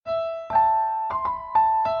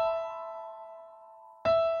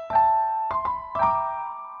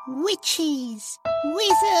witches,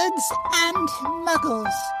 wizards, and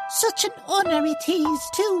muggles. Such an honour it is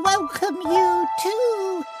to welcome you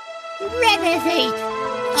to Renovate,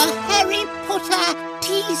 a Harry Potter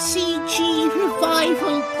TCG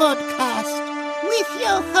revival podcast with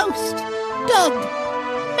your host, Doug,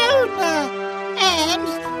 Mona, and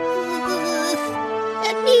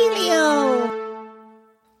Emilio.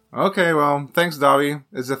 Okay, well, thanks, Dobby.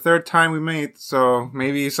 It's the third time we meet, so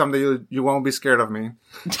maybe someday you won't be scared of me.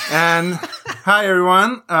 And hi,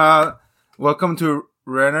 everyone. Welcome to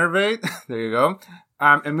Renovate. There you go.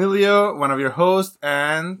 I'm Emilio, one of your hosts,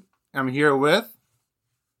 and I'm here with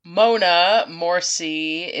Mona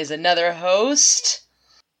Morsi is another host.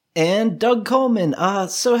 And Doug Coleman.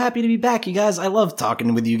 So happy to be back, you guys. I love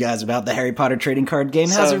talking with you guys about the Harry Potter trading card game.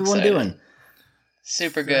 How's everyone doing?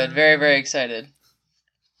 Super good. Very, very excited.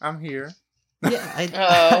 I'm here. Yeah,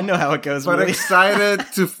 I know how it goes. But excited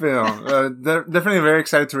to film. Definitely very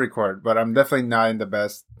excited to record, but I'm definitely not in the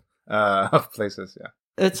best of places, yeah.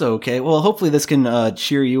 It's okay. Well, hopefully this can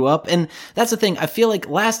cheer you up. And that's the thing. I feel like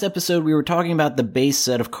last episode we were talking about the base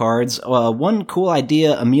set of cards. One cool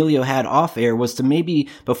idea Emilio had off air was to maybe,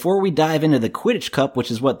 before we dive into the Quidditch Cup, which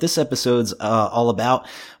is what this episode's all about,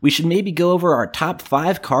 we should maybe go over our top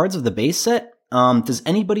 5 cards of the base set. Does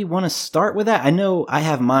anybody want to start with that? I know I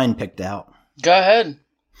have mine picked out. Go ahead.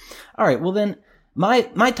 All right. Well, then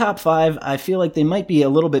my top 5, I feel like they might be a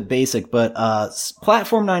little bit basic, but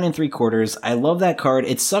Platform 9 3/4. I love that card.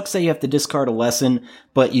 It sucks that you have to discard a lesson,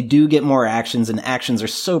 but you do get more actions, and actions are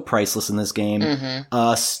so priceless in this game.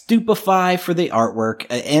 Mm-hmm. Stupefy for the artwork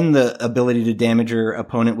and the ability to damage your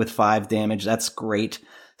opponent with 5 damage. That's great.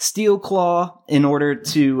 Steel Claw in order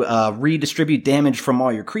to redistribute damage from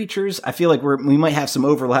all your creatures. I feel like we might have some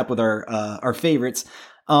overlap with our favorites.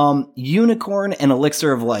 Unicorn and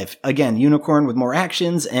Elixir of Life. Again, Unicorn with more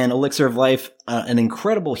actions, and Elixir of Life, an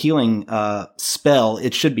incredible healing spell.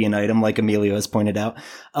 It should be an item, like Emilio has pointed out.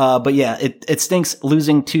 But yeah, it stinks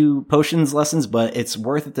losing 2 potions lessons, but it's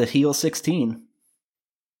worth it to heal 16.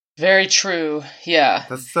 Very true. Yeah.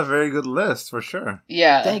 That's a very good list, for sure.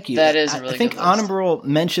 Yeah. Thank you. That is a really I think good list. honorable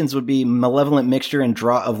mentions would be Malevolent Mixture and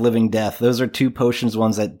Draught of Living Death. Those are 2 potions,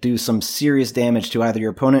 ones that do some serious damage to either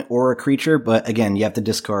your opponent or a creature, but again, you have to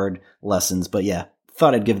discard lessons. But yeah,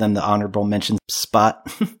 thought I'd give them the honorable mention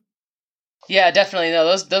spot. Yeah, definitely. No,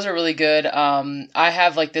 those are really good. I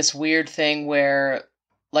have like this weird thing where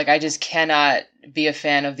like I just cannot be a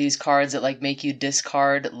fan of these cards that like make you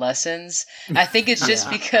discard lessons. I think it's just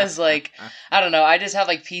because like I don't know, I just have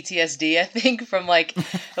like PTSD, I think, from like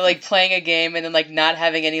playing a game and then like not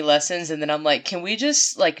having any lessons, and then I'm like, can we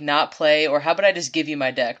just like not play, or how about I just give you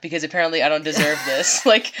my deck, because apparently I don't deserve this.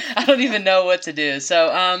 Like I don't even know what to do. So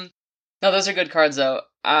no, those are good cards though.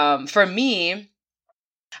 For me,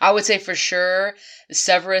 I would say for sure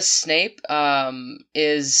Severus Snape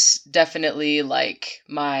is definitely like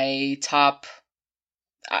my top,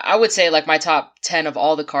 I would say like my top 10 of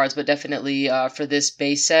all the cards, but definitely for this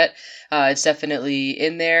base set, it's definitely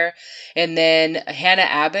in there. And then Hannah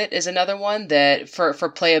Abbott is another one that for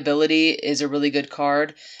playability is a really good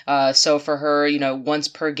card. So for her, once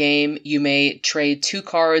per game, you may trade 2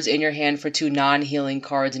 cards in your hand for 2 non-healing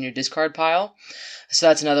cards in your discard pile. So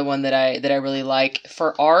that's another one that I really like.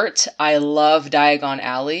 For art, I love Diagon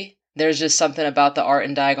Alley. There's just something about the art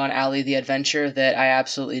in Diagon Alley, the adventure, that I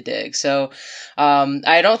absolutely dig. So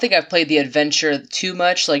I don't think I've played the adventure too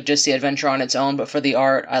much, like just the adventure on its own, but for the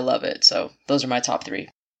art, I love it. So those are my top 3.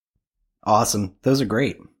 Awesome. Those are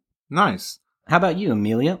great. Nice. How about you,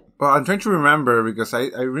 Emilio? Well, I'm trying to remember, because I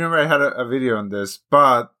remember I had a video on this,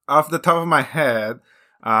 but off the top of my head,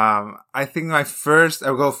 I think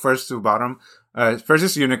I'll go first to bottom. First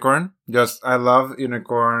is Unicorn. I love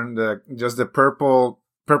Unicorn. The purple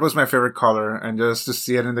is my favorite color, and just to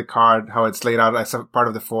see it in the card, how it's laid out as a part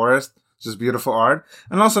of the forest, just beautiful art,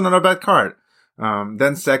 and also not a bad card.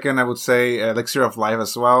 Then second, I would say Elixir of Life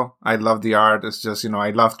as well. I love the art. It's just,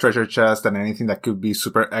 I love treasure chest and anything that could be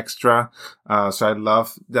super extra. So I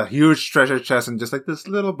love the huge treasure chest and just like this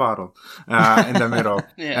little bottle, in the middle.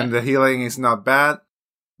 Yeah. And the healing is not bad.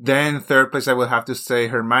 Then third place, I would have to say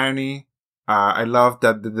Hermione. I love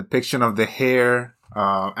that the depiction of the hair,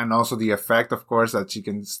 and also the effect, of course, that she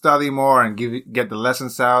can study more and get the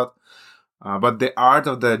lessons out. But the art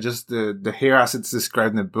of the hair as it's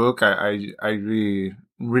described in the book, I really,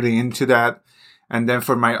 really into that. And then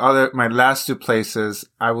for my last 2 places,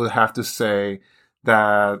 I would have to say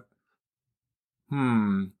that,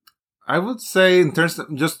 I would say in terms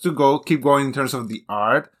of, just to keep going in terms of the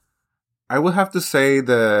art, I would have to say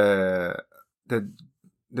the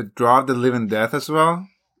Draw of the Living Death as well.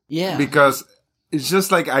 Yeah. Because it's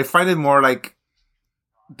just like, I find it more like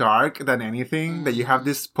dark than anything that you have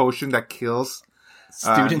this potion that kills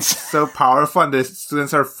Students. so powerful, and the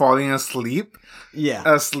students are falling asleep. Yeah.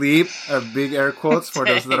 Asleep, big air quotes for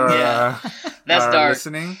those that are, Yeah. That's are dark.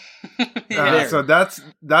 listening. Yeah. So that's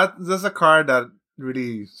a card that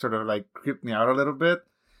really sort of like creeped me out a little bit.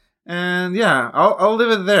 And yeah, I'll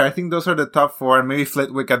leave it there. I think those are the top 4. Maybe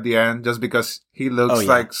Flitwick at the end, just because he looks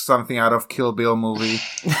like something out of Kill Bill movie.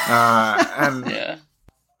 And Yeah.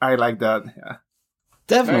 I like that. Yeah.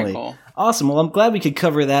 Definitely. Very cool. Awesome. Well, I'm glad we could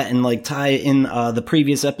cover that and like tie in the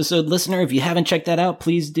previous episode. Listener, if you haven't checked that out,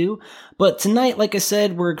 please do. But tonight, like I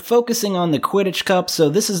said, we're focusing on the Quidditch Cup. So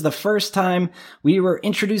this is the first time we were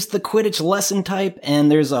introduced to the Quidditch lesson type,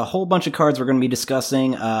 and there's a whole bunch of cards we're going to be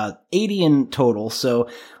discussing, 80 in total. So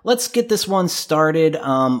let's get this one started.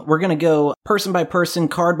 We're going to go person by person,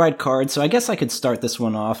 card by card. So I guess I could start this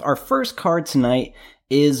one off. Our first card tonight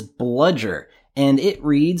is Bludger. And it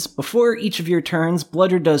reads, before each of your turns,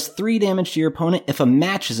 Bludger does 3 damage to your opponent if a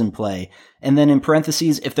match is in play. And then in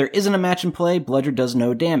parentheses, if there isn't a match in play, Bludger does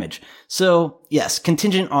no damage. So, yes,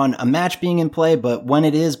 contingent on a match being in play, but when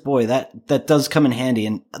it is, boy, that does come in handy.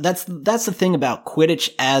 And that's the thing about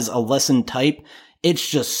Quidditch as a lesson type. It's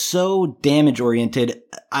just so damage oriented.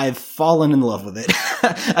 I've fallen in love with it.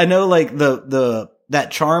 I know like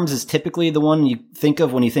that Charms is typically the one you think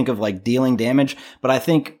of when you think of like dealing damage, but I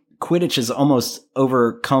think Quidditch has almost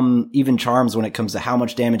overcome even Charms when it comes to how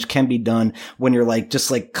much damage can be done when you're like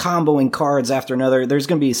just like comboing cards after another. There's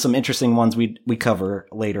going to be some interesting ones we cover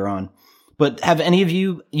later on. But have any of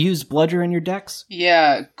you used Bludger in your decks?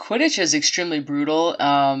 Yeah, Quidditch is extremely brutal,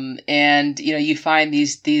 and you find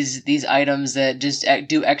these items that just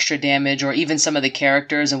do extra damage, or even some of the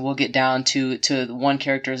characters, and we'll get down to one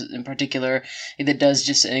character in particular that does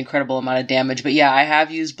just an incredible amount of damage. But yeah, I have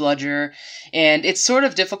used Bludger, and it's sort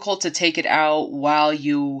of difficult to take it out while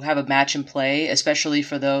you have a match in play, especially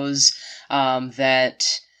for those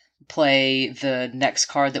that play the next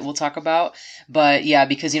card that we'll talk about. But yeah,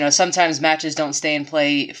 because sometimes matches don't stay in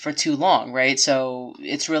play for too long, right? So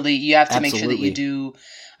it's really, you have to make sure that you do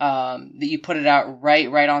that you put it out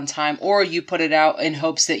right on time, or you put it out in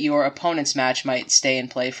hopes that your opponent's match might stay in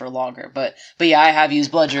play for longer. But yeah, I have used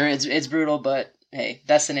Bludger. It's brutal, but hey,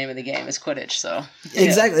 that's the name of the game. It's Quidditch, so yeah.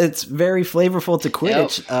 Exactly. It's very flavorful to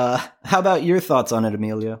Quidditch. Yep. How about your thoughts on it,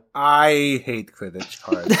 Emilio? I hate Quidditch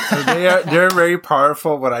cards. So they're very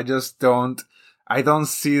powerful, but I just don't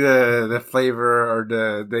see the flavor or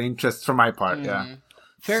the interest from my part. Yeah.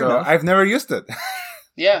 Fair enough. I've never used it.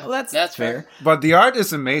 Yeah, Well, that's fair. But the art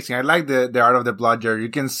is amazing. I like the art of the Bludger. You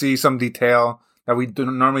can see some detail that we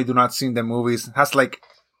normally do not see in the movies. It has like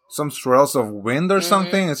some swirls of wind or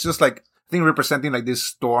something. It's just like, I think, representing like this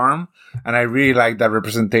storm. And I really like that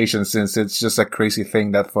representation, since it's just a crazy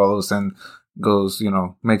thing that follows and goes,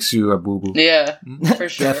 makes you a boo-boo. Yeah, for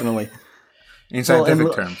sure. Definitely. In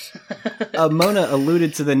scientific terms. Mona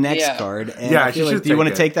alluded to the next Yeah. card. And Yeah, I feel she like, should do you want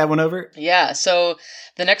to take it. take that one over? Yeah, so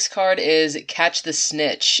the next card is Catch the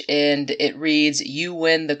Snitch, and it reads, you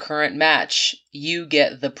win the current match, you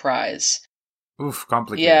get the prize. Oof,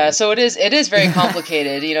 complicated. Yeah, so it is very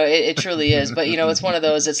complicated, it truly is, but it's one of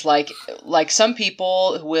those, it's like some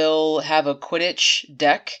people will have a Quidditch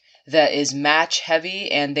deck that is match heavy,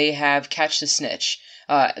 and they have Catch the Snitch.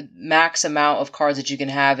 Max amount of cards that you can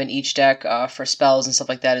have in each deck for spells and stuff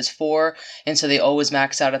like that is 4, and so they always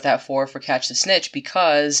max out at that 4 for Catch the Snitch,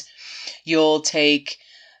 because you'll take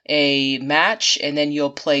a match and then you'll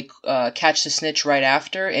play Catch the Snitch right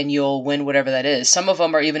after, and you'll win whatever that is. Some of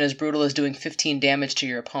them are even as brutal as doing 15 damage to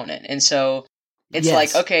your opponent, and so it's Yes.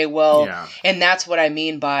 like, okay, well, Yeah. and that's what I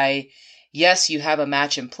mean by, yes, you have a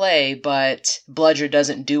match in play, but Bludger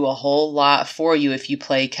doesn't do a whole lot for you if you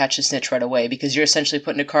play Catch the Snitch right away, because you're essentially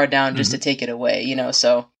putting a card down just to take it away,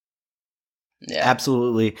 so yeah.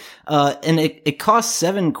 Absolutely. And it costs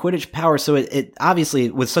 7 Quidditch power, so it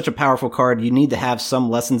obviously, with such a powerful card, you need to have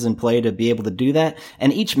some lessons in play to be able to do that.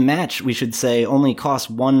 And each match, we should say, only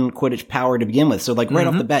costs 1 Quidditch power to begin with. So like right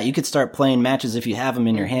off the bat, you could start playing matches if you have them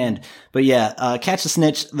in your hand. But yeah, Catch the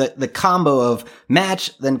Snitch, the combo of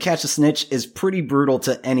match, then Catch the Snitch is pretty brutal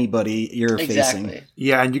to anybody you're facing. Exactly.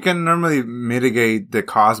 Yeah, and you can normally mitigate the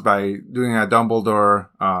cost by doing a Dumbledore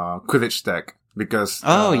Quidditch deck. Because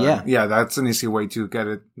yeah, that's an easy way to get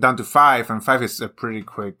it down to 5, and 5 is a pretty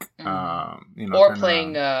quick, Or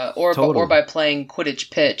playing, or by playing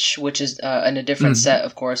Quidditch Pitch, which is in a different set,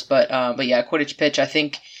 of course. But yeah, Quidditch Pitch, I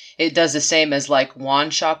think it does the same as like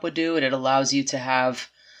Wand Shop would do, and it allows you to have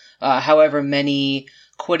however many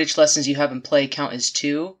Quidditch lessons you have in play count as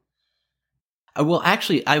 2. Well,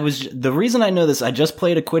 actually, the reason I know this, I just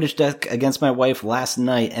played a Quidditch deck against my wife last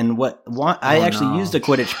night, and I actually used a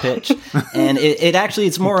Quidditch pitch, and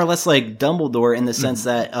it's more or less like Dumbledore in the sense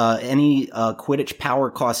that any Quidditch power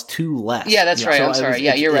costs 2 less. Yeah, that's right. So I'm sorry.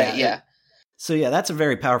 Yeah, you're right. Yeah. So yeah, that's a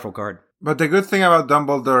very powerful card. But the good thing about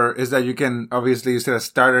Dumbledore is that you can obviously use it as a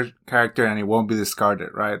starter character and it won't be discarded,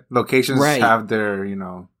 right? Locations have their,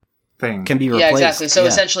 thing. Can be replaced. Yeah, exactly. So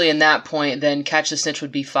essentially in that point, then Catch the Snitch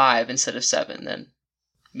would be 5 instead of 7 then.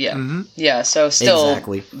 Yeah. Mm-hmm. Yeah, so still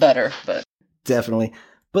better, but... Definitely.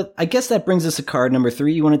 But I guess that brings us to card number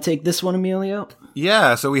 3. You want to take this one, Emilio?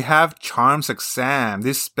 Yeah, so we have Charm's Exam.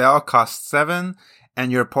 This spell costs 7,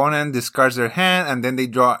 and your opponent discards their hand, and then they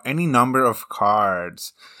draw any number of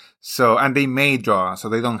cards. So, and they may draw, so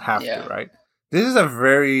they don't have to, right? This is a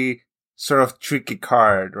very sort of tricky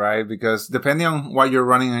card, right? Because depending on what you're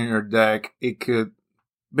running in your deck, it could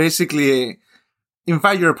basically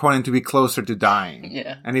invite your opponent to be closer to dying.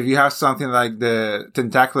 Yeah. And if you have something like the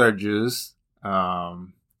Tentacular Juice,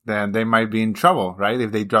 then they might be in trouble, right?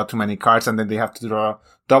 If they draw too many cards and then they have to draw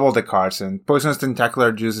double the cards. And Poisonous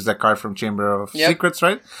Tentacular Juice is a card from Chamber of Secrets,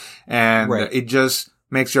 right? And it just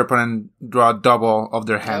makes your opponent draw double of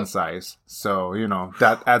their hand size. So,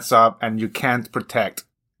 that adds up and you can't protect.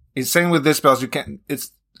 It's same with this spells.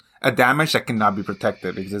 It's a damage that cannot be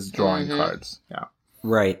protected because it's drawing cards. Yeah.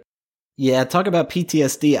 Right. Yeah, talk about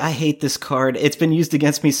PTSD. I hate this card. It's been used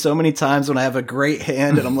against me so many times when I have a great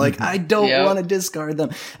hand and I'm like, I don't want to discard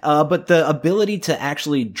them. But the ability to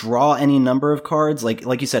actually draw any number of cards,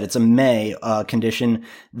 like you said, it's a May condition.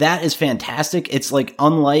 That is fantastic. It's like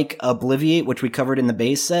unlike Obliviate, which we covered in the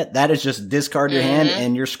base set. That is just discard your hand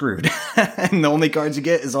and you're screwed. And the only cards you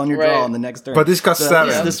get is on your draw on the next turn. But this costs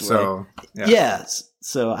 7. So yes.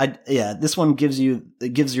 So this one gives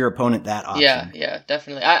your opponent that option. Yeah,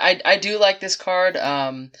 definitely. I do like this card.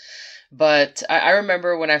 But I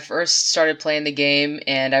remember when I first started playing the game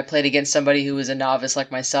and I played against somebody who was a novice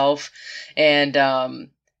like myself, and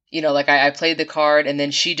I played the card and then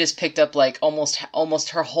she just picked up like almost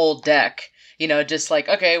her whole deck. Just like,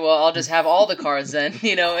 okay, well, I'll just have all the cards then,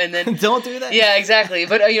 and then don't do that. Yeah, exactly.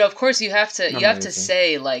 But of course, you have to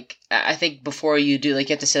say, like, I think before you do, like,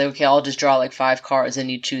 you have to say, okay, I'll just draw like 5 cards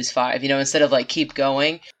and you choose 5, instead of like keep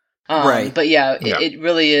going. Right. But it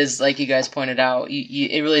really is, like you guys pointed out.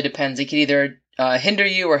 It really depends. It can either hinder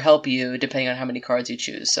you or help you depending on how many cards you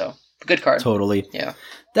choose. So good card. Totally. Yeah.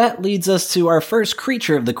 That leads us to our first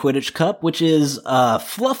creature of the Quidditch Cup, which is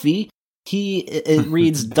Fluffy. It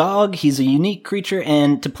reads Dog. He's a unique creature,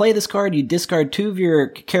 and to play this card, you discard 2 of your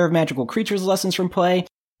Care of Magical Creatures lessons from play.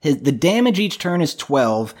 The damage each turn is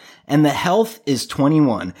 12, and the health is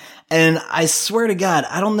 21. And I swear to God,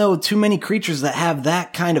 I don't know too many creatures that have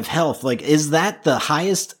that kind of health. Like, is that the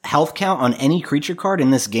highest health count on any creature card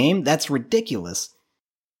in this game? That's ridiculous.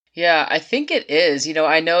 Yeah, I think it is.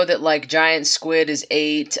 I know that like Giant Squid is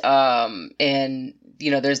 8, and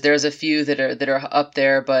there's a few that are up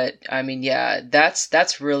there, but I mean, yeah,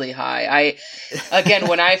 that's really high. Again,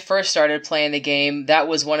 when I first started playing the game, that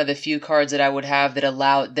was one of the few cards that I would have that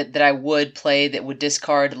allowed that I would play that would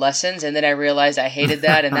discard lessons, and then I realized I hated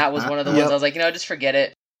that, and that was one of the ones I was like, just forget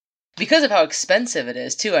it, because of how expensive it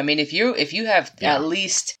is too. I mean, if you have at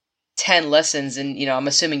least 10 lessons, and I'm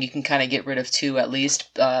assuming you can kind of get rid of 2 at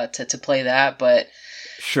least to play that, but.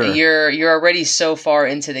 Sure. You're already so far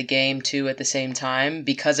into the game too at the same time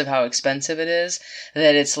because of how expensive it is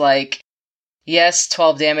that it's like, yes,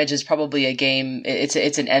 12 damage is probably a game. It's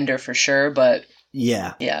an ender for sure, but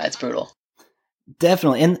yeah, it's brutal.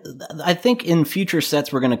 Definitely. And I think in future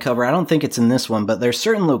sets we're going to cover, I don't think it's in this one, but there's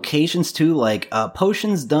certain locations too, like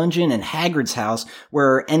Potions Dungeon and Hagrid's House,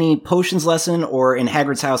 where any Potions lesson or in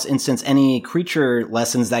Hagrid's House instance, any creature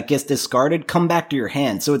lessons that gets discarded come back to your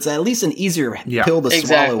hand. So it's at least an easier pill to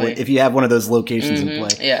swallow if you have one of those locations in play.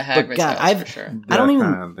 Yeah, Hagrid's House for sure. I don't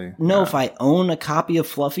even know if I own a copy of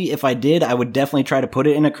Fluffy. If I did, I would definitely try to put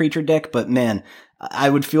it in a creature deck, but man,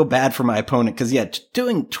 I would feel bad for my opponent because,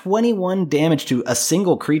 doing 21 damage to a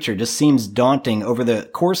single creature just seems daunting over the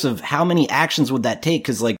course of how many actions would that take?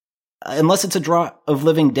 Because, unless it's a Draw of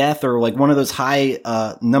Living Death or, one of those high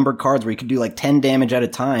numbered cards where you could do, 10 damage at a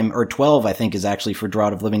time, or 12, I think, is actually for Draw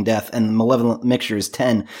of Living Death, and Malevolent Mixture is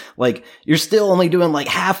 10. You're still only doing,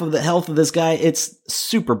 half of the health of this guy. It's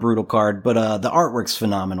super brutal card, but the artwork's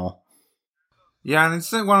phenomenal. Yeah, and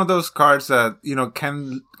it's like one of those cards that,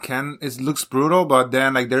 it looks brutal, but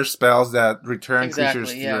then like there's spells that return creatures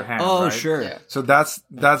to your hand. Oh, right? sure. Yeah. So that's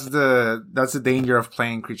the danger of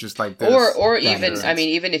playing creatures like this. Or even, I mean,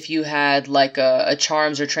 even if you had like a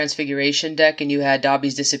Charms or Transfiguration deck and you had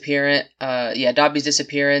Dobby's Disappearance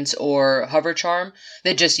or Hover Charm,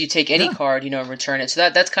 that just, you take any card, and return it. So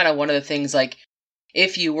that's kind of one of the things, like,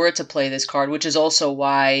 if you were to play this card, which is also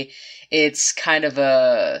why it's kind of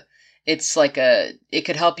it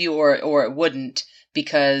could help you or it wouldn't,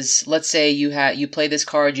 because let's say you play this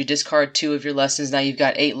card, you discard 2 of your lessons, now you've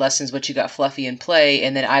got 8 lessons, but you got Fluffy in play,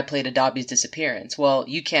 and then I played a Dobby's Disappearance. Well,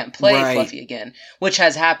 you can't play Fluffy again, which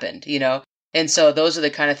has happened, And so those are the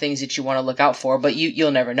kind of things that you want to look out for, but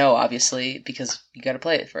you'll never know, obviously, because you got to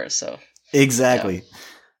play it first. So exactly. Yeah.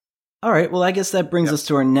 All right, well, I guess that brings us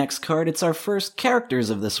to our next card. It's our first characters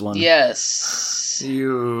of this one. Yes.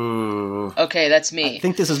 You. Okay, that's me. I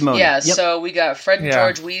think this is Mona. Yeah, Yep. so we got Fred and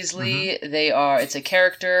George Weasley. Mm-hmm. It's a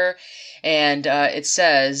character, and it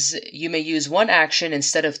says, you may use 1 action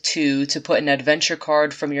instead of 2 to put an adventure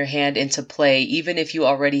card from your hand into play, even if you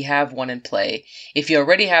already have 1 in play. If you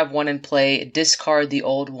already have 1 in play, discard the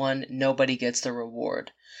old one. Nobody gets the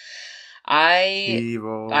reward.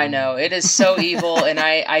 Evil. I know, it is so evil, and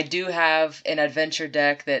I do have an adventure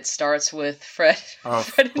deck that starts with Fred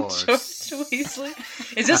and George Weasley.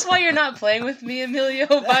 Is this why you're not playing with me, Emilio,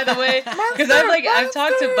 by the way? Because I've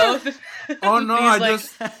talked to both. Oh no,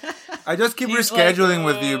 I just keep rescheduling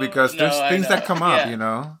with you because there's things that come up,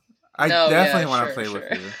 I definitely want to play with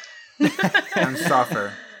you and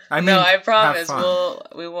suffer. I promise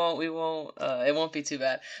we won't, it won't be too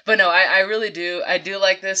bad. But no, I really do. I do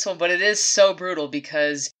like this one, but it is so brutal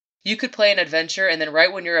because you could play an adventure and then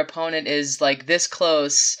right when your opponent is like this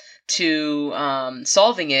close to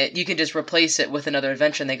solving it, you can just replace it with another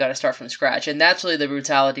adventure and they got to start from scratch. And that's really the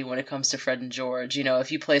brutality when it comes to Fred and George.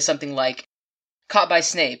 If you play something like Caught by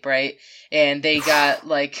Snape, right? And they got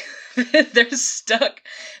like they're stuck,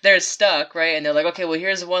 right? And they're like, okay, well,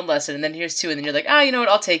 here's 1 lesson, and then here's 2, and then you're like, you know what,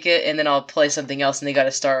 I'll take it, and then I'll play something else, and they got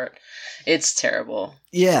to start. It's terrible.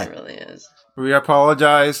 Yeah, it really is. We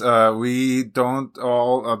apologize. We don't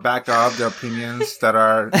all back up the opinions that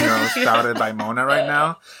are spouted by Mona right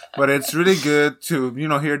now. But it's really good to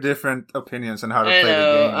hear different opinions on how to play the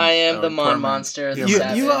game. I am the monster.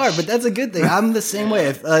 You are, but that's a good thing. I'm the same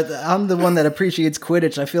way. I'm the one that appreciates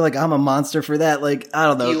Quidditch. I feel like I'm a monster for that. Like, I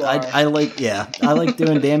don't know. I like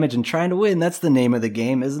doing damage and trying to win. That's the name of the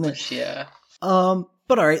game, isn't it? Yeah. But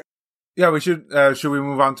all right. Yeah, we should we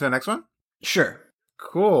move on to the next one? Sure.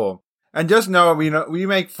 Cool. And just know, we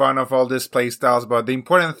make fun of all these play styles, but the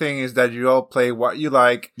important thing is that you all play what you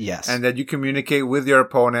like. Yes. And that you communicate with your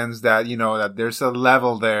opponents that, that there's a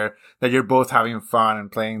level there that you're both having fun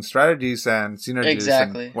and playing strategies and synergies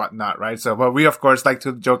and whatnot, right? So, but we, of course, like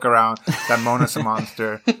to joke around that Mona's a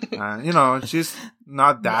monster. She's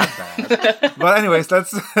not that bad. But anyways,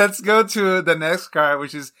 let's go to the next card,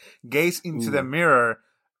 which is Gaze into the Mirror.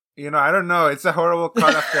 I don't know. It's a horrible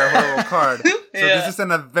card after a horrible card. So this is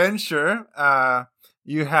an adventure.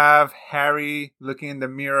 You have Harry looking in the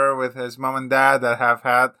mirror with his mom and dad that have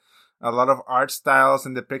had a lot of art styles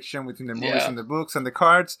and depiction between the movies and the books and the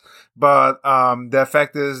cards. But the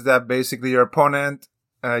effect is that basically your opponent,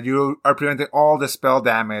 you are preventing all the spell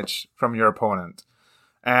damage from your opponent.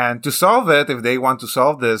 And to solve it, if they want to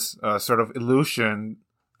solve this sort of illusion,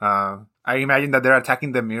 I imagine that they're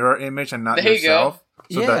attacking the mirror image and not yourself. Go.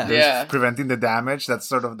 So that there's preventing the damage. That's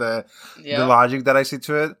sort of the logic that I see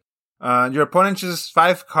to it. Your opponent chooses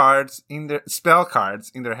 5 cards spell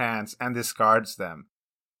cards in their hands and discards them.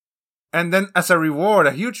 And then as a reward,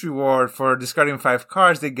 a huge reward for discarding 5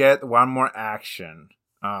 cards, they get 1 more action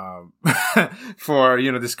for,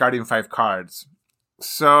 discarding 5 cards.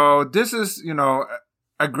 So this is,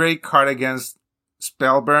 a great card against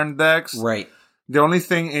spellburn decks. Right. The only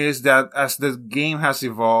thing is that as the game has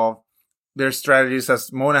evolved, there's strategies,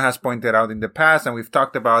 as Mona has pointed out in the past, and we've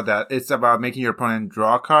talked about that. It's about making your opponent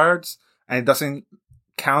draw cards, and it doesn't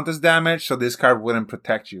count as damage, so this card wouldn't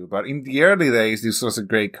protect you. But in the early days, this was a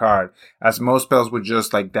great card, as most spells would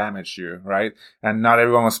just damage you, right? And not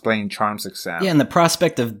everyone was playing Charms Exam. Yeah, and the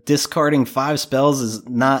prospect of discarding 5 spells is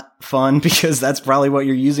not fun because that's probably what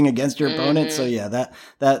you're using against your opponent. So yeah,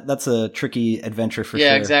 that's a tricky adventure for sure.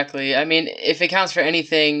 Yeah, exactly. I mean, if it counts for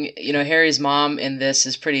anything, Harry's mom in this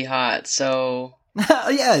is pretty hot. So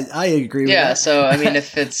yeah, I agree with that. Yeah, so I mean,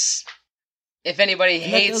 if anybody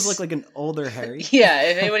hates... That does look like an older Harry. Yeah,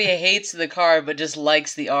 if anybody hates the card but just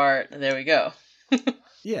likes the art, there we go.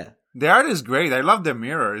 Yeah. The art is great. I love the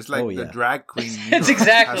mirror. It's like the drag queen mirror. It's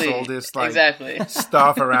exactly. It has all this like exactly.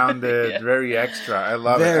 stuff around it. Yeah. Very extra. I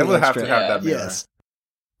love Very it. I will have extra. to have that mirror. Yes.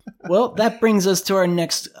 Well, that brings us to our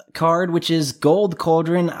next card, which is Gold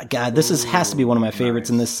Cauldron. God, this has to be one of my favorites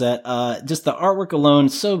in this set. Just the artwork alone,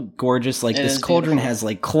 so gorgeous. Like, this cauldron has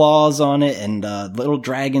like claws on it and little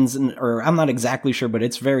dragons, or I'm not exactly sure, but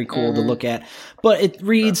it's very cool to look at. But it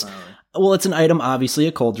reads, well, it's an item, obviously,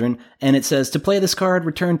 a cauldron, and it says, to play this card,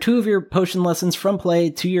 return 2 of your potion lessons from play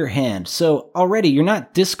to your hand. So already you're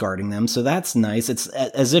not discarding them, so that's nice. It's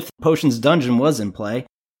as if Potions Dungeon was in play.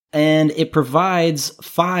 And it provides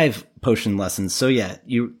 5 potion lessons. So yeah,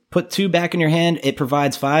 you put 2 back in your hand, it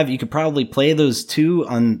provides 5. You could probably play those 2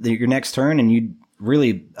 on your next turn, and you'd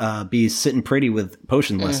really be sitting pretty with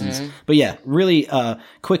potion lessons. But yeah, really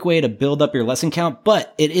quick way to build up your lesson count.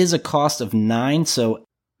 But it is a cost of 9, so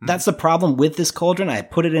that's the problem with this cauldron. I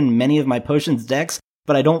put it in many of my potions decks,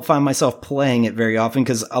 but I don't find myself playing it very often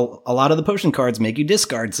because a lot of the potion cards make you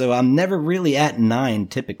discard. So I'm never really at 9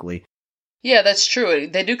 typically. Yeah, that's true.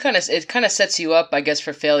 They do it kind of sets you up, I guess,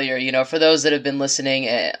 for failure. You know, for those that have been listening,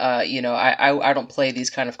 you know, I don't play these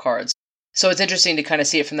kind of cards. So it's interesting to kind of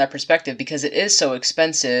see it from that perspective because it is so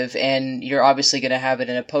expensive and you're obviously going to have it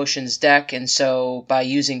in a potions deck. And so by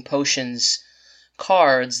using potions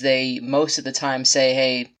cards, they most of the time say,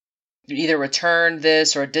 hey, either return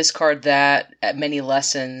this or discard that at many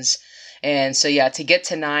lessons. And so, yeah, to get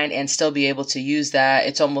to 9 and still be able to use that,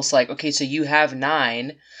 it's almost like, okay, so you have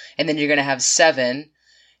 9. And then you're going to have 7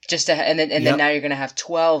 and then now you're going to have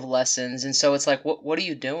 12 lessons. And so it's like, what are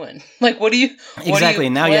you doing? Like, what exactly.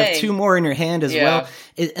 Now playing? You have 2 more in your hand as well.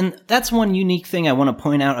 And that's one unique thing I want to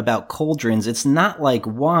point out about cauldrons. It's not like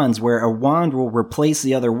wands where a wand will replace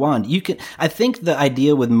the other wand. I think the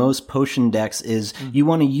idea with most potion decks is you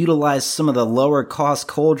want to utilize some of the lower cost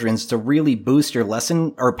cauldrons to really boost your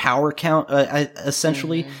lesson or power count,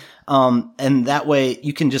 essentially. And that way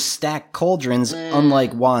you can just stack cauldrons,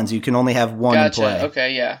 unlike wands. You can only have one in play.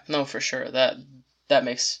 Okay, yeah. No, for sure. That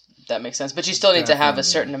makes sense. But you still need to have a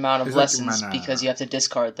certain amount of lessons because you have to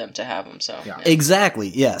discard them to have them. So yeah. Exactly,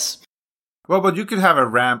 yes. Well, but you could have a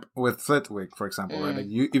ramp with Flitwick, for example, right? Like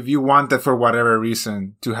if you wanted for whatever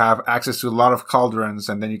reason to have access to a lot of cauldrons,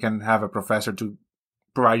 and then you can have a professor to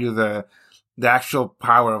provide you the actual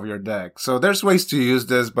power of your deck. So there's ways to use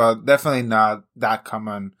this, but definitely not that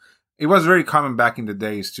common. It was very common back in the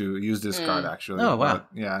days to use this card, actually. Oh, wow.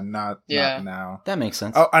 But not now. That makes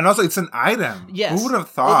sense. Oh, and also it's an item. Yes. Who would have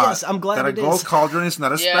thought yes, I'm glad that a gold cauldron is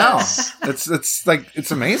not a spell? It's like, it's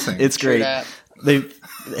amazing. It's great. They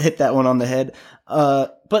hit that one on the head.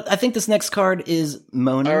 But I think this next card is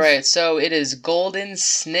Mona's. All right, so it is Golden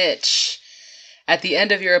Snitch. At the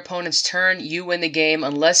end of your opponent's turn, you win the game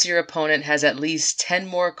unless your opponent has at least 10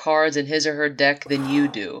 more cards in his or her deck than you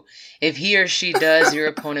do. If he or she does, your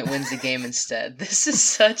opponent wins the game instead. This is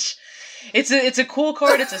such... It's a cool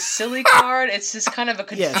card. It's a silly card. It's just kind of a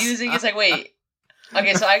confusing... Yes. It's like, wait.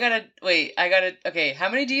 Okay, so okay, how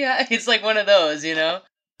many do you have? It's like one of those, you know?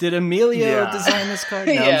 Did Emilio design this card?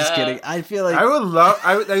 No, I'm just kidding. I feel like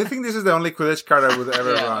I think this is the only Quidditch card I would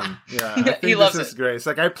ever run. Yeah, I think he loves this is great. It's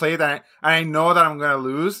like I play that and I know that I'm gonna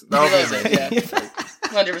lose. That he loves it. Yeah,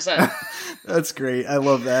 100%. That's great. I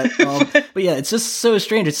love that. But yeah, it's just so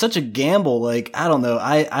strange. It's such a gamble. Like, I don't know.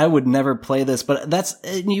 I would never play this, but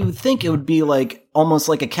you would think it would be like almost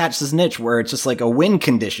like a catch the snitch where it's just like a win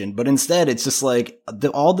condition, but instead it's just like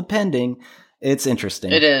all depending. It's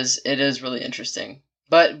interesting. It is really interesting.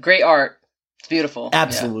 But great art. It's beautiful.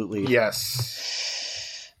 Absolutely. Yeah.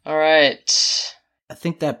 Yes. All right. I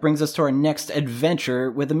think that brings us to our next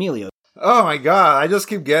adventure with Emilio. Oh my god, I just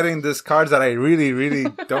keep getting these cards that I really, really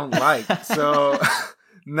don't like. So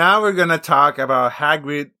now we're going to talk about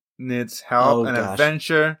Hagrid Needs Help,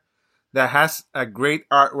 adventure that has a great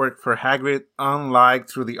artwork for Hagrid, unlike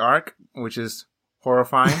Through the Arc, which is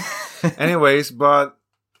horrifying. Anyways, but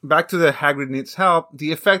back to the Hagrid Needs Help.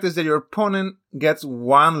 The effect is that your opponent gets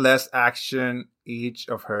 1 less action each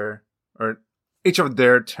of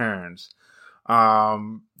their turns.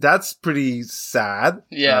 That's pretty sad.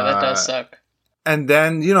 Yeah, that does suck. And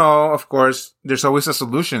then, of course, there's always a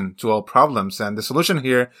solution to all problems. And the solution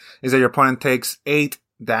here is that your opponent takes 8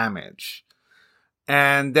 damage.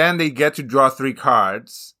 And then they get to draw 3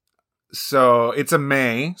 cards. So it's a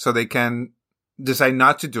may, so they can decide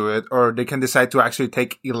not to do it, or they can decide to actually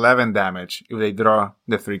take 11 damage if they draw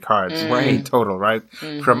the 3 cards in total, right?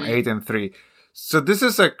 Mm-hmm. From 8 and 3. So this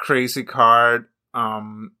is a crazy card.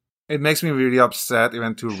 it makes me really upset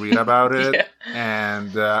even to read about it. Yeah.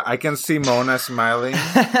 And I can see Mona smiling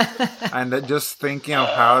and just thinking of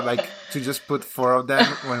how, like, to just put 4 of them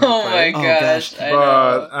when we Oh play. my gosh, I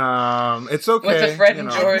know. But it's okay. With the Fred you and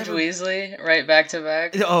know. George Weasley right back to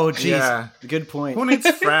back. Oh, jeez. Yeah. Good point. Who needs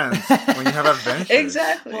friends when you have adventures?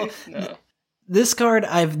 Exactly. No. This card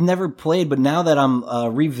I've never played, but now that I'm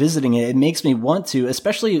revisiting it, it makes me want to,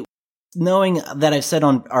 especially knowing that I've said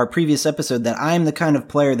on our previous episode that I'm the kind of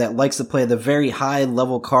player that likes to play the very high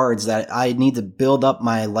level cards that I need to build up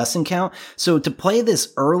my lesson count. So to play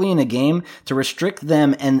this early in a game, to restrict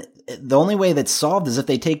them, and the only way that's solved is if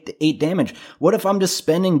they take 8 damage. What if I'm just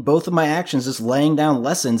spending both of my actions just laying down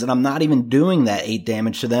lessons and I'm not even doing that 8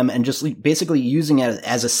 damage to them and just basically using it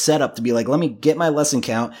as a setup to be like, let me get my lesson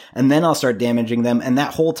count and then I'll start damaging them. And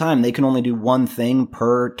that whole time they can only do one thing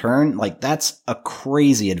per turn. Like, that's a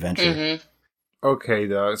crazy adventure. Mm-hmm. Okay,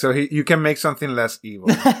 though. So you can make something less evil.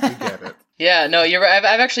 You get it. Yeah, no, you're right.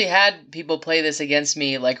 I've actually had people play this against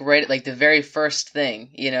me, like right, like the very first thing,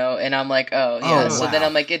 you know, and I'm like, oh yeah. Oh, So wow. then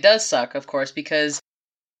I'm like, it does suck, of course, because,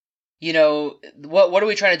 you know, what are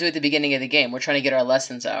we trying to do at the beginning of the game? We're trying to get our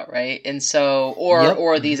lessons out, right? And so,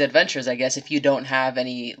 or these adventures, I guess, if you don't have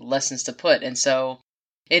any lessons to put, and so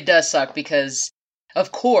it does suck because,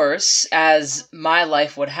 of course, as my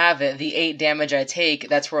life would have it, the 8 damage I take,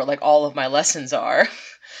 that's where like all of my lessons are.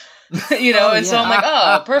 You know, and so I'm like,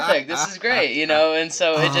 oh, perfect, this is great, you know, and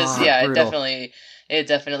so it just, brutal. it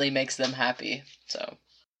definitely makes them happy. So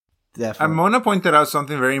Definitely. And Mona pointed out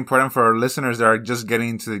something very important for our listeners that are just getting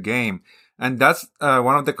into the game. And that's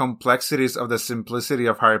one of the complexities of the simplicity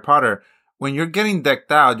of Harry Potter. When you're getting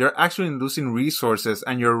decked out, you're actually losing resources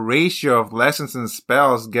and your ratio of lessons and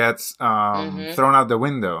spells gets thrown out the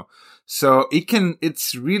window. So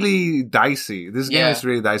it's really dicey. This game is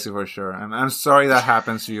really dicey for sure. And I'm sorry that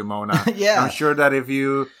happens to you, Mona. Yeah. I'm sure that if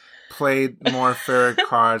you played more fair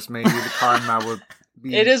cards, maybe the karma would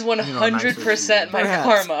be. it is nicer 100% to my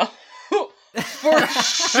Perhaps. karma. For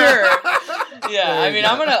sure. Yeah, I mean,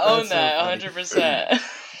 I'm going to own That's so that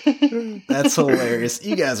 100%. That's hilarious.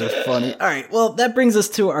 You guys are funny. All right. Well, that brings us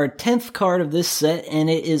to our 10th card of this set, and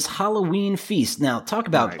it is Halloween Feast. Now, talk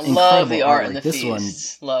about Nice. incredible Love the art artwork. in the This one,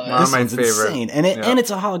 feast. Love it. One of this my one's favorite. insane, and it's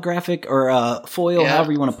a holographic or foil, Yeah.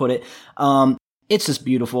 however you want to put it. It's just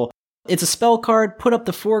beautiful. It's a spell card. Put up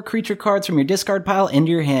the 4 creature cards from your discard pile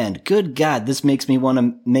into your hand. Good God, this makes me want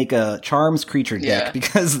to make a Charms creature deck Yeah.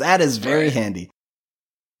 because that is very Right. handy.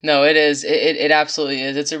 No, it is. It absolutely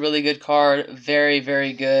is. It's a really good card. Very,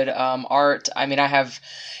 very good art. I mean, I have,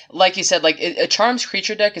 like you said, like a Charms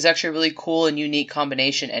creature deck is actually a really cool and unique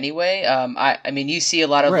combination anyway. I mean, you see a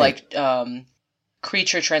lot of Right. like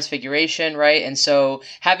creature transfiguration, right? And so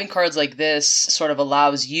having cards like this sort of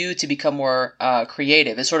allows you to become more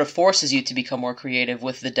creative. It sort of forces you to become more creative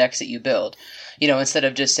with the decks that you build. You know, instead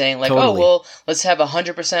of just saying like, Totally. oh, well, let's have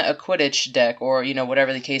 100% a Quidditch deck or, you know,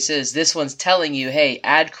 whatever the case is. This one's telling you, hey,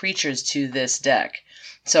 add creatures to this deck.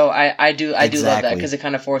 So I do love that Exactly. because it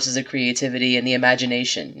kind of forces the creativity and the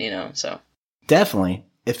imagination, you know, so. Definitely.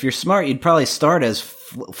 If you're smart, you'd probably start as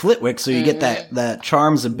Flitwick, so you get that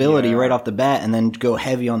Charms ability Yeah. right off the bat, and then go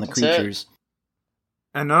heavy on the That's it. creatures.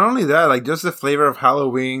 And not only that, like just the flavor of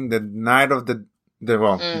Halloween, the night of the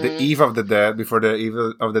eve of the dead, before the eve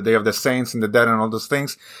of the day of the saints and the dead and all those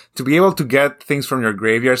things, to be able to get things from your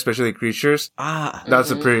graveyard, especially creatures,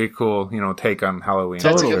 that's a pretty cool, take on Halloween.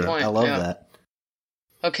 That's a Totally. good point, I love yeah. that.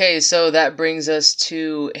 Okay, so that brings us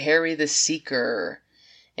to Harry the Seeker.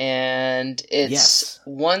 And it's Yes.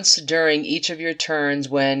 once during each of your turns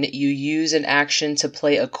when you use an action to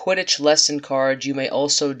play a Quidditch lesson card, you may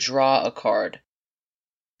also draw a card.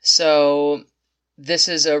 So this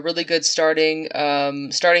is a really good starting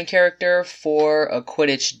character for a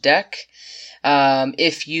Quidditch deck.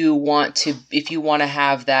 If you want to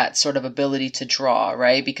have that sort of ability to draw,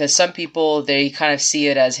 right? Because some people, they kind of see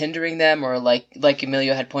it as hindering them, or like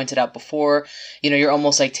Emilio had pointed out before, you're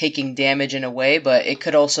almost like taking damage in a way, but it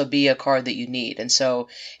could also be a card that you need. And so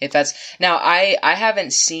if that's, now I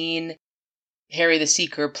haven't seen Harry the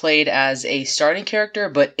Seeker played as a starting character,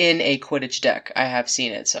 but in a Quidditch deck, I have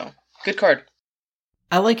seen it. So good card.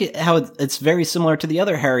 I like it how it's very similar to the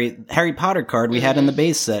other Harry Potter card we had in the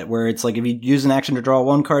base set, where it's like if you use an action to draw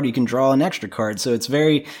one card, you can draw an extra card. So it's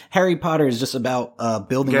very Harry Potter is just about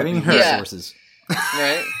building Getting up hurt. your Yeah. resources.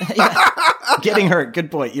 Right? Getting hurt.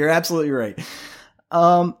 Good point. You're absolutely right.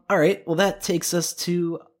 All right. Well, that takes us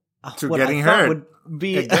to what getting I thought hurt. would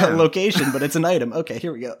be a Again. location, but it's an item. Okay,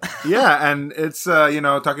 here we go. Yeah, and it's,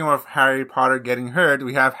 talking about Harry Potter getting hurt,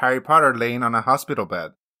 we have Harry Potter laying on a hospital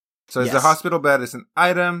bed. So the Yes. hospital bed is an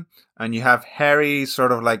item, and you have Harry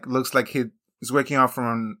sort of like, looks like he is waking up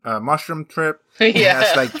from a mushroom trip. Yeah. He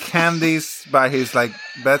has like candies by his like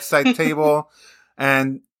bedside table,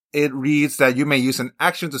 and it reads that you may use an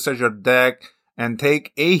action to search your deck and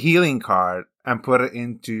take a healing card and put it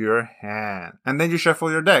into your hand, and then you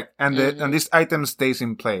shuffle your deck, and and this item stays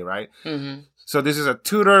in play, right? Mm-hmm. So this is a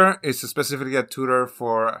tutor. It's specifically a tutor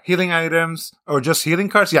for healing items or just healing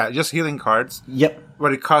cards. Yeah, just healing cards. Yep.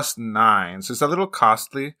 But it costs 9, so it's a little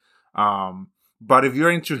costly. But if you're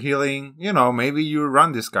into healing, you know, maybe you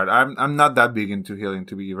run this card. I'm not that big into healing,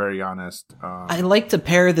 to be very honest. I like to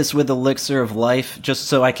pair this with Elixir of Life just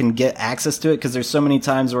so I can get access to it, because there's so many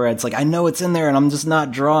times where it's like, I know it's in there and I'm just not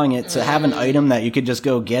drawing it. To have an item that you could just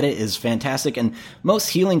go get it is fantastic. And most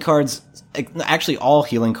healing cards, actually all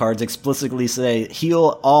healing cards, explicitly say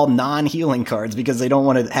heal all non-healing cards because they don't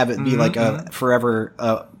want to have it be like a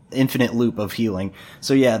forever infinite loop of healing.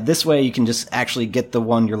 So yeah, this way you can just actually get the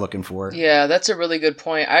one you're looking for. Yeah, that's a really good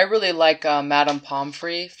point. I really like Madame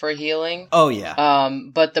Pomfrey for healing. Oh yeah.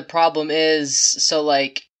 But the problem is, so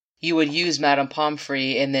like you would use Madame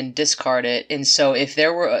Pomfrey and then discard it. And so if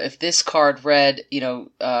this card read,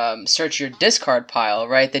 search your discard pile,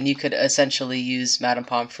 right, then you could essentially use Madame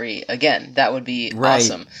Pomfrey again. That would be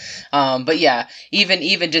awesome. But yeah,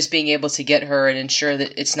 even just being able to get her and ensure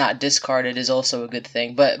that it's not discarded is also a good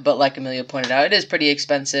thing. But like Amelia pointed out, it is pretty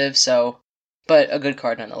expensive, but a good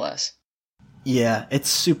card nonetheless. Yeah, it's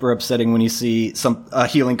super upsetting when you see a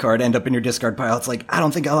healing card end up in your discard pile. It's like, I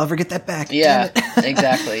don't think I'll ever get that back. Yeah,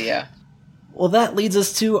 exactly, yeah. Well, that leads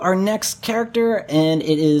us to our next character, and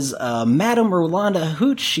it is Madame Rolanda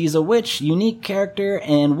Hooch. She's a witch, unique character,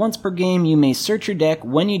 and once per game you may search your deck.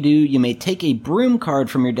 When you do, you may take a broom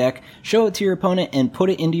card from your deck, show it to your opponent, and put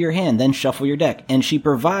it into your hand, then shuffle your deck. And she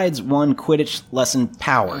provides 1 Quidditch lesson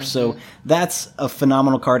power, so that's a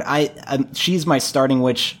phenomenal card. She's my starting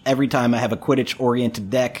witch every time I have a Quidditch-oriented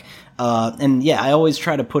deck. And yeah, I always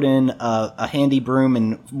try to put in a handy broom,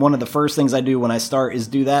 and one of the first things I do when I start is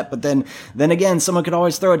do that. But then again, someone could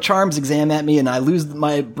always throw a charms exam at me, and I lose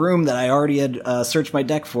my broom that I already had searched my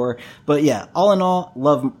deck for. But yeah, all in all,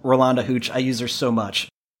 love Rolanda Hooch. I use her so much.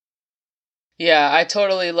 Yeah, I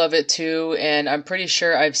totally love it too, and I'm pretty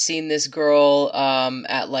sure I've seen this girl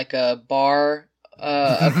at like a bar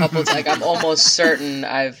a couple times. Like, I'm almost certain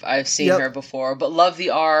I've seen her before, but love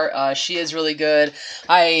the art. She is really good.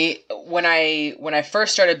 When I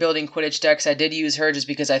first started building Quidditch decks, I did use her just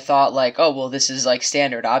because I thought like, oh well, this is like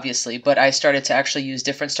standard, obviously. But I started to actually use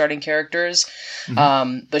different starting characters.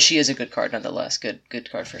 But she is a good card nonetheless. Good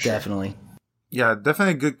card for sure. Definitely. Yeah,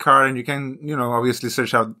 definitely a good card, and you can obviously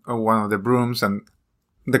search out one of the brooms, and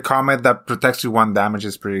the comet that protects you 1 damage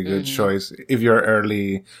is pretty good choice if you're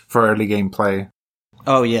early game play.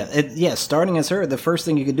 Oh, yeah. Starting as her, the first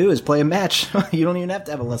thing you could do is play a match. You don't even have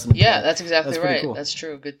to have a lesson. Yeah, that's exactly right. Cool. That's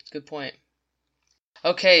true. Good point.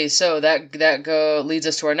 Okay, so that leads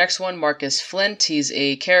us to our next one, Marcus Flint. He's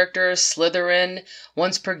a character, Slytherin.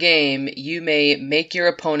 Once per game, you may make your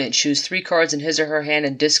opponent choose 3 cards in his or her hand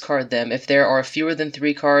and discard them. If there are fewer than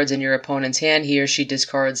 3 cards in your opponent's hand, he or she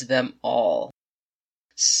discards them all.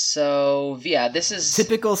 So, yeah, this is...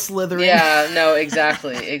 typical Slytherin. Yeah, no,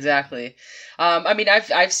 exactly. I mean,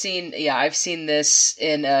 I've seen this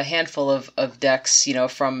in a handful of decks,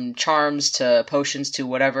 from charms to potions to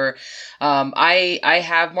whatever. I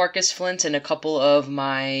have Marcus Flint in a couple of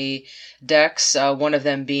my decks, one of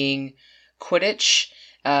them being Quidditch.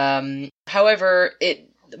 However,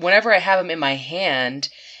 whenever I have him in my hand,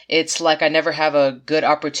 it's like I never have a good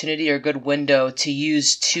opportunity or good window to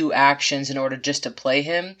use 2 actions in order just to play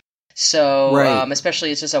him. So,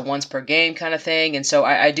 especially it's just a once per game kind of thing. And so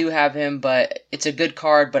I do have him, but it's a good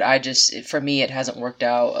card, but for me, it hasn't worked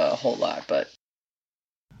out a whole lot, but.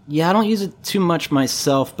 Yeah, I don't use it too much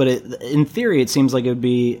myself, but in theory, it seems like it would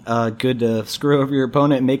be good to screw over your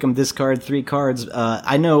opponent and make them discard 3 cards.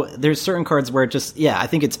 I know there's certain cards where I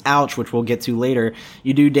think it's Ouch, which we'll get to later.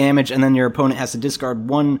 You do damage, and then your opponent has to discard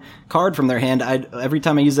 1 card from their hand. Every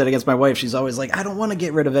time I use that against my wife, she's always like, I don't want to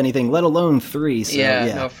get rid of anything, let alone 3. So,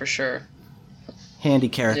 yeah, no, for sure. Handy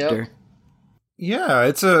character. Yep. Yeah,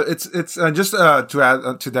 it's just to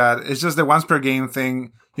add to that, it's just the once per game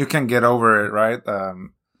thing. You can get over it, right?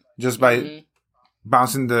 Just by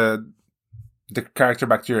bouncing the character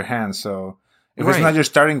back to your hand. So if it's not your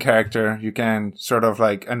starting character, you can sort of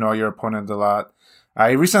like annoy your opponent a lot.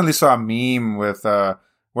 I recently saw a meme with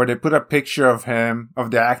where they put a picture of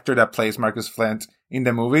the actor that plays Marcus Flint in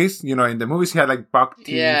the movies. In the movies he had like buck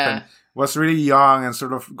teeth and was really young and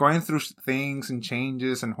sort of going through things and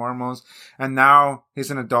changes and hormones. And now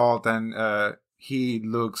he's an adult and he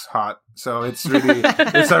looks hot. So it's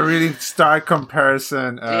a really stark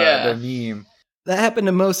comparison, the meme. That happened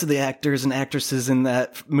to most of the actors and actresses in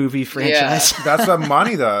that movie franchise. That's what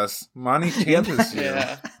money does. Money changes you.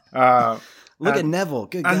 Yeah. Look at Neville.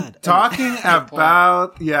 Good God. Talking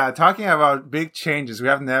about big changes, we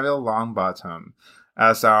have Neville Longbottom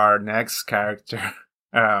as our next character.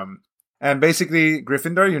 And basically,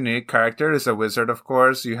 Gryffindor unique character is a wizard, of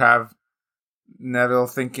course. You have Neville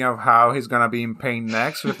thinking of how he's gonna be in pain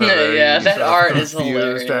next with a very that art is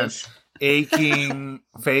confused hilarious. and aching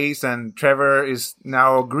face, and Trevor is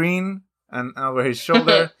now green and over his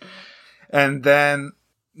shoulder. And then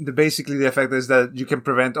basically the effect is that you can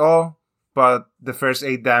prevent all but the first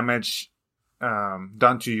 8 damage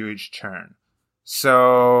done to you each turn.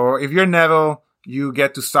 So if you're Neville, you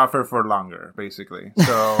get to suffer for longer, basically.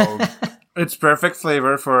 So it's perfect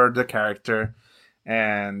flavor for the character.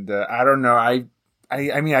 And I don't know.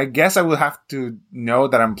 I mean, I guess I will have to know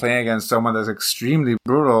that I'm playing against someone that's extremely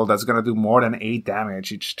brutal, that's going to do more than 8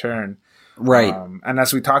 damage each turn. Right. And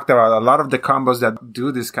as we talked about, a lot of the combos that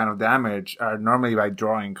do this kind of damage are normally by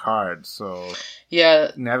drawing cards. So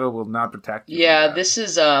yeah, Neville will not protect you. Yeah, this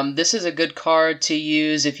is a good card to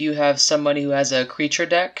use if you have somebody who has a creature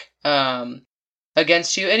deck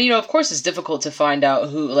against you. And of course it's difficult to find out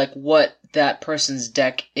what that person's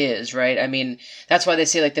deck is, right? I mean, that's why they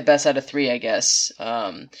say the best out of 3, I guess.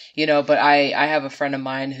 But I have a friend of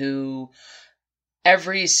mine who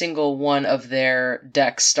every single one of their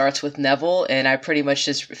decks starts with Neville, and I pretty much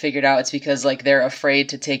just figured out it's because they're afraid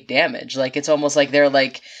to take damage. It's almost like they're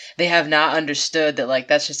they have not understood that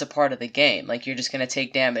that's just a part of the game. You're just gonna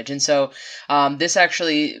take damage. And so this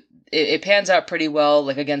actually it pans out pretty well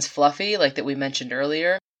against Fluffy, that we mentioned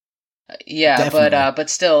earlier. But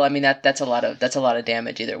still, I mean that's a lot of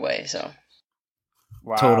damage either way. So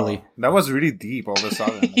wow, totally, that was really deep all of a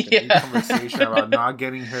sudden. A deep conversation about not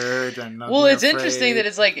getting hurt and not. Well, being it's afraid. Interesting that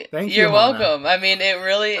it's Thank you're you, welcome. I mean, it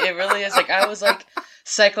really is. I was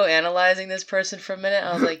psychoanalyzing this person for a minute.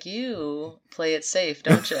 I was like, you play it safe,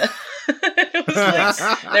 don't you? It was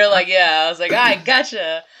they're yeah. I was I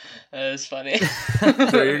gotcha. That was funny.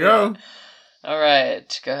 There you go. All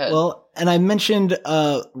right, go ahead. Well, and I mentioned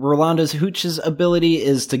Rolando's Hooch's ability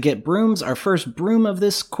is to get brooms. Our first broom of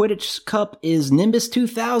this Quidditch Cup is Nimbus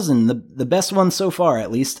 2000, the best one so far,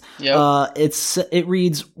 at least. Yep. It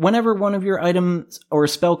reads, whenever one of your items or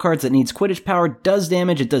spell cards that needs Quidditch power does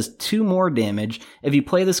damage, it does 2 more damage. If you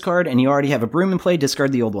play this card and you already have a broom in play,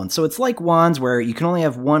 discard the old one. So it's like Wands, where you can only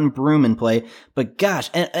have 1 broom in play, but gosh,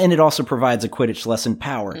 and it also provides a Quidditch lesson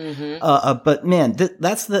power. Mm-hmm. But man,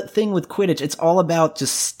 that's the thing with Quidditch. It's all about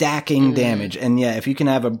just stacking damage. And yeah, if you can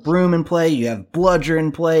have a broom in play, you have bludger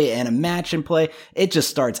in play, and a match in play, it just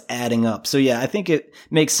starts adding up. So yeah, I think it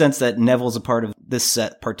makes sense that Neville's a part of this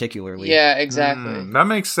set particularly. Yeah, exactly. That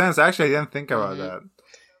makes sense. Actually, I didn't think about that.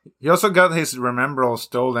 He also got his Remembrall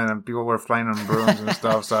stolen, and people were flying on brooms and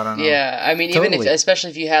stuff, so I don't know. Yeah, I mean, Totally. Especially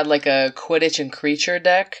if you had a Quidditch and creature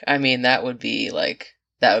deck, I mean, that would be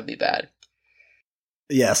bad.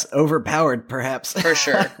 Yes, overpowered perhaps. For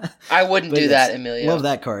sure. I wouldn't do that, Emilio. Love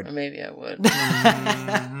that card. Or maybe I would.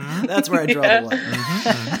 That's where I draw the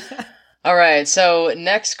line. All right, so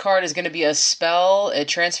next card is going to be a spell, a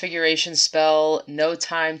transfiguration spell, No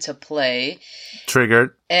Time to Play.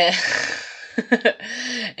 Triggered. And,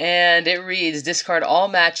 and it reads, discard all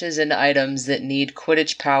matches and items that need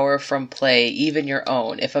Quidditch power from play, even your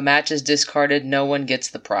own. If a match is discarded, no one gets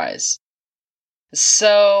the prize.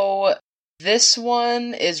 So this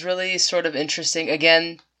one is really sort of interesting.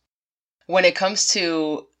 Again, when it comes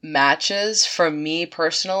to matches, for me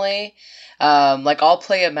personally, I'll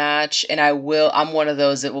play a match and I'm one of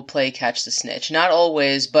those that will play Catch the Snitch. Not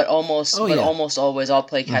always, but almost always I'll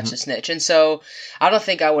play Catch the Snitch. And so I don't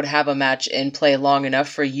think I would have a match in play long enough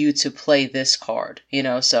for you to play this card,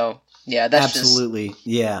 so yeah, that's absolutely.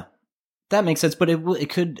 Yeah. That makes sense, but it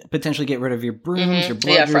could potentially get rid of your brooms, your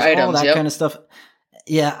bludgers, for items, all that kind of stuff.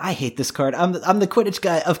 Yeah, I hate this card. I'm the Quidditch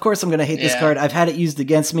guy. Of course I'm going to hate this card. I've had it used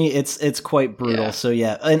against me. It's quite brutal. Yeah. So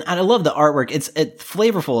yeah. And I love the artwork. It's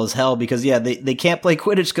flavorful as hell because they can't play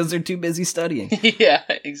Quidditch because they're too busy studying. Yeah,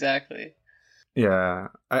 exactly. Yeah,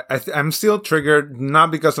 I'm still triggered, not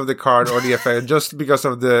because of the card or the effect, just because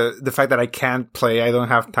of the fact that I can't play. I don't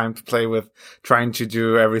have time to play with trying to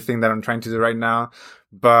do everything that I'm trying to do right now.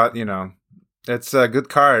 But, it's a good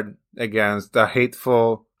card against a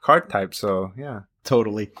hateful card type. So, yeah.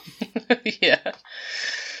 Totally. Yeah.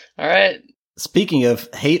 All right. Speaking of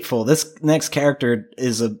hateful, this next character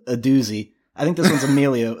is a doozy. I think this one's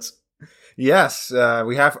Emilio's. Yes,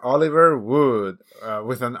 we have Oliver Wood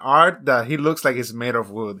with an art that he looks like he's made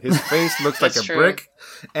of wood. His face looks like a brick,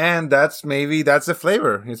 and that's a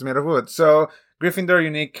flavor. He's made of wood. So Gryffindor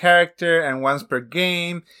unique character, and once per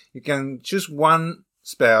game, you can choose one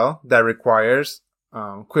spell that requires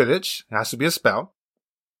Quidditch. It has to be a spell.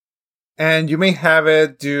 And you may have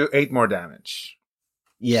it do 8 more damage.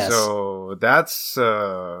 Yes. So that's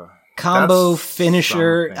combo that's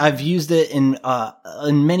finisher. something. I've used it in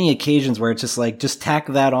many occasions where it's just like, just tack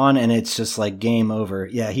that on and it's just like game over.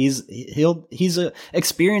 Yeah, he's a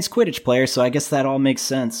experienced Quidditch player, so I guess that all makes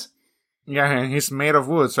sense. Yeah, and he's made of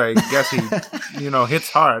wood, so I guess he, hits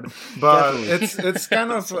hard. But Definitely. it's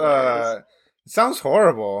kind of it sounds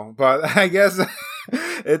horrible, but I guess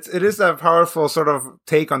it is a powerful sort of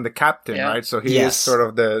take on the captain, Yeah. right? So he Yes. is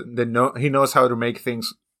sort of he knows how to make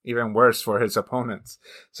things even worse for his opponents.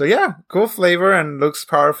 So yeah, cool flavor and looks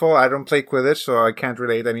powerful. I don't play Quidditch, so I can't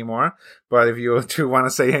relate anymore. But if you do want to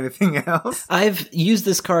say anything else. I've used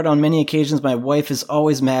this card on many occasions. My wife is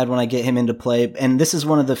always mad when I get him into play, and this is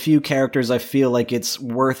one of the few characters I feel like it's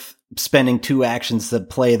worth spending 2 actions to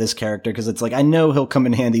play this character, because it's like, I know he'll come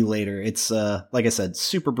in handy later. It's, like I said,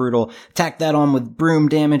 super brutal. Tack that on with broom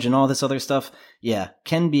damage and all this other stuff. Yeah,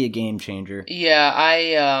 can be a game changer. Yeah,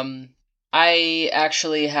 I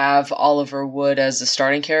actually have Oliver Wood as a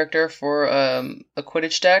starting character for a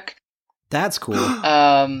Quidditch deck. That's cool.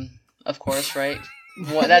 Of course, right?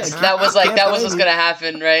 That was what's gonna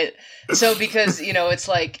happen, right? So because it's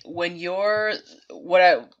like when you're what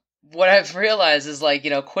I've realized is like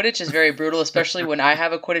Quidditch is very brutal, especially when I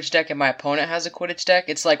have a Quidditch deck and my opponent has a Quidditch deck.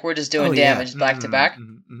 It's like we're just doing damage back to back,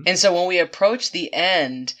 and so when we approach the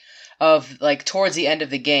end of like towards the end of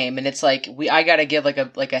the game, and it's like I gotta give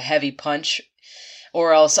like a heavy punch,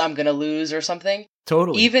 or else I'm gonna lose or something.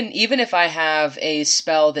 Totally. Even if I have a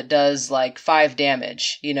spell that does like 5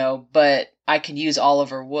 damage, but I can use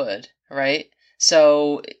Oliver Wood, right?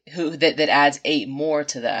 So that adds 8 more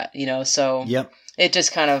to that, So Yep. it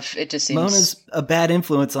just seems Mona's a bad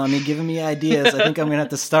influence on me, giving me ideas. I think I'm gonna have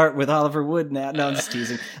to start with Oliver Wood now. No, I'm just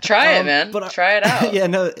teasing. Try it, man. But Try it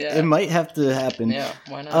out. It might have to happen. Yeah,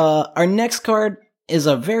 why not? Our next card is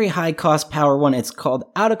a very high cost power one. It's called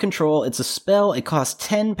Out of Control. It's a spell. It costs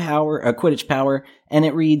 10 power, Quidditch power, and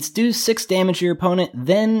it reads, do 6 damage to your opponent,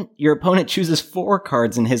 then your opponent chooses 4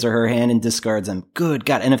 cards in his or her hand and discards them. Good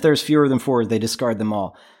God. And if there's fewer than 4, they discard them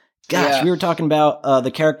all. Gosh, Yeah. we were talking about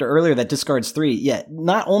the character earlier that discards 3. Yeah,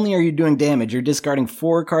 not only are you doing damage, you're discarding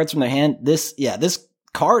 4 cards from their hand. This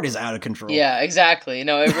card is out of control. Yeah, exactly.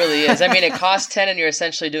 No, it really is. I mean, it costs 10 and you're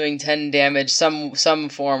essentially doing 10 damage some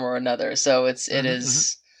form or another. So it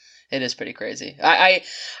is pretty crazy. I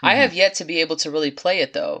have yet to be able to really play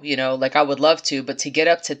it though, like I would love to, but to get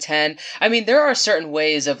up to 10, I mean, there are certain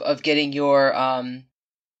ways of getting your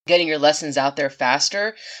lessons out there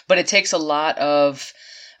faster, but it takes a lot of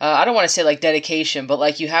I don't want to say like dedication, but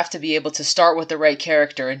like you have to be able to start with the right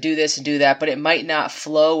character and do this and do that, but it might not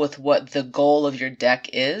flow with what the goal of your deck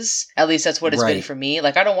is. At least that's what it's been Right. for me.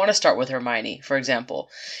 Like I don't want to start with Hermione, for example,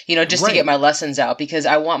 just to Right. get my lessons out because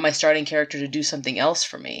I want my starting character to do something else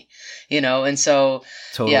for me, and so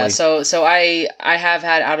Totally. yeah, so I have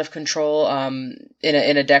had Out of Control in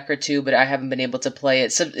a deck or two, but I haven't been able to play it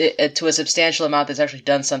to a substantial amount that's actually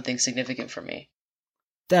done something significant for me.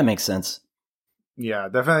 That makes sense. Yeah,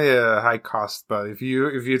 definitely a high cost. But if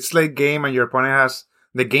it's late game and your opponent has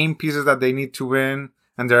the game pieces that they need to win,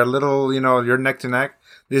 and they're a little, you're neck to neck,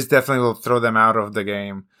 this definitely will throw them out of the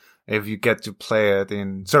game if you get to play it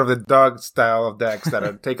in sort of the dog style of decks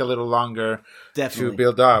that take a little longer Definitely. to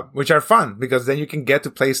build up, which are fun because then you can get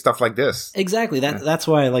to play stuff like this. Exactly. That's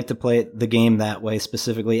why I like to play the game that way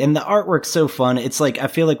specifically. And the artwork's so fun. It's like, I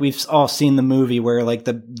feel like we've all seen the movie where like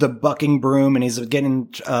the bucking broom and he's getting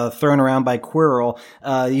thrown around by Quirrell.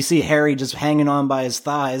 You see Harry just hanging on by his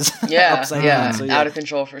thighs. Yeah, upside yeah, down. So, Out of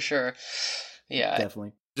Control for sure. Yeah,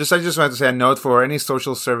 definitely. I just wanted to say a note for any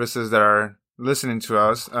social services that are listening to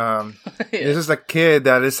us. This is a kid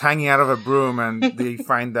that is hanging out of a broom and they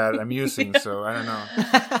find that amusing. So I don't know.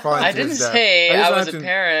 I didn't say I was a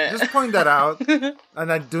parent. Just point that out.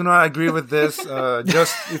 And I do not agree with this.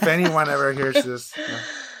 Just if anyone ever hears this.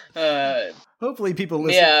 Hopefully people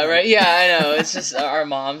listen. Yeah, right. Yeah, I know. It's just our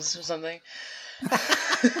moms or something.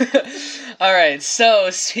 All right. So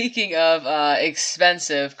speaking of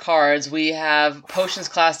expensive cards, we have Potions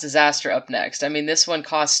Class Disaster up next. I mean, this one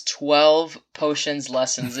costs 12 potions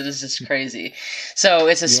lessons. It is just crazy. So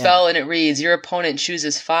it's a spell and it reads, your opponent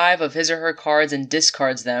chooses 5 of his or her cards and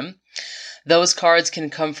discards them. Those cards can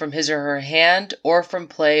come from his or her hand, or from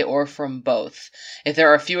play, or from both. If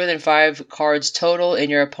there are fewer than 5 cards total in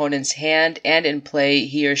your opponent's hand and in play,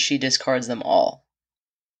 he or she discards them all.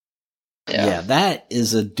 Yeah, that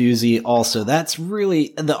is a doozy also. That's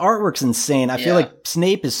really, the artwork's insane. I feel like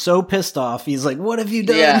Snape is so pissed off. He's like, what have you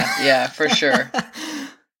done? Yeah, for sure.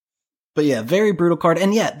 But yeah, very brutal card.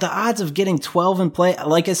 And yeah, the odds of getting 12 in play,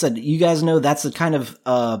 like I said, you guys know that's the kind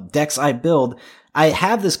of decks I build. I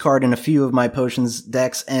have this card in a few of my potions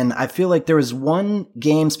decks, and I feel like there was one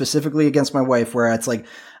game specifically against my wife where it's like,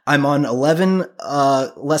 I'm on 11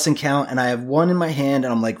 lesson count, and I have one in my hand,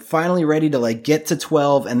 and I'm like finally ready to like get to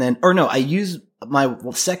 12, and then, or no, I use my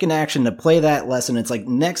second action to play that lesson. It's like,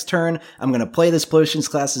 next turn, I'm going to play this Potions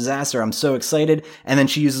Class Disaster. I'm so excited. And then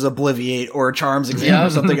she uses Obliviate or Charms Exam or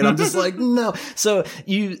something. And I'm just like, no. So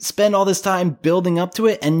you spend all this time building up to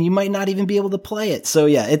it, and you might not even be able to play it. So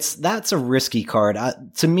yeah, that's a risky card.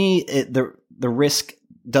 To me, the risk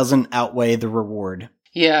doesn't outweigh the reward.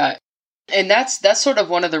 Yeah. And that's sort of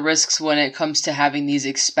one of the risks when it comes to having these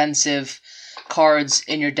expensive cards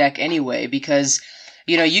in your deck anyway, because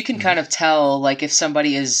you can kind of tell, like, if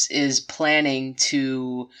somebody is planning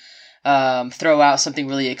to throw out something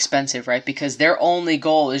really expensive, right? Because their only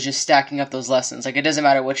goal is just stacking up those lessons. Like, it doesn't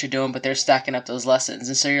matter what you're doing, but they're stacking up those lessons.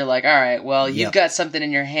 And so you're like, all right, well, you've got something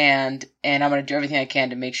in your hand, and I'm going to do everything I can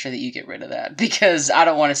to make sure that you get rid of that, because I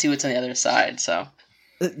don't want to see what's on the other side, so.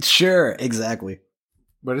 Sure, exactly.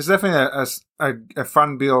 But it's definitely a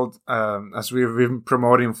fun build, as we've been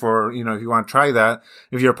promoting for, if you want to try that.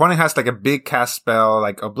 If your opponent has like a big cast spell,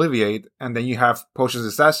 like Obliviate, and then you have Potions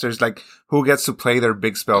Disasters, like, who gets to play their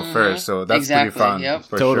big spell first? So that's pretty fun. Yep.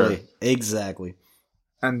 For Totally. Sure. Exactly.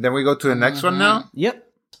 And then we go to the next one now? Yep.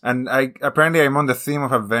 And apparently I'm on the theme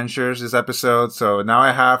of adventures this episode. So now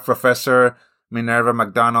I have Professor Minerva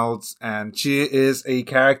McDonald's, and she is a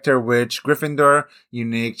character which Gryffindor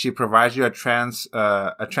unique. She provides you a trans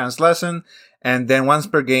lesson, and then once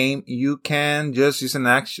per game you can just use an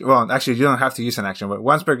action. Well, actually you don't have to use an action, but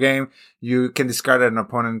once per game you can discard an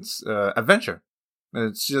opponent's adventure.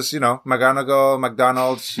 It's just, McGonagall,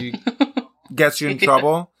 McDonald's, she gets you in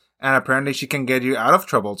trouble, and apparently she can get you out of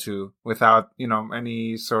trouble too without,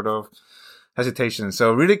 any sort of hesitation.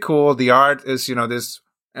 So really cool. The art is, this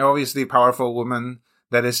obviously powerful woman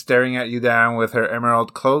that is staring at you down with her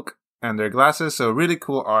emerald cloak and their glasses. So really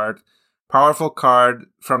cool art. Powerful card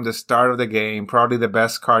from the start of the game. Probably the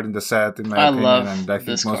best card in the set, in my opinion. And I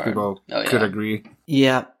think most people could agree.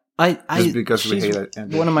 Yeah. Just because we hate it.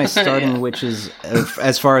 One of my starting witches,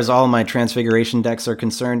 as far as all my Transfiguration decks are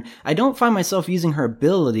concerned. I don't find myself using her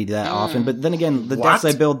ability that often, but then again, the decks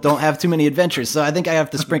I build don't have too many adventures, so I think I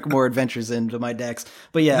have to sprinkle more adventures into my decks.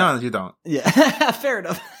 But yeah. No, you don't. Yeah, fair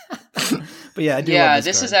enough. But yeah, I do love this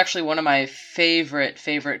this card. is actually one of my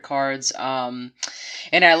favorite cards. And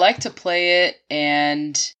I like to play it,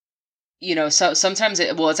 and so sometimes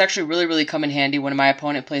it's actually really, really come in handy when my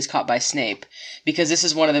opponent plays Caught by Snape, because this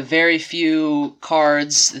is one of the very few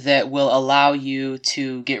cards that will allow you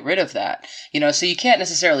to get rid of that. So you can't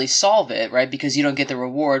necessarily solve it, right? Because you don't get the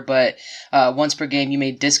reward, but once per game you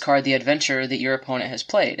may discard the adventure that your opponent has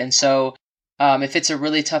played. And so if it's a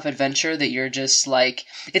really tough adventure that you're just like,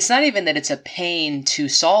 it's not even that it's a pain to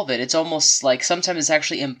solve it. It's almost like sometimes it's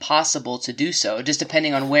actually impossible to do so, just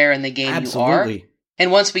depending on where in the game you are.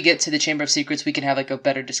 And once we get to the Chamber of Secrets, we can have like a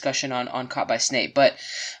better discussion on Caught by Snape. But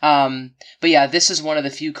yeah, this is one of the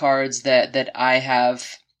few cards that I have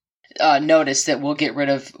noticed that will get rid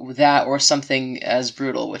of that or something as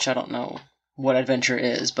brutal, which I don't know what adventure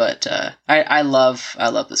is, but I love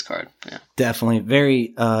this card. Yeah. Definitely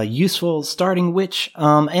very useful starting witch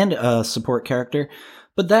and a support character.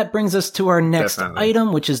 But that brings us to our next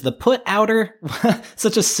item, which is the Put Outer.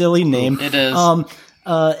 Such a silly name. It is.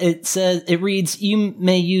 It reads, you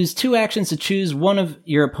may use 2 actions to choose one of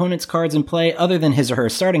your opponent's cards in play other than his or her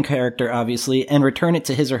starting character, obviously, and return it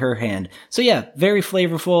to his or her hand. So yeah, very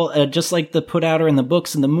flavorful, just like the Put Outer in the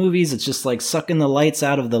books and the movies. It's just like sucking the lights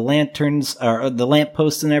out of the lanterns, or the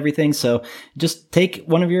lampposts and everything. So just take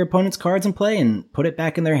one of your opponent's cards in play and put it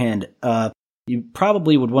back in their hand. You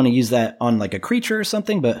probably would want to use that on like a creature or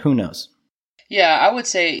something, but who knows? Yeah, I would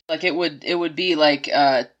say like it would be like,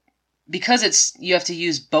 because you have to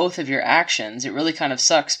use both of your actions, it really kind of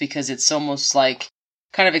sucks because it's almost like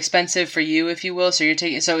kind of expensive for you, if you will. So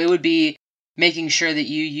it would be making sure that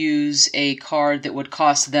you use a card that would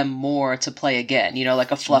cost them more to play again,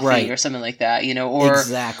 like a Fluffy or something like that,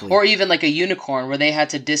 or even like a Unicorn where they had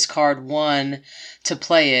to discard one to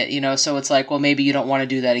play it, so it's like, well, maybe you don't want to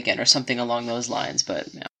do that again or something along those lines.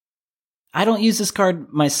 But yeah. I don't use this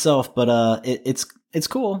card myself, but it's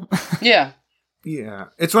cool. Yeah. Yeah,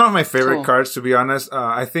 it's one of my favorite cards, to be honest.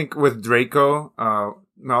 I think with Draco,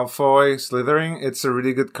 Malfoy, Slytherin, it's a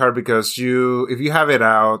really good card because if you have it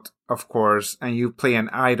out, of course, and you play an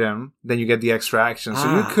item, then you get the extra action.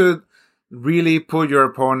 So you could really put your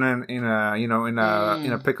opponent in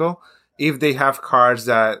a pickle if they have cards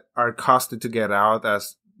that are costly to get out,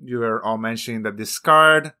 as you were all mentioning, the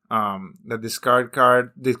discard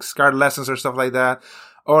lessons or stuff like that,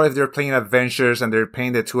 or if they're playing adventures and they're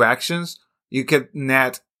paying the 2 actions, you could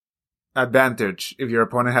net advantage if your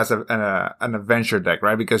opponent has an adventure deck,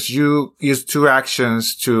 right? Because you use 2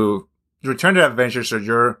 actions to return the adventure, so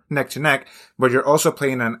you're neck to neck, but you're also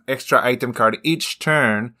playing an extra item card each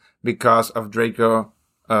turn because of Draco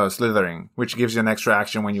slithering, which gives you an extra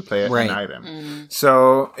action when you play an item. Mm-hmm.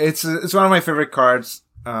 So it's one of my favorite cards,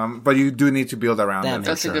 but you do need to build around it.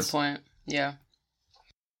 That's a good point. Yeah.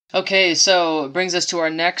 Okay, so it brings us to our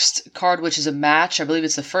next card, which is a match. I believe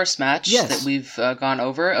it's the first match that we've gone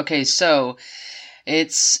over. Okay, so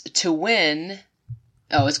it's to win.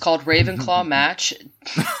 Oh, it's called Ravenclaw Match.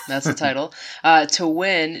 That's the title. To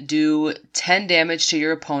win, do 10 damage to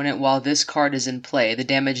your opponent while this card is in play. The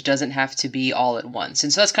damage doesn't have to be all at once.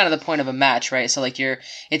 And so that's kind of the point of a match, right? So like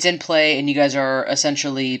it's in play and you guys are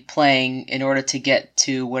essentially playing in order to get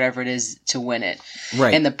to whatever it is to win it.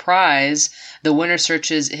 Right. And the prize, the winner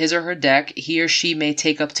searches his or her deck. He or she may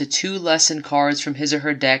take up to 2 lesson cards from his or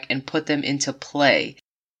her deck and put them into play.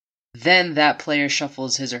 Then that player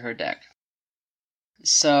shuffles his or her deck.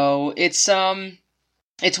 So it's one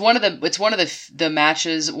of the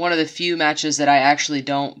matches, one of the few matches that I actually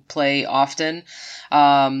don't play often.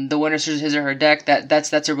 The winner searches his or her deck.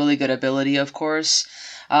 That's a really good ability, of course.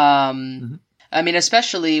 I mean,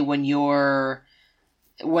 especially when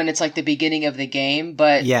it's like the beginning of the game,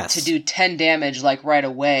 but to do 10 damage like right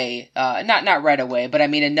away, not right away, but I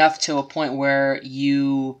mean enough to a point where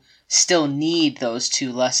you still need those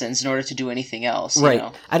 2 lessons in order to do anything else. Right. You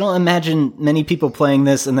know? I don't imagine many people playing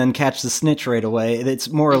this and then catch the snitch right away. It's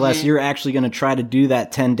more or less you're actually going to try to do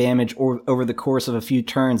that 10 damage over the course of a few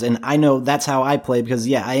turns. And I know that's how I play because,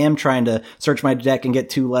 I am trying to search my deck and get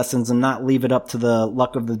 2 lessons and not leave it up to the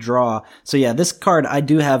luck of the draw. So this card, I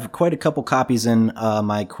do have quite a couple copies in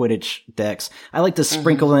my Quidditch decks. I like to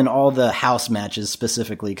sprinkle in all the house matches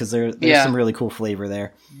specifically because there's some really cool flavor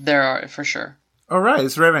there. There are, for sure. All right,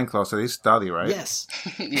 it's Ravenclaw, so he's Dudley, right? Yes.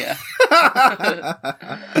 Yeah.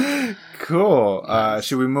 Cool.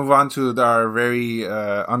 Should we move on to our very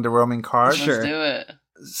underwhelming card? Sure. Let's do it.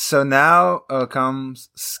 So now comes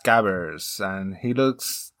Scabbers, and he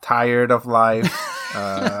looks tired of life.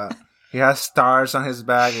 He has stars on his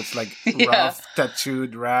back. It's like rough,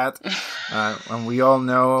 tattooed rat. And we all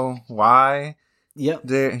know why. Yep.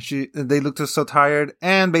 They look so tired.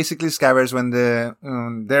 And basically Scabbers, when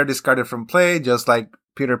they're discarded from play, just like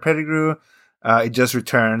Peter Pettigrew, it just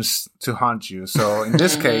returns to haunt you. So in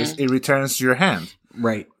this case, it returns to your hand.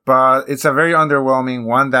 Right. But it's a very underwhelming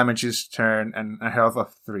 1 damage each turn and a health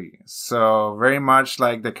of 3. So very much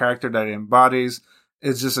like the character that it embodies.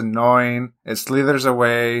 It's just annoying. It slithers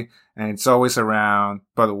away and it's always around.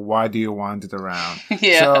 But why do you want it around?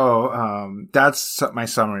 So that's my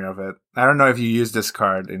summary of it. I don't know if you use this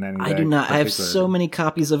card in any way. I do not. I have so many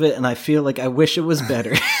copies of it and I feel like I wish it was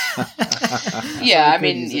better.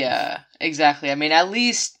 Exactly. I mean, at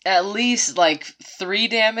least like 3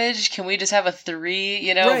 damage. Can we just have a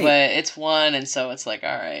 3? Right. But it's 1, and so it's like, all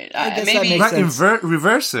right. I guess maybe that makes sense.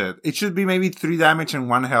 Reverse it. It should be maybe 3 damage and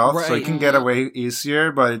 1 health, so you can get away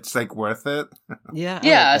easier. But it's like worth it.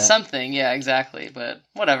 Yeah, something. Yeah, exactly. But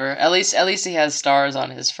whatever. At least he has stars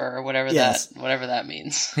on his fur, whatever that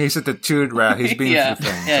means. He's a tattooed rat. He's been through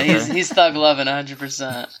things. Yeah, okay? he's thug loving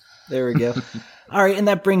 100%. There we go. All right, and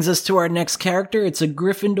that brings us to our next character. It's a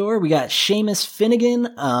Gryffindor. We got Seamus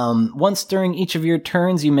Finnegan. Once during each of your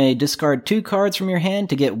turns, you may discard 2 cards from your hand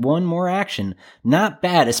to get 1 more action. Not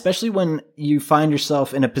bad, especially when you find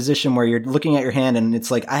yourself in a position where you're looking at your hand and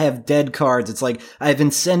it's like, I have dead cards. It's like, I have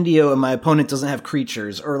Incendio and my opponent doesn't have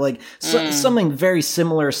creatures. Or like something very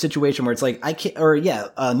similar situation where it's like, I can't, or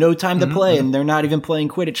no time to play and they're not even playing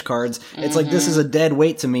Quidditch cards. It's like, this is a dead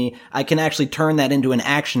weight to me. I can actually turn that into an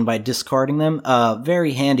action by discarding them.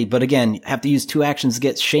 Very handy, but again, have to use 2 actions to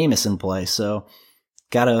get Seamus in play, so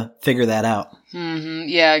gotta figure that out.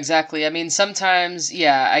 Yeah, exactly. I mean, sometimes,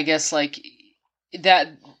 I guess like that.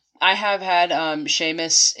 I have had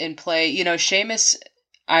Seamus in play. Seamus,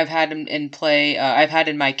 I've had him in play. I've had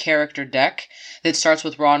in my character deck that starts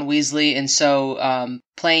with Ron Weasley, and so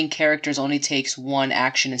playing characters only takes 1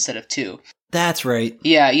 action instead of 2. That's right.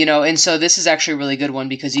 Yeah, and so this is actually a really good one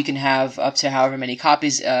because you can have up to however many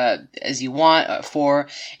copies as you want for,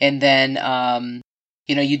 and then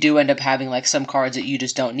you do end up having like some cards that you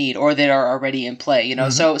just don't need or that are already in play.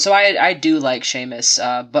 So I do like Seamus,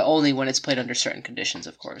 but only when it's played under certain conditions,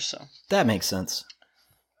 of course. So that makes sense.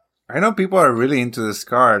 I know people are really into this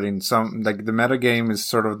card. In some, like the meta game is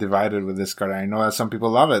sort of divided with this card. I know that some people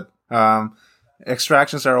love it.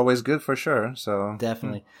 Extractions are always good for sure. So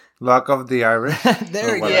Definitely. Luck of the Irish.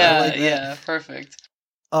 There we go. Yeah, I like that. yeah, perfect.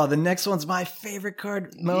 Oh, the next one's my favorite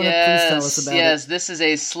card. Mona, please tell us about it. Yes, this is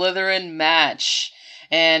a Slytherin match.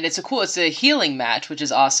 And it's a healing match, which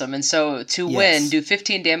is awesome. And so to win, do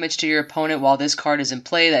 15 damage to your opponent while this card is in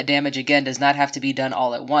play. That damage, again, does not have to be done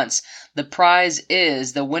all at once. The prize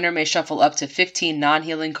is the winner may shuffle up to 15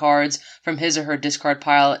 non-healing cards from his or her discard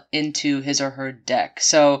pile into his or her deck.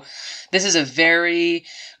 So this is a very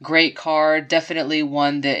great card. Definitely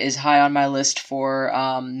one that is high on my list for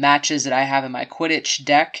matches that I have in my Quidditch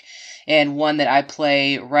deck. And one that I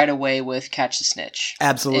play right away with Catch the Snitch.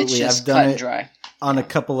 Absolutely. It's just I've done cut and it dry. on a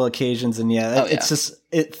couple of occasions, and it's just,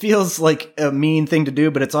 it feels like a mean thing to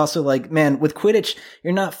do, but it's also like, man, with Quidditch,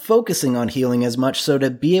 you're not focusing on healing as much, so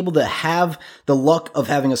to be able to have the luck of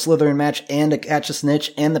having a Slytherin match and a Catch a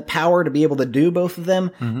Snitch and the power to be able to do both of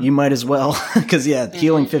them, you might as well, because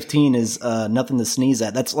healing 15 is nothing to sneeze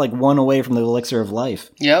at. That's like one away from the elixir of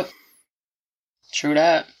life. Yep. True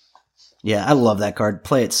that. Yeah, I love that card.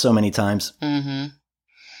 Play it so many times. Mm-hmm.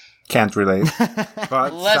 Can't relate.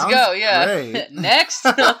 But Let's go, yeah. Great. Next.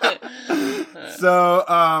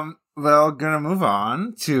 So, we're gonna move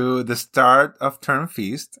on to the start of Term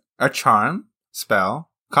Feast. A charm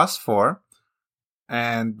spell, costs 4,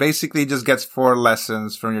 and basically just gets 4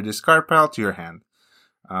 lessons from your discard pile to your hand.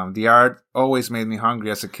 The art always made me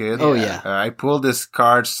hungry as a kid. Oh, yeah. I pulled this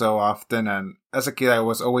card so often, and as a kid, I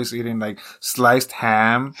was always eating like sliced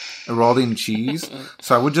ham rolled in cheese.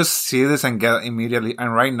 So I would just see this and get immediately.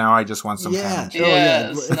 And right now, I just want some ham.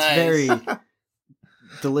 Yes, It's nice. very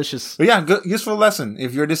delicious. But yeah, good, useful lesson.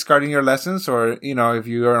 If you're discarding your lessons, or if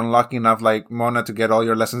you are unlucky enough, like Mona, to get all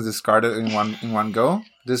your lessons discarded in one go,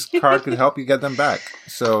 this card could help you get them back.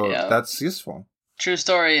 So that's useful. True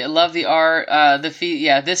story. I love the art.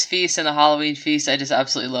 This feast and the Halloween feast, I just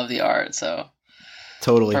absolutely love the art. So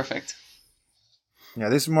Totally. perfect. Yeah,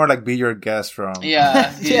 this is more like Be Your Guest from...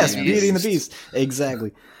 Yeah. Yes, yeah. Beauty and the Beast.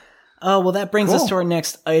 Exactly. Well, that brings us to our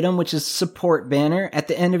next item, which is Support Banner. At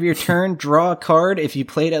the end of your turn, draw a card if you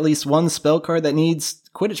played at least one spell card that needs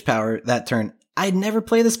Quidditch power that turn. I'd never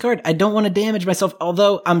play this card. I don't want to damage myself,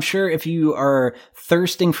 although I'm sure if you are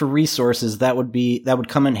thirsting for resources, that would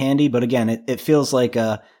come in handy. But again, it feels like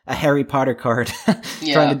a Harry Potter card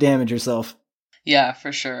trying to damage yourself. Yeah,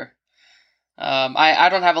 for sure. I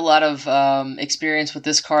don't have a lot of experience with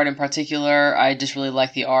this card in particular. I just really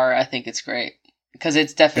like the art. I think it's great. Because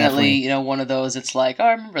it's definitely, one of those, it's like, oh,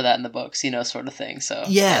 I remember that in the books, sort of thing. So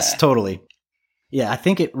yes, totally. Yeah, I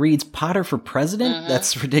think it reads Potter for President. Mm-hmm.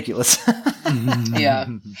 That's ridiculous. Yeah.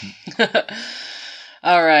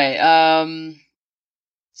 All right.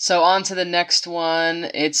 So on to the next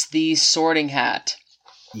one. It's the Sorting Hat,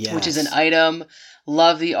 which is an item.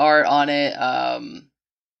 Love the art on it.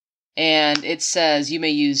 And it says you may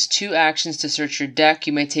use 2 actions to search your deck.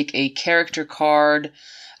 You may take a character card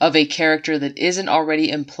of a character that isn't already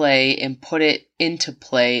in play and put it into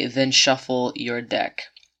play, then shuffle your deck.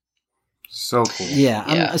 So cool. Yeah,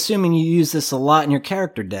 I'm assuming you use this a lot in your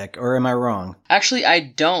character deck, or am I wrong? Actually, I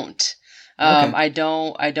don't. Okay. I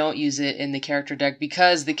don't use it in the character deck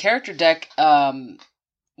because the character deck,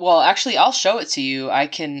 well, actually, I'll show it to you. I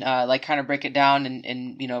can kind of break it down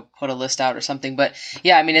and put a list out or something. But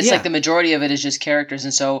yeah, I mean, it's like the majority of it is just characters,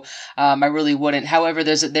 and so I really wouldn't. However,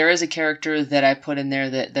 there is a character that I put in there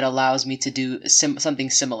that allows me to do something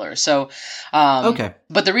similar. So okay.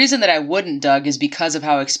 But the reason that I wouldn't, Doug, is because of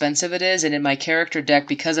how expensive it is, and in my character deck,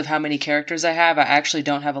 because of how many characters I have, I actually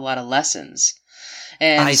don't have a lot of lessons.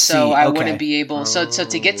 And I wouldn't be able. So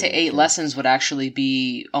to get to 8 lessons would actually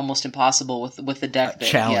be almost impossible with the deck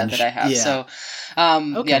that I have. Yeah. So,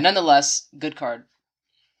 nonetheless, good card.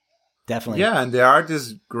 Definitely. Yeah, and the art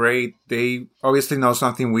is great. They obviously know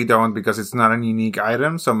something we don't because it's not a unique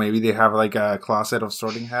item. So maybe they have like a closet of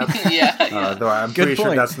sorting hats. Though I'm pretty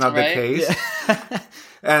sure that's not the case. Yeah.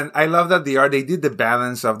 And I love that the art, they did the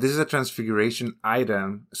balance of this is a transfiguration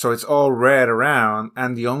item, so it's all red around,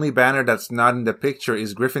 and the only banner that's not in the picture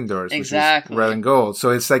is Gryffindor's, which is red and gold.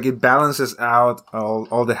 So it's like it balances out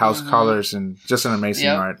all the house colors, and just an amazing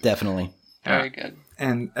art. Definitely. Very good.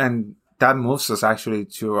 And that moves us actually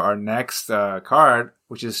to our next card,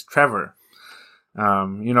 which is Trevor.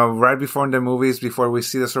 Right before in the movies, before we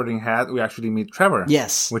see the Sorting Hat, we actually meet Trevor.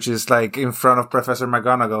 Yes. Which is like in front of Professor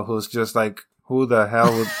McGonagall, who's just like, who the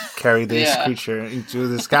hell would carry this creature into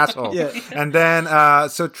this castle? And then,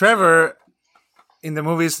 so Trevor, in the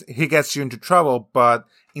movies, he gets you into trouble, but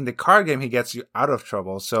in the card game, he gets you out of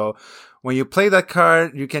trouble. So when you play that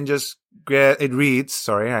card, you can just it reads,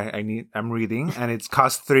 sorry, I'm reading, and it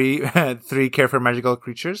costs 3 care for magical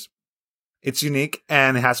creatures. It's unique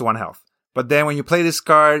and it has 1 health. But then when you play this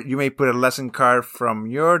card, you may put a lesson card from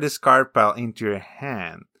your discard pile into your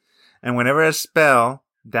hand. And whenever a spell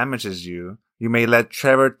damages you, you may let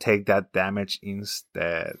Trevor take that damage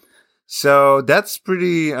instead. So that's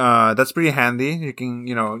pretty handy. You can,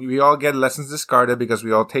 we all get lessons discarded because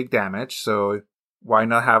we all take damage. So why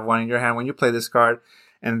not have one in your hand when you play this card?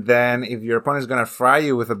 And then if your opponent is going to fry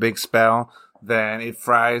you with a big spell, then it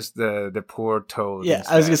fries the poor toad. Yeah,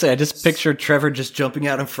 instead. I was going to say, I just pictured Trevor just jumping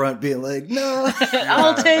out in front being like, no.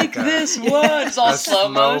 I'll take this one. It's all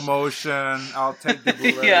slow motion. I'll take the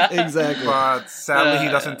bullet. Yeah, exactly. But sadly,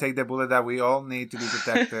 he doesn't take the bullet that we all need to be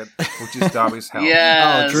protected, which is Dobby's health.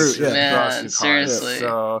 Yeah, true. Yeah. Man, seriously.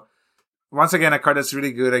 So, once again, a card that's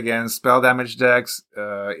really good against spell damage decks.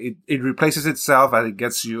 It replaces itself and it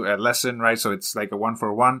gets you a lesson, right? So it's like a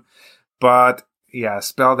 1-for-1. But yeah,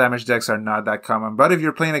 spell damage decks are not that common. But if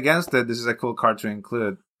you're playing against it, this is a cool card to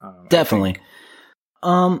include. Definitely.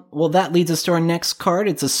 Well, that leads us to our next card.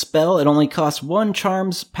 It's a spell. It only costs 1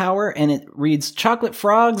 charms power, and it reads, Chocolate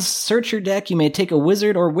Frogs, search your deck. You may take a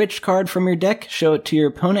wizard or witch card from your deck, show it to your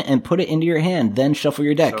opponent, and put it into your hand. Then shuffle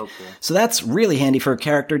your deck. So cool. So that's really handy for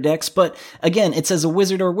character decks. But again, it says a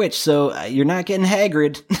wizard or witch, so you're not getting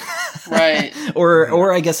Hagrid. Right.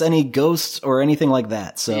 or I guess any ghosts or anything like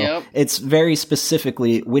that. So Yep. It's very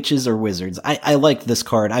specifically witches or wizards. I like this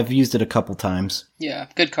card. I've used it a couple times. Yeah,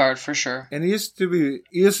 good card for sure. And it used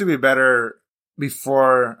to be better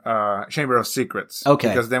before Chamber of Secrets. Okay.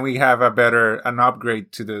 Because then we have an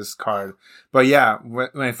upgrade to this card. But yeah, when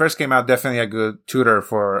it first came out, definitely a good tutor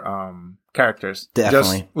for characters.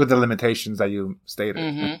 Definitely. Just with the limitations that you stated.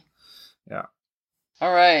 Mm-hmm. Yeah.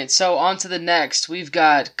 All right, so on to the next. We've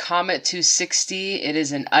got Comet 260. It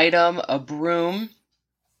is an item, a broom.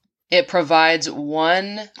 It provides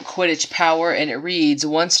 1 Quidditch power, and it reads,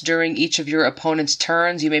 once during each of your opponent's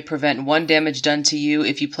turns, you may prevent 1 damage done to you.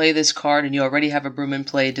 If you play this card and you already have a broom in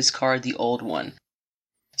play, discard the old one.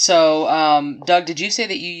 So, Doug, did you say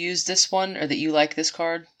that you used this one, or that you like this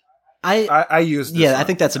card? I used this Yeah, one. I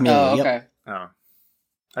think that's Amelia. Oh, Yep. okay. Oh.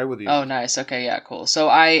 I would use Oh, it. nice. Okay, yeah, cool. So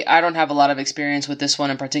I don't have a lot of experience with this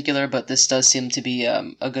one in particular, but this does seem to be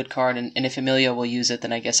a good card, and if Amelia will use it,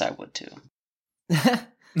 then I guess I would too.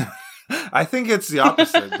 I think it's the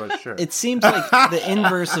opposite, but sure. It seems like the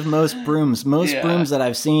inverse of most brooms. Most Yeah. brooms that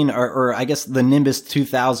I've seen or I guess the Nimbus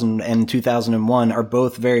 2000 and 2001 are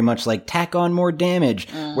both very much like tack on more damage,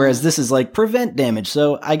 whereas this is like prevent damage.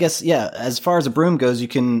 So I guess, yeah, as far as a broom goes, you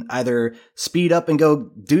can either speed up and go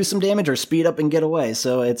do some damage or speed up and get away.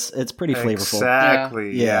 So it's pretty flavorful.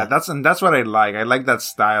 Exactly. Yeah. Yeah. That's what I like. I like that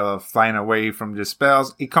style of flying away from the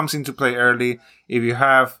spells. It comes into play early. If you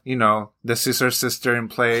have, the Scissor Sister in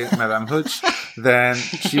play, Madame Hooch, then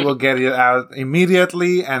she will get it out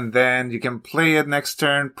immediately, and then you can play it next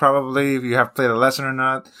turn, probably, if you have played a lesson or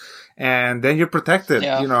not. And then you're protected.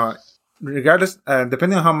 Yeah. Regardless,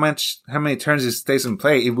 depending on how many turns it stays in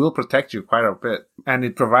play, it will protect you quite a bit. And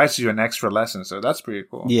it provides you an extra lesson, so that's pretty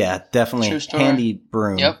cool. Yeah, definitely. True story. Handy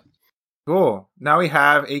broom. Yep. Cool. Now we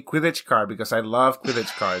have a Quidditch card because I love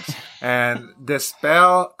Quidditch cards. And the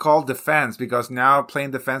spell called Defense, because now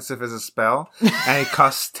playing defensive is a spell, and it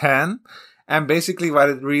costs 10. And basically what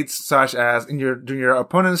it reads such as, during your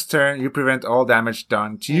opponent's turn, you prevent all damage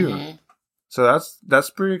done to you. Mm-hmm. So that's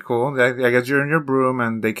pretty cool. I guess you're in your broom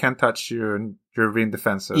and they can't touch you and you're being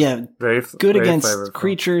defensive. Yeah, very good very against flavorful.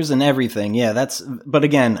 creatures and everything. Yeah, but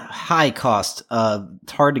again, high cost.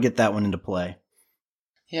 It's hard to get that one into play.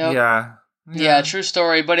 Yep. Yeah, true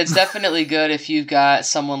story. But it's definitely good if you've got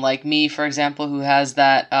someone like me, for example, who has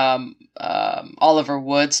that Oliver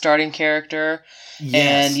Wood starting character.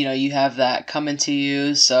 Yes. And, you have that coming to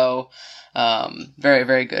you. So very,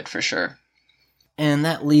 very good for sure. And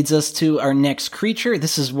that leads us to our next creature.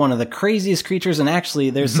 This is one of the craziest creatures, and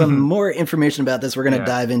actually there's some more information about this we're going to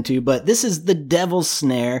dive into, but this is the Devil's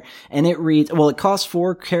Snare, and it reads, it costs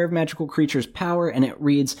 4 Care of Magical Creatures power, and it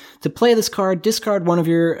reads, to play this card, discard one of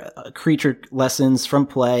your creature lessons from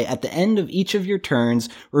play. At the end of each of your turns,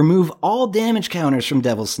 remove all damage counters from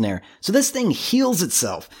Devil's Snare. So this thing heals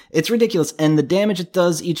itself. It's ridiculous, and the damage it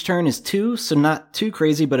does each turn is 2, so not too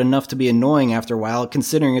crazy, but enough to be annoying after a while,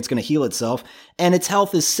 considering it's going to heal itself. And its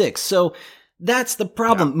health is 6. So that's the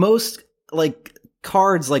problem. Yeah. Most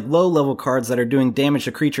cards, like low-level cards that are doing damage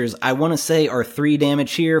to creatures, I want to say are 3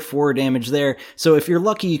 damage here, 4 damage there. So if you're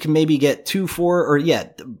lucky, you can maybe get 2, 4, or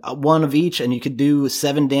 1 of each, and you could do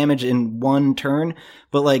 7 damage in 1 turn.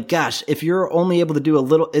 But like, gosh, if you're only able to do a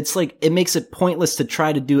little, it's like, it makes it pointless to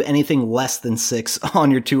try to do anything less than 6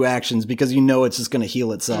 on your 2 actions because you know it's just going to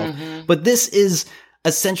heal itself. But this is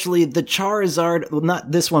essentially the Charizard, well,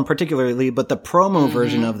 not this one particularly, but the promo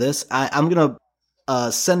version of this. I'm going to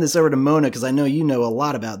send this over to Mona because I know you know a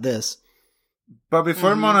lot about this. But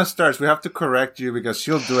before Mona starts, we have to correct you because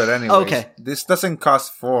she'll do it anyway. Okay. This doesn't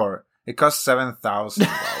cost 4. It costs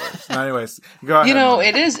 $7,000. Anyways, go ahead. You know, Mona.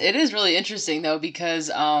 it is really interesting though because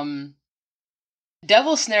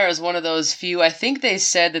Devil Snare is one of those few. I think they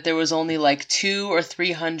said that there was only like 200 or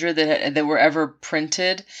 300 that were ever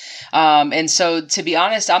printed, and so to be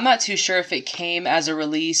honest, I'm not too sure if it came as a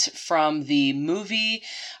release from the movie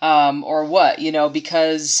or what. You know,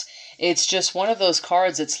 because it's just one of those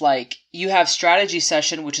cards. It's like you have Strategy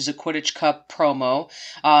Session, which is a Quidditch Cup promo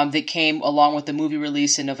that came along with the movie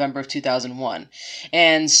release in November of 2001,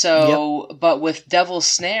 and so but with Devil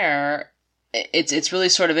Snare. It's really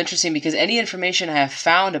sort of interesting because any information I have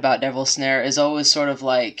found about Devil Snare is always sort of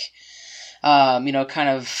like, kind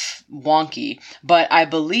of wonky. But I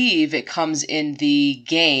believe it comes in the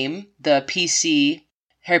game, the PC,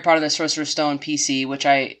 Harry Potter and the Sorcerer's Stone PC, which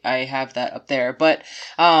I have that up there. But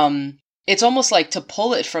it's almost like to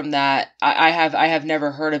pull it from that. I have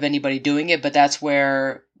never heard of anybody doing it, but that's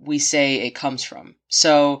where we say it comes from.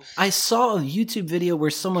 So I saw a YouTube video where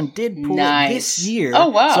someone did pull it this year. Oh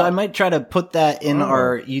wow! So I might try to put that in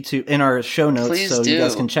our YouTube, in our show notes, Please so do. you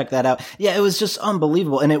guys can check that out. Yeah, it was just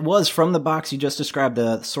unbelievable, and it was from the box you just described,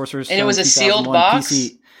 the Sorcerer's Stone. And it was a sealed 2001 box?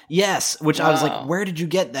 PC. Yes, which I was like, where did you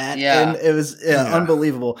get that? Yeah. And it was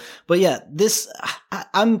unbelievable. But yeah,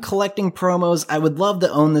 I'm collecting promos. I would love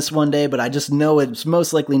to own this one day, but I just know it's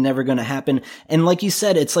most likely never going to happen. And like you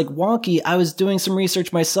said, it's like wonky. I was doing some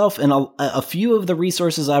research myself, and a few of the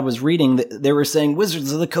resources I was reading, they were saying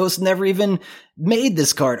Wizards of the Coast never even made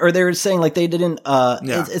this card, or they were saying like they didn't.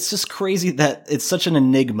 It's just crazy that it's such an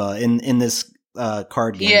enigma in this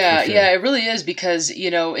card game. Yeah, for sure. yeah, it really is because, you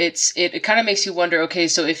know, it kind of makes you wonder, okay,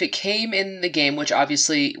 so if it came in the game, which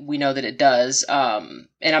obviously we know that it does, and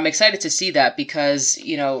I'm excited to see that because,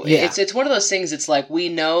 you know, it's one of those things. It's like we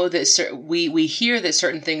know that we hear that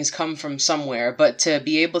certain things come from somewhere, but to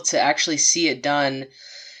be able to actually see it done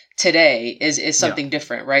today is something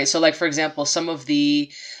different, right? So like, for example, some of the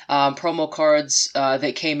promo cards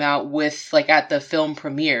that came out with like at the film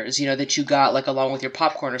premieres, you know, that you got like along with your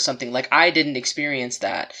popcorn or something, like I didn't experience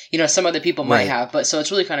that, you know, some other people might have, but so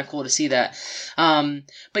it's really kind of cool to see that.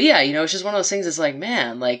 But yeah, you know, it's just one of those things. It's like,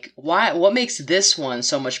 man, like what makes this one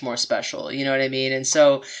so much more special? You know what I mean? And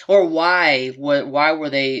so, or why were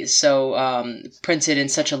they so printed in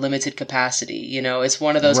such a limited capacity? You know, it's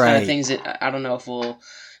one of those kind of things that I don't know if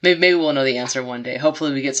Maybe we'll know the answer one day.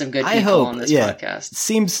 Hopefully we get some good people on this podcast.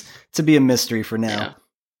 Seems to be a mystery for now. Yeah.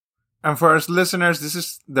 And for our listeners, this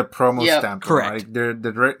is the promo stamp. Correct. Like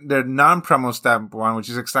the non-promo stamp one, which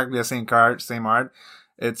is exactly the same card, same art.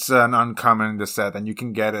 It's an uncommon in the set, and you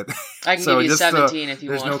can get it. I can give you 17 if you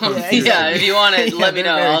want. No yeah, if you want it, let me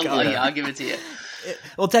know. I'll give it to you.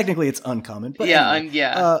 Well, technically, it's uncommon. But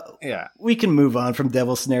we can move on from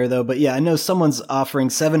Devil Snare, though. But yeah, I know someone's offering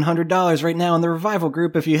 $700 right now in the Revival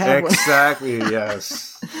group if you have one. Exactly,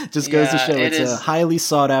 yes. Just goes to show it's a highly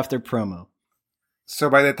sought-after promo. So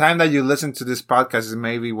by the time that you listen to this podcast, it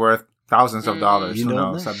may be worth thousands of dollars. Who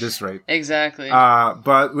knows at this rate? Exactly.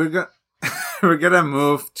 But we're gonna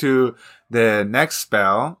move to the next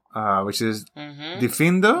spell, which is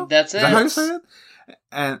Diffindo. That's it. Is that how you say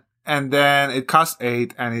it? And then it costs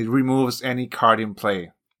 8, and it removes any card in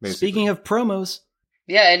play, basically. Speaking of promos.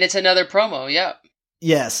 Yeah, and it's another promo, yeah.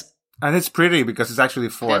 Yes. And it's pretty because it's actually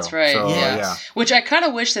foil. That's right, so, yeah. Which I kind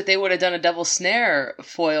of wish that they would have done a Devil Snare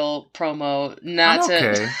foil promo, No,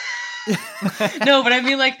 but I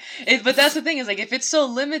mean, like, but that's the thing is, like, if it's so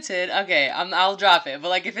limited, okay, I'll drop it. But,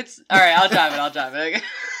 like, if it's, all right, I'll drop it.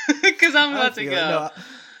 Because I'm about to go. No,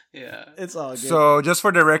 yeah, it's all good. So, just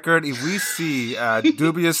for the record, if we see a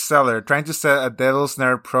dubious seller trying to sell a Devil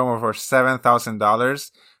Snare promo for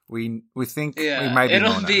 $7,000, we think it might be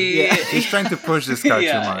Mona. He's trying to push this card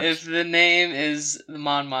too much. If the name is the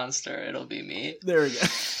Mon Monster, it'll be me. There we go.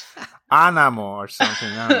 Anamo or something.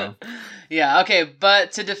 I don't know. Yeah. Okay,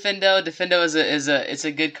 but to Diffindo is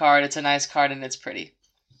a good card. It's a nice card and it's pretty.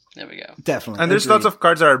 There we go. Definitely. And there's lots of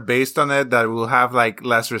cards that are based on it that will have like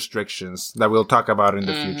less restrictions that we'll talk about in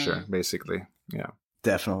the future, basically. Yeah.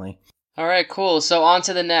 Definitely. All right, cool. So on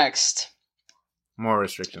to the next. more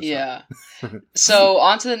restrictions. Yeah. So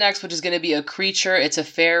on to the next, which is going to be a creature. It's a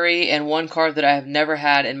fairy and one card that I have never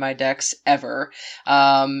had in my decks ever.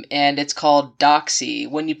 And it's called Doxy.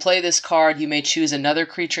 When you play this card, you may choose another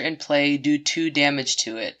creature in play, do 2 damage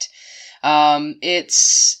to it. It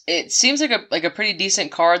seems like a pretty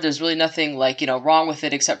decent card. There's really nothing wrong with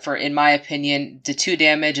it, except for, in my opinion, the 2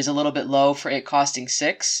 damage is a little bit low for it costing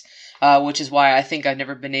 6, which is why I think I've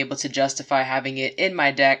never been able to justify having it in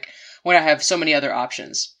my deck when I have so many other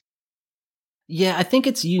options. Yeah, I think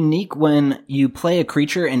it's unique when you play a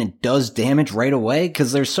creature and it does damage right away,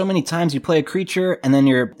 because there's so many times you play a creature and then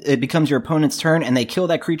it becomes your opponent's turn and they kill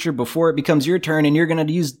that creature before it becomes your turn and you're going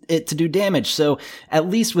to use it to do damage. So at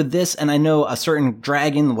least with this, and I know a certain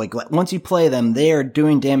dragon, like once you play them, they are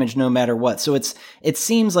doing damage no matter what. So it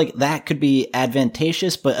seems like that could be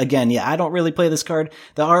advantageous, but again, yeah, I don't really play this card.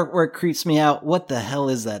 The artwork creeps me out. What the hell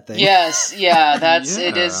is that thing? Yes, yeah, that's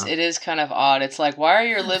Yeah. It is kind of odd. It's like, why are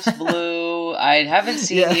your lips blue? I haven't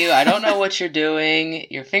seen you. I don't know what you're doing.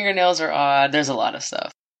 Your fingernails are odd. There's a lot of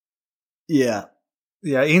stuff. Yeah.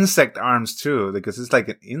 Yeah, insect arms too, because it's like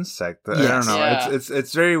an insect. I don't Yes. know. Yeah.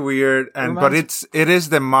 It's very weird, but it is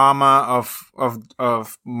the mama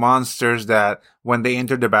of monsters that when they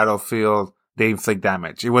enter the battlefield they inflict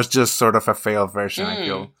damage. It was just sort of a failed version. I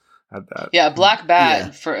feel at that. Yeah, Black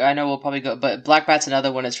Bat, Yeah. I know we'll probably go, but Black Bat's another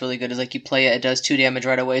one that's really good. Is like you play it, it does 2 damage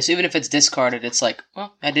right away. So even if it's discarded, it's like,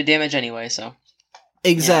 well, I did damage anyway, so.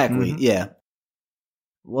 Exactly. Mhm. Yeah.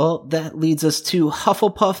 Well, that leads us to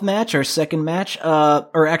Hufflepuff match, our second match.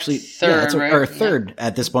 Or actually, Third, it's right? our third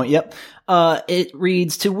at this point. Yep. It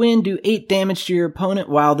reads, to win, do 8 damage to your opponent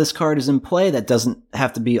while this card is in play. That doesn't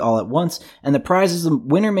have to be all at once. And the prize is the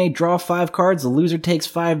winner may draw 5 cards. The loser takes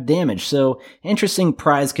 5 damage. So interesting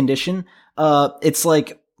prize condition. It's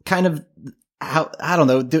like kind of how, I don't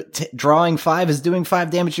know, drawing 5 is doing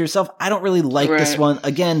 5 damage to yourself. I don't really like this Right. one.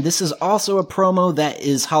 Again, this is also a promo that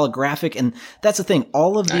is holographic, and that's the thing.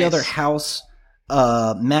 All of the Nice. other house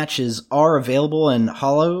matches are available in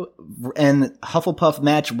holo, and Hufflepuff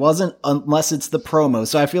match wasn't unless it's the promo.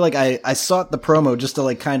 So I feel like I sought the promo just to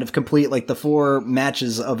like kind of complete like the 4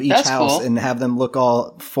 matches of each That's house cool. and have them look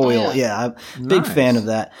all foil. Oh, yeah. I'm a big Nice. fan of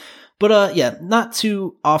that. But yeah, not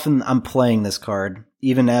too often I'm playing this card,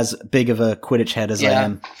 even as big of a Quidditch head as I Yeah,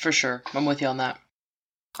 am. for sure. I'm with you on that.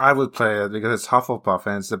 I would play it because it's Hufflepuff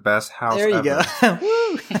and it's the best house There you ever. go.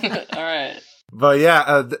 Woo! All right. But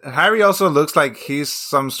yeah, Harry also looks like he's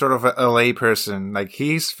some sort of a LA person. Like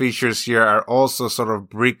his features here are also sort of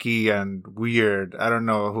bricky and weird. I don't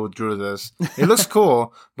know who drew this. It looks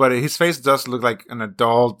cool, but his face does look like an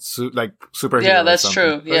adult, like superhero. Yeah, or that's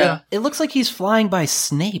something. true. But Yeah. It looks like he's flying by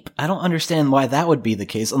Snape. I don't understand why that would be the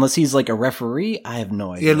case, unless he's like a referee. I have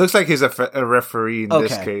no idea. Yeah, it looks like he's a referee in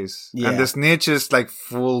this Okay. case. Yeah. And the snitch is like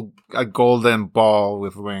a golden ball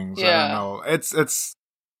with wings. I Yeah. don't know.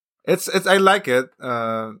 It's I like it.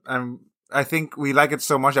 I think we like it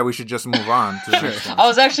so much that we should just move on to the next one. I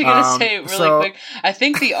was actually going to say really so- quick. I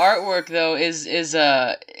think the artwork though is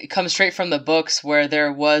it comes straight from the books where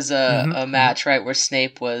there was a match, right, where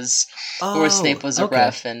Snape was a okay.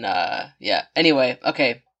 ref, and yeah. Anyway,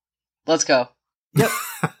 okay, let's go.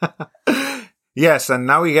 Yes, and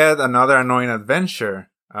now we get another annoying adventure.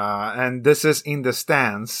 And this is In the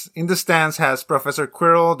Stands. In the Stands has Professor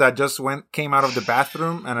Quirrell that just came out of the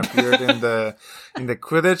bathroom and appeared in the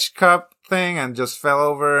Quidditch Cup thing and just fell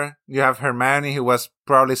over. You have Hermione, who was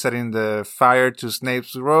probably setting the fire to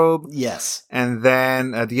Snape's robe. Yes. And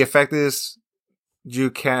then the effect is your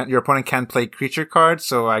opponent can't play creature cards,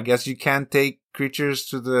 so I guess you can't take creatures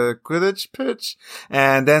to the Quidditch pitch.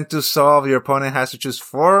 And then to solve, your opponent has to choose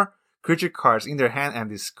 4 creature cards in their hand and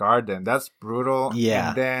discard them. That's brutal.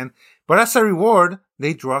 Yeah. But as a reward,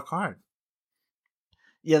 they draw a card.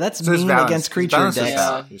 Yeah, that's So it's mean balanced. against It's creature balanced decks.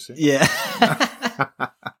 out, you see? Yeah.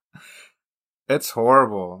 It's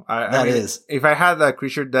horrible. I That mean, is. if I had a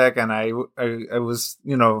creature deck and I was,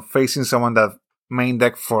 facing someone that main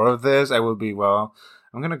deck 4 of this, I would be, well,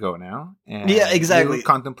 I'm going to go now. And Yeah, exactly. you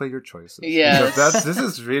contemplate your choices. Yeah. Because this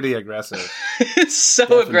is really aggressive. It's so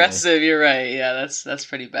Definitely. aggressive. You're right. Yeah, that's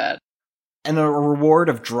pretty bad. And a reward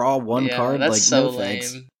of draw 1 Yeah, card, that's like so no lame.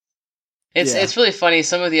 thanks. It's Yeah. it's really funny.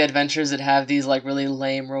 Some of the adventures that have these like really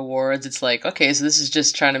lame rewards. It's like, okay, so this is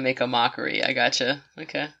just trying to make a mockery. I gotcha.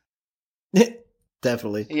 Okay.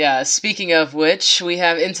 Definitely. Yeah, speaking of which, we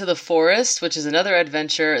have Into the Forest, which is another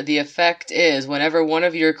adventure. The effect is whenever one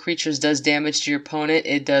of your creatures does damage to your opponent,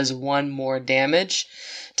 it does 1 more damage.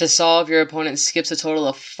 To solve, your opponent skips a total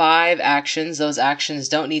of 5 actions. Those actions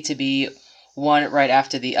don't need to be one right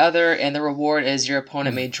after the other, and the reward is your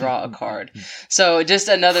opponent may draw a card. So just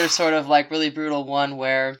another sort of like really brutal one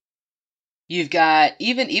where you've got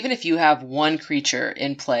even if you have one creature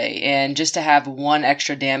in play and just to have one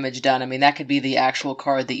extra damage done, I mean that could be the actual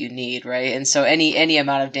card that you need, right? And so any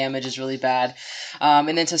amount of damage is really bad.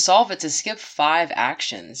 And then to solve it, to skip 5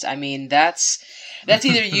 actions, I mean that's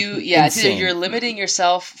either you it's either you're limiting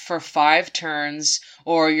yourself for 5 turns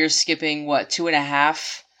or you're skipping what,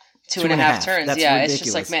 2.5 turns. That's yeah, ridiculous. it's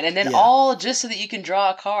just like, man, and then all just so that you can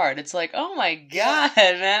draw a card. It's like, oh my god,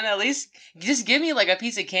 man, at least just give me like a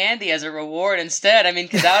piece of candy as a reward instead. I mean,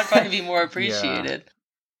 because that would probably be more appreciated.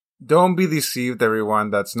 Don't be deceived,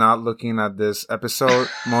 everyone that's not looking at this episode.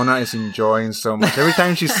 Mona is enjoying so much. Every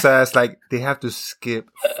time she says, like, they have to skip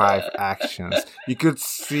 5 actions, you could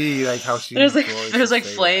see, like, how she there's like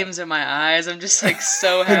flames in my eyes. I'm just, like,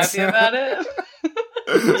 so happy about it.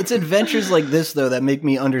 It's adventures like this, though, that make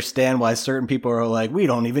me understand why certain people are like, we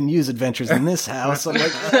don't even use adventures in this house. I'm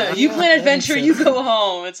like, you play an adventure, you go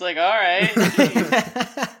home. It's like, all right.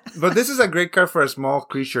 But this is a great card for a small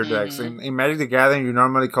creature decks. In Magic the Gathering, you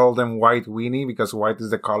normally call them white weenie because white is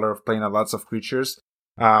the color of playing lots of creatures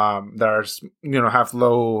that are, have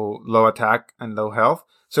low attack and low health.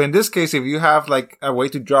 So in this case, if you have like a way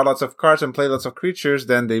to draw lots of cards and play lots of creatures,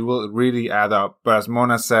 then they will really add up. But as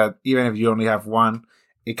Mona said, even if you only have one,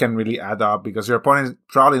 it can really add up because your opponent is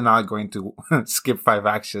probably not going to skip 5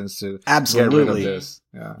 actions to get rid of this.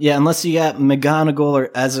 Yeah, unless you got McGonagall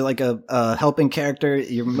or as like a helping character,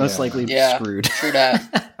 you're most likely screwed. True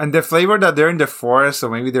that. And the flavor that they're in the forest, so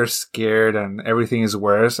maybe they're scared and everything is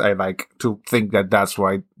worse. I like to think that that's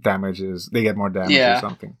why they get more damage or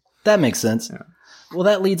something. That makes sense. Yeah. Well,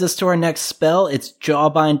 that leads us to our next spell. It's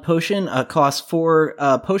Jawbind Potion. Costs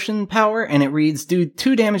 4 potion power, and it reads, do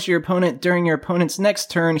 2 damage to your opponent during your opponent's next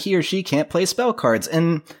turn. He or she can't play spell cards.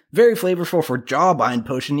 And very flavorful for Jawbind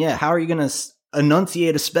Potion. Yeah, how are you going to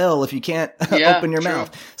enunciate a spell if you can't open your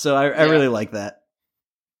mouth? So I really like that.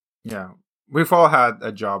 Yeah, we've all had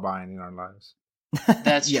a jawbind in our lives.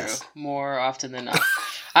 That's true. More often than not.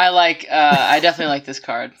 I definitely like this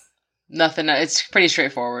card. Nothing. It's pretty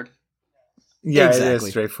straightforward. Yeah, exactly. It is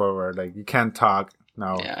straightforward. Like, you can't talk.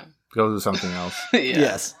 No, go do something else.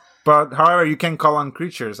 Yes. But, however, you can call on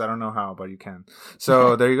creatures. I don't know how, but you can.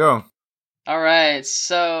 So, there you go. All right.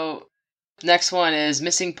 So, next one is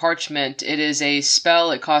Missing Parchment. It is a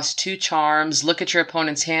spell. It costs 2 charms. Look at your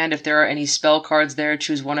opponent's hand. If there are any spell cards there,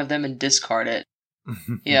 choose one of them and discard it.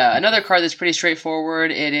 Yeah, another card that's pretty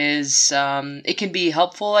straightforward. It is, it can be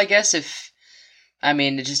helpful, I guess,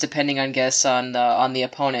 just depending on the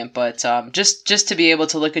opponent, but just to be able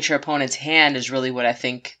to look at your opponent's hand is really what I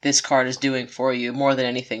think this card is doing for you more than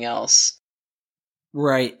anything else.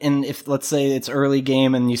 Right, and if let's say it's early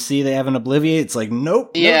game and you see they have an Obliviate, it's like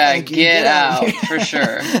nope. Yeah, no, get out for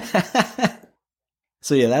sure.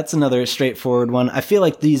 So yeah, that's another straightforward one. I feel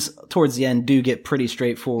like these towards the end do get pretty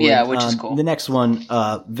straightforward. Yeah, which is cool. The next one,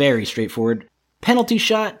 very straightforward. Penalty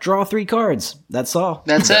shot, draw 3 cards. That's all.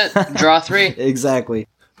 That's it. Draw 3. Exactly.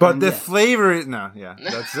 But the flavor is... No, yeah,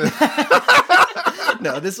 that's it.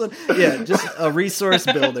 No, this one... Yeah, just a resource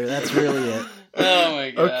builder. That's really it. Oh my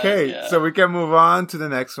god. Okay, so we can move on to the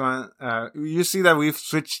next one. You see that we've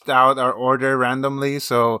switched out our order randomly,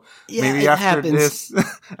 so maybe after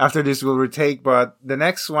this we'll retake. But the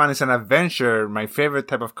next one is an adventure, my favorite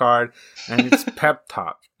type of card, and it's Pep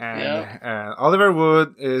Talk. And Oliver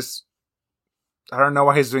Wood is... I don't know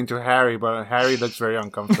what he's doing to Harry, but Harry looks very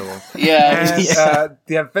uncomfortable. And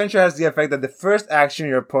the adventure has the effect that the first action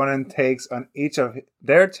your opponent takes on each of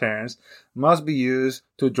their turns must be used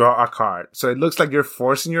to draw a card. So it looks like you're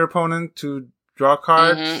forcing your opponent to draw a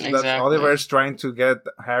card. Exactly. That Oliver is trying to get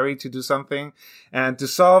Harry to do something. And to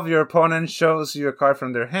solve, your opponent shows you a card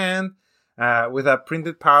from their hand with a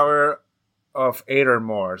printed power of 8 or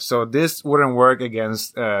more. So this wouldn't work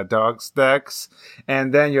against dogs decks.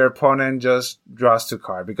 And then your opponent just draws 2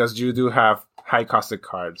 cards because you do have high costed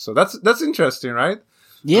cards. So that's interesting, right?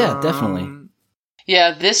 Yeah, definitely.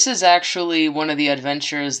 Yeah, this is actually one of the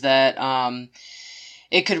adventures that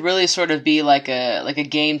it could really sort of be like a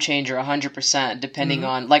game changer 100%, depending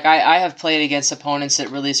on, like, I have played against opponents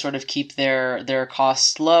that really sort of keep their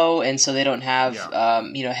costs low, and so they don't have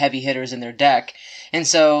heavy hitters in their deck. And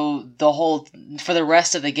so for the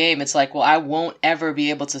rest of the game, it's like, well, I won't ever be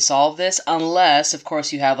able to solve this unless, of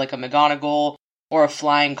course, you have like a McGonagall or a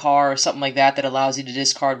flying car or something like that allows you to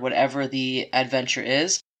discard whatever the adventure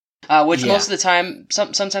is. Which most of the time,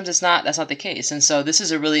 sometimes that's not the case. And so this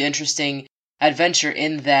is a really interesting adventure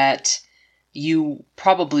in that you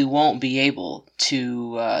probably won't be able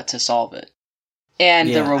to solve it. And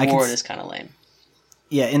the reward is kind of lame.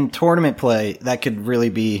 Yeah, in tournament play, that could really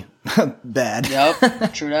be bad.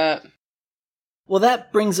 Yep, true that. Well,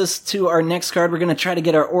 that brings us to our next card. We're going to try to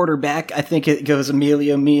get our order back. I think it goes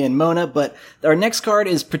Emilio, me, and Mona, but our next card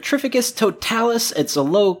is Petrificus Totalis. It's a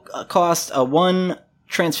low cost, a 1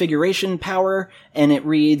 transfiguration power, and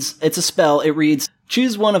it's a spell. It reads,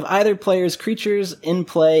 choose one of either player's creatures in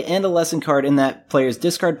play and a lesson card in that player's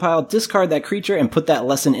discard pile. Discard that creature and put that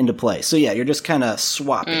lesson into play. So yeah, you're just kind of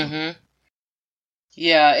swapping. Mm-hmm.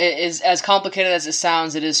 Yeah, it is as complicated as it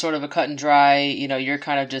sounds. It is sort of a cut and dry. You're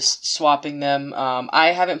kind of just swapping them.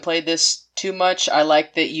 I haven't played this too much. I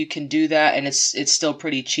like that you can do that, and it's still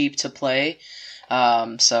pretty cheap to play.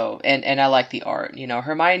 So I like the art.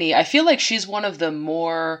 Hermione, I feel like she's one of the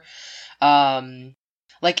more,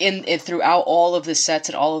 like in throughout all of the sets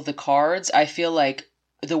and all of the cards, I feel like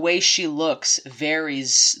the way she looks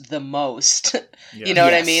varies the most. Yeah. You know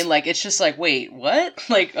what I mean? Like, it's just like, wait, what?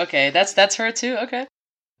 Like, okay, that's her too? Okay.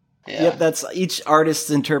 Yeah. Yep, that's each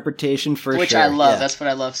artist's interpretation for Which sure. I love. Yeah. That's what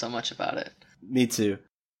I love so much about it. Me too.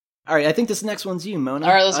 All right, I think this next one's you, Mona.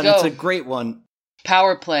 All right, let's go. It's a great one.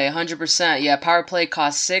 Power play, 100%. Yeah, power play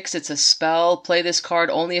costs 6. It's a spell. Play this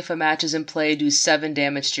card only if a match is in play. Do 7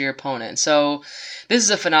 damage to your opponent. So this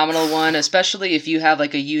is a phenomenal one, especially if you have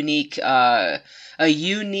like a unique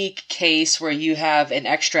case where you have an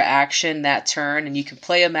extra action that turn, and you can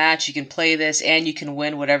play a match, you can play this, and you can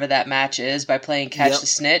win whatever that match is by playing Catch the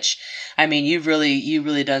Snitch. I mean, you've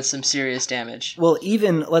really done some serious damage. Well,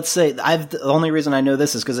 even, let's say, the only reason I know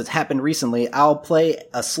this is because it's happened recently. I'll play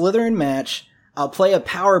a Slytherin match, I'll play a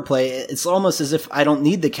power play. It's almost as if I don't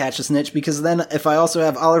need the Catch a Snitch, because then if I also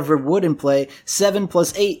have Oliver Wood in play, 7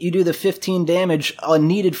 plus 8, you do the 15 damage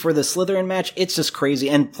needed for the Slytherin match. It's just crazy.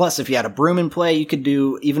 And plus, if you had a Broom in play, you could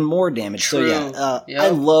do even more damage. True. So yeah, I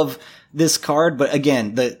love this card, but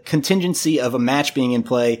again, the contingency of a match being in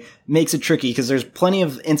play makes it tricky, because there's plenty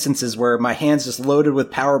of instances where my hand's just loaded with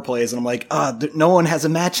power plays, and I'm like, no one has a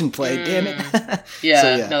match in play, damn it.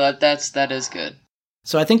 No, that is good.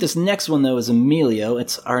 So I think this next one, though, is Emilio.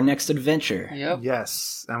 It's our next adventure. Yep.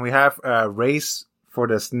 Yes, and we have a Race for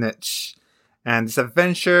the Snitch. And this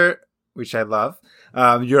adventure, which I love,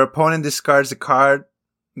 your opponent discards the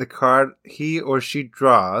card he or she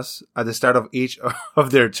draws at the start of each of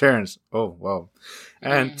their turns. Oh, wow.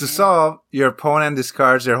 And to solve, your opponent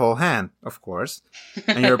discards their whole hand, of course.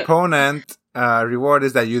 And your opponent reward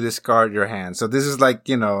is that you discard your hand. So this is like,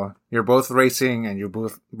 you're both racing and you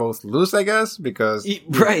both lose, I guess, because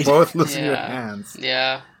you're both losing your hands.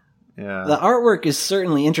 Yeah. Yeah. The artwork is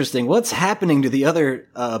certainly interesting. What's happening to the other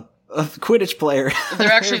Quidditch player?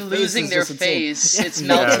 They're actually losing their face. It's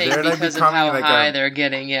melting because of how high they're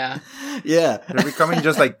getting, yeah. Yeah. They're becoming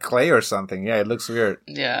just like clay or something. Yeah, it looks weird.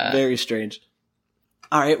 Yeah. Very strange.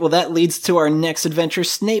 All right, well, that leads to our next adventure,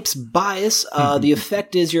 Snape's Bias. The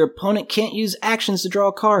effect is your opponent can't use actions to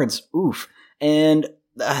draw cards. Oof. And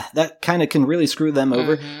that kind of can really screw them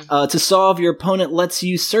over. To solve, your opponent lets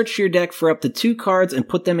you search your deck for up to 2 cards and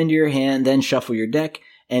put them into your hand, then shuffle your deck.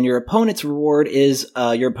 And your opponent's reward is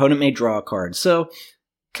your opponent may draw a card. So,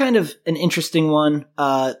 kind of an interesting one.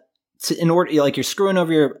 In order, like, you're screwing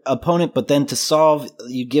over your opponent, but then to solve,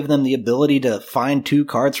 you give them the ability to find 2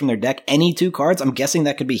 cards from their deck. Any 2 cards. I'm guessing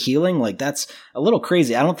that could be healing. Like, that's a little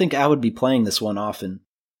crazy. I don't think I would be playing this one often.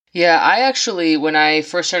 Yeah, I actually, when I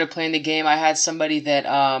first started playing the game, I had somebody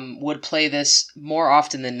that would play this more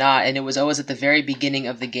often than not, and it was always at the very beginning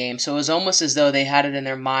of the game. So it was almost as though they had it in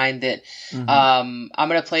their mind that I'm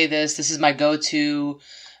going to play this. This is my go-to.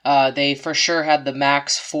 They for sure had the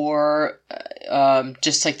max 4,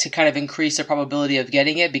 just like to kind of increase the probability of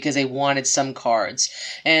getting it, because they wanted some cards.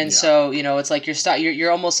 And so, it's like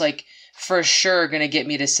you're almost like for sure going to get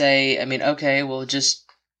me to say, I mean, okay, well, just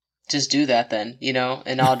do that then,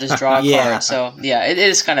 and I'll just draw a card. So yeah, it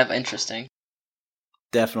is kind of interesting.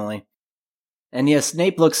 Definitely. And yeah,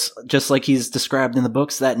 Snape looks just like he's described in the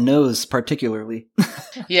books, that nose particularly.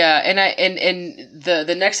 Yeah, and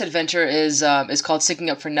the next adventure is called Sticking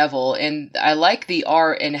Up for Neville, and I like the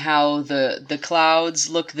art and how the clouds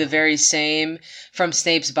look the very same from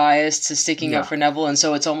Snape's Bias to Sticking Up for Neville, and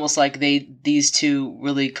so it's almost like these two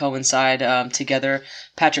really coincide together.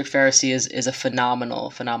 Patrick Faracy is a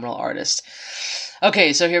phenomenal artist.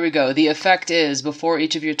 Okay, so here we go. The effect is, before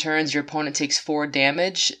each of your turns, your opponent takes 4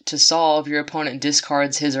 damage. To solve, your opponent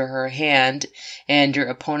discards his or her hand, and your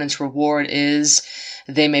opponent's reward is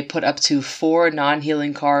they may put up to 4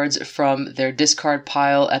 non-healing cards from their discard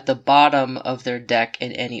pile at the bottom of their deck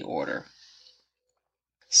in any order.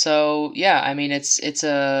 So, yeah, I mean, it's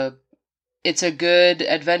a good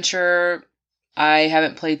adventure. I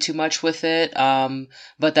haven't played too much with it,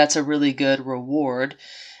 but that's a really good reward.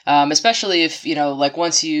 Especially if, like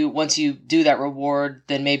once you do that reward,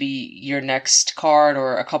 then maybe your next card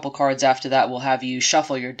or a couple cards after that will have you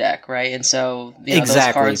shuffle your deck, right? And so, Exactly.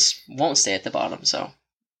 those cards won't stay at the bottom, so.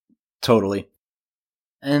 Totally.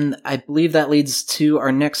 And I believe that leads to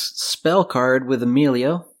our next spell card with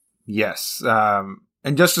Emilio. Yes.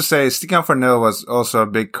 And just to say, Sticking Up for Nil was also a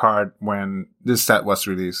big card when this set was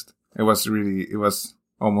released. It was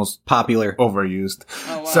almost Popular. overused.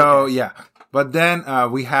 Oh, wow. So, Okay. yeah. But then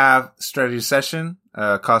we have Strategy Session,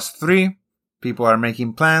 cost 3. People are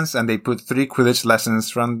making plans, and they put 3 Quidditch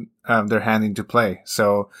lessons from their hand into play.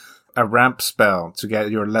 So, a ramp spell to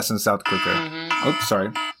get your lessons out quicker. Mm-hmm. Oops,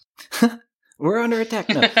 sorry. We're under attack.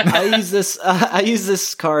 No, I use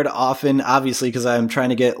this card often, obviously, because I'm trying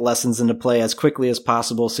to get lessons into play as quickly as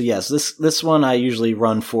possible. So yes, this one I usually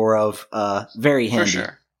run 4 of. Very handy. For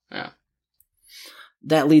sure. Yeah.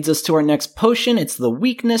 That leads us to our next potion. It's the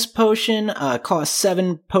Weakness Potion. Costs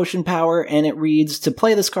 7 potion power, and it reads, to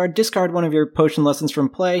play this card, discard one of your potion lessons from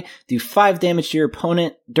play, do 5 damage to your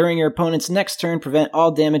opponent. During your opponent's next turn, prevent all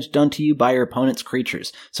damage done to you by your opponent's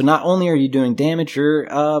creatures. So not only are you doing damage, you're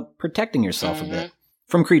protecting yourself a bit.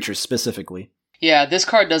 From creatures, specifically. Yeah, this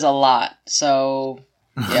card does a lot, so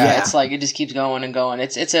Yeah. it's like it just keeps going and going.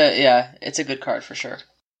 It's a good card for sure.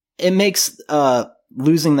 It makes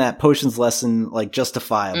losing that potions lesson like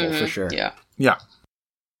justifiable for sure. Yeah. Yeah.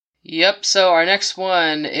 Yep, so our next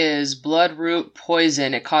one is Bloodroot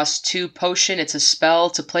Poison. It costs 2 potion. It's a spell.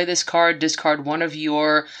 To play this card, discard one of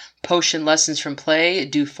your potion lessons from play.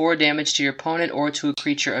 Do 4 damage to your opponent or to a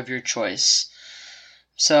creature of your choice.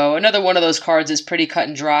 So another one of those cards is pretty cut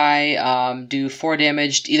and dry. Do 4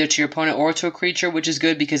 damage either to your opponent or to a creature, which is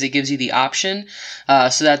good because it gives you the option.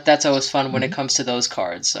 So that's always fun when it comes to those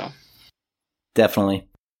cards. So Definitely.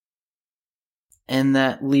 And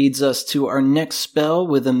that leads us to our next spell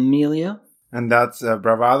with Amelia. And that's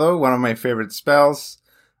Bravado, one of my favorite spells.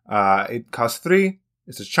 It costs 3.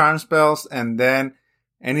 It's a charm spells. And then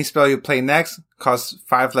any spell you play next costs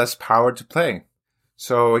 5 less power to play.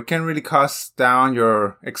 So it can really cost down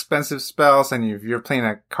your expensive spells. And if you're playing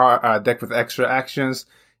a deck with extra actions,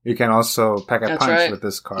 you can also pack a That's punch right. with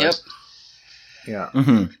this card. Yep. Yeah.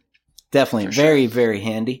 Mm-hmm. Definitely. For sure. Very, very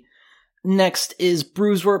handy. Next is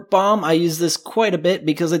Bruisewort Bomb. I use this quite a bit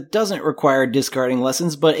because it doesn't require discarding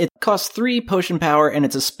lessons, but it costs 3 potion power and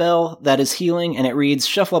it's a spell that is healing, and it reads,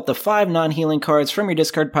 shuffle up to 5 non-healing cards from your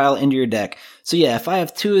discard pile into your deck. So yeah, if I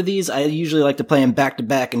have 2 of these, I usually like to play them back to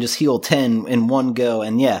back and just heal 10 in one go,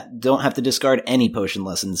 and yeah, don't have to discard any potion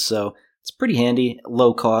lessons, so it's pretty handy,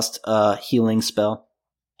 low cost, healing spell.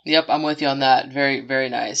 Yep, I'm with you on that. Very, very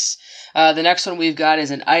nice. The next one we've got is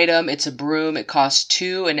an item. It's a broom. It costs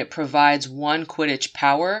 2, and it provides 1 Quidditch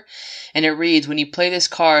power. And it reads, when you play this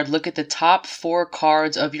card, look at the top 4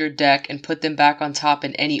 cards of your deck and put them back on top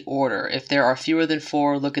in any order. If there are fewer than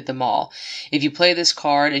 4, look at them all. If you play this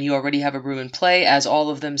card and you already have a broom in play, as all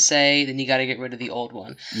of them say, then you got to get rid of the old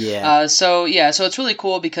one. Yeah. So it's really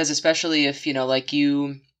cool because especially if,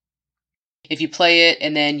 if you play it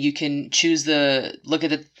and then you can look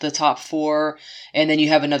at the top 4 and then you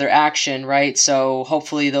have another action, right? So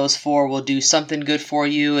hopefully those 4 will do something good for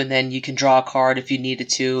you and then you can draw a card if you needed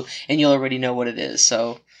to and you'll already know what it is.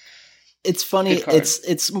 So It's funny. Good card.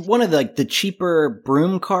 It's one of the cheaper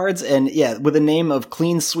broom cards, and yeah, with the name of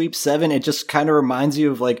Clean Sweep 7, it just kind of reminds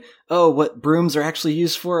you of like, oh, what brooms are actually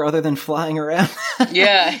used for other than flying around.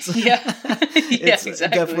 Yeah, yeah. It's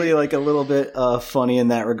exactly. definitely like a little bit funny in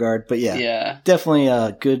that regard, but yeah, Yeah. definitely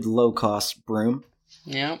a good low cost broom.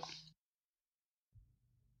 Yeah.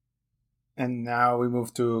 And now we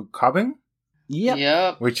move to Cobbing, Yep.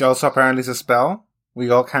 Yep. which also apparently is a spell. We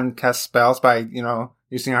all can cast spells by,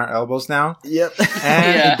 using our elbows now. Yep.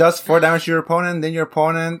 And Yeah. it does 4 damage to your opponent. Then your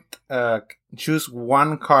opponent choose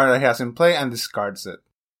 1 card that he has in play and discards it.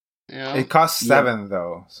 Yeah. It costs Yeah. 7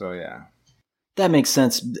 though, so yeah. That makes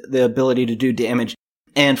sense. The ability to do damage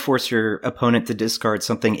and force your opponent to discard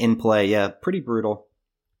something in play. Yeah, pretty brutal.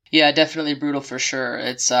 Yeah, definitely brutal for sure.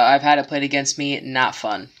 It's I've had it played against me, not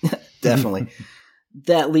fun. Definitely.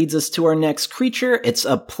 That leads us to our next creature. It's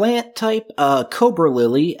a plant type, Cobra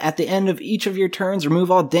Lily. At the end of each of your turns, remove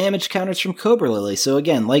all damage counters from Cobra Lily. So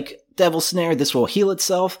again, like Devil Snare, this will heal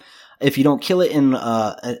itself if you don't kill it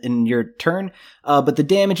in your turn. But the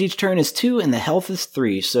damage each turn is 2 and the health is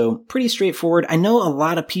 3. So pretty straightforward. I know a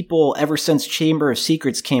lot of people, ever since Chamber of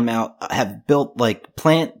Secrets came out, have built like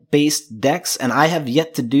plant-based decks, and I have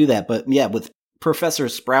yet to do that. But yeah, with Professor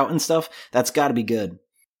Sprout and stuff, that's gotta be good.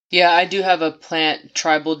 Yeah, I do have a plant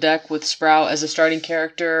tribal deck with Sprout as a starting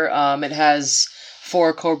character. It has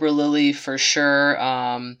 4 Cobra Lily for sure,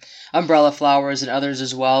 Umbrella Flowers and others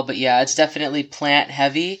as well. But yeah, it's definitely plant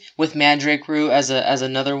heavy with Mandrake Root as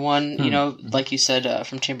another one, like you said,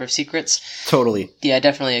 from Chamber of Secrets. Totally. Yeah,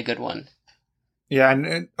 definitely a good one. Yeah,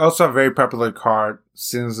 and also a very popular card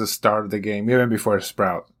since the start of the game, even before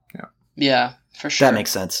Sprout. Yeah. Yeah, for sure. That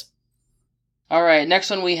makes sense. All right, next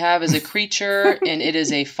one we have is a creature, and it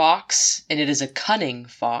is a fox, and it is a cunning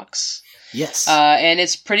fox. Yes. And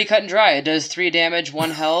it's pretty cut and dry. It does 3 damage,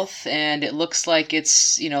 1 health, and it looks like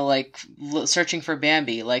it's, like searching for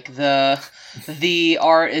Bambi. Like the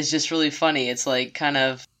art is just really funny. It's like kind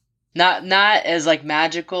of not as like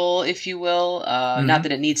magical, if you will. Not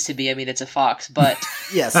that it needs to be. I mean, it's a fox, but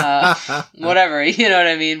yes. Whatever. You know what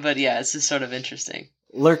I mean? But yeah, it's just sort of interesting.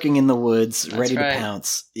 Lurking in the woods, That's ready right. to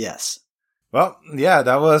pounce. Yes. Well, yeah,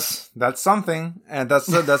 that's something, and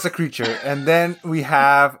that's a creature. And then we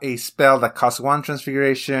have a spell that costs 1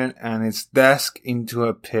 transfiguration, and it's Desk into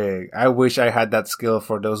a Pig. I wish I had that skill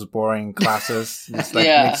for those boring classes. Just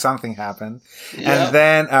make something happen. Yeah. And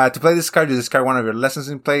then to play this card, you discard one of your lessons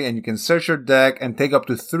in play, and you can search your deck and take up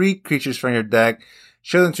to 3 creatures from your deck,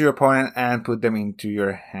 show them to your opponent, and put them into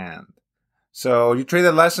your hand. So you trade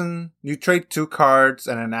a lesson, you trade 2 cards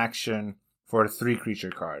and an action for 3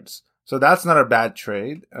 creature cards. So that's not a bad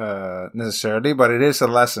trade, necessarily, but it is a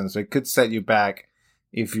lesson, so it could set you back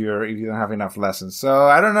if you don't have enough lessons. So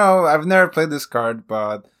I don't know. I've never played this card,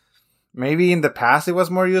 but maybe in the past it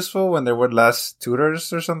was more useful when there were less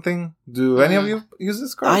tutors or something. Do any of you use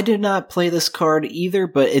this card? I did not play this card either,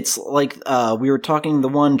 but it's like we were talking, the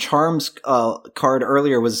one Charms card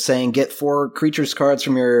earlier was saying get 4 creatures cards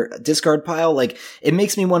from your discard pile. Like, it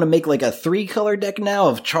makes me want to make like a 3-color deck now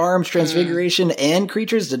of Charms, Transfiguration, and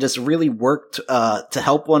creatures to just really work to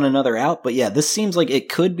help one another out. But yeah, this seems like it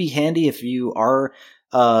could be handy if you are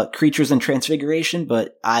creatures and Transfiguration,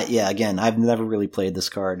 but again, I've never really played this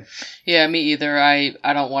card. Yeah, me either. I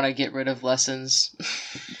don't want to get rid of lessons.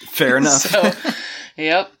 Fair enough. So,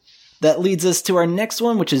 yep. That leads us to our next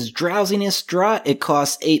one, which is Drowsiness Draught. It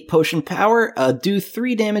costs 8 potion power. Do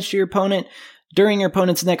 3 damage to your opponent. During your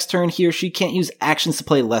opponent's next turn, he or she can't use actions to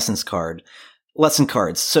play lesson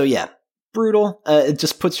cards. So yeah, brutal. It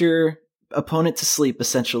just puts your opponent to sleep,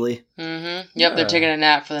 essentially. Mm-hmm. Yep, they're taking a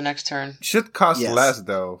nap for the next turn. Should cost less,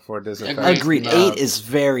 though, for this effect. Agreed. 8 is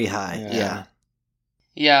very high.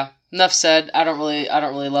 Yeah. Enough said. I don't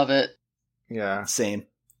really love it. Yeah. Same.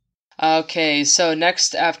 Okay, so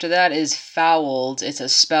next after that is Fouled. It's a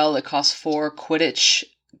spell that costs 4 Quidditch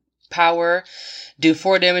power. Do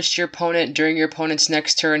 4 damage to your opponent. During your opponent's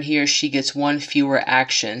next turn, he or she gets 1 fewer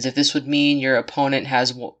actions. If this would mean your opponent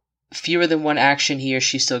has fewer than 1 action, he or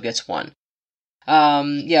she still gets 1.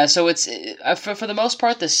 So it's for the most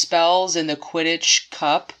part, the spells in the Quidditch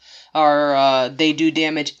Cup are they do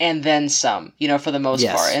damage and then some, for the most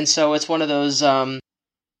part. And so it's one of those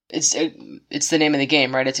it's the name of the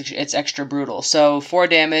game, right? It's extra brutal. So 4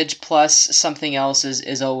 damage plus something else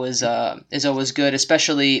is always good,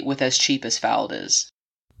 especially with as cheap as Fouled is.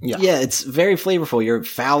 Yeah, it's very flavorful. You're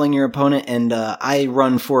fouling your opponent, and I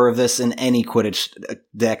run 4 of this in any Quidditch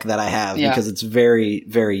deck that I have because it's very,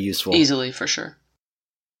 very useful. Easily, for sure.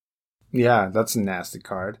 Yeah, that's a nasty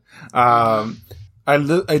card. I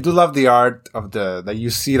do love the art of that you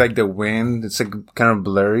see, like the wind. It's like kind of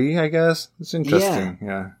blurry, I guess. It's interesting.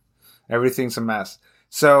 Yeah. Everything's a mess.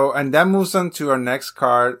 So, and that moves on to our next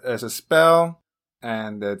card as a spell,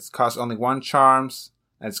 and it costs only 1 charms.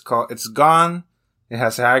 It's gone. It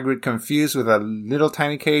has Hagrid confused with a little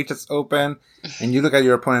tiny cage that's open, and you look at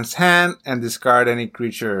your opponent's hand and discard any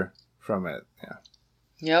creature from it. Yeah.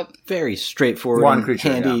 Yep. Very straightforward. 1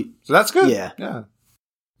 creature. Handy. Yeah. So that's good. Yeah.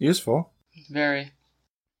 Useful. Very.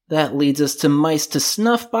 That leads us to Mice to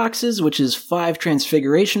Snuff Boxes, which is 5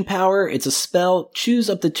 Transfiguration power. It's a spell. Choose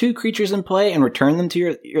up to 2 creatures in play and return them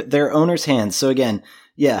to their owner's hands. So again,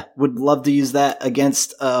 would love to use that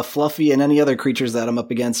against Fluffy and any other creatures that I'm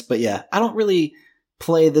up against. But yeah, I don't really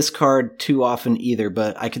play this card too often either,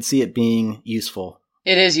 but I could see it being useful.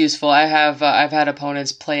 It is useful. I've had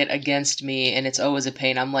opponents play it against me, and it's always a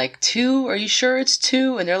pain. I'm like, 2? Are you sure it's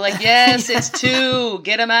 2? And they're like, yes, it's 2.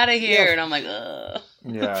 Get them out of here. And I'm like, ugh.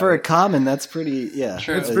 Yeah. For a common, that's pretty,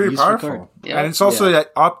 True. It's pretty powerful. Yep. And it's also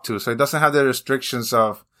up to, so it doesn't have the restrictions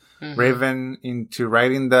of Raven into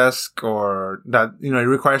Writing Desk, or that, it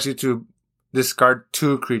requires you to discard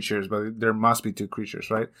 2 creatures, but there must be 2 creatures,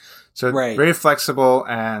 right? So it's very flexible,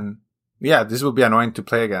 and this will be annoying to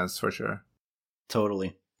play against for sure.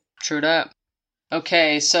 Totally. True that.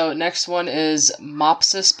 Okay, so next one is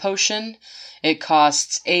Mopsus Potion. It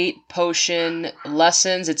costs 8 potion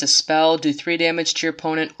lessons. It's a spell. Do 3 damage to your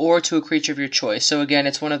opponent or to a creature of your choice. So again,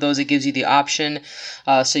 it's one of those that gives you the option,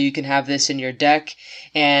 so you can have this in your deck.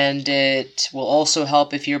 And it will also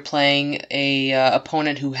help if you're playing a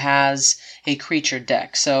opponent who has a creature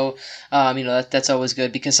deck. So, that's always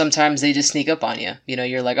good because sometimes they just sneak up on you.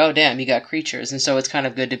 You're like, oh damn, you got creatures. And so it's kind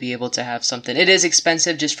of good to be able to have something. It is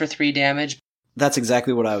expensive just for 3 damage. That's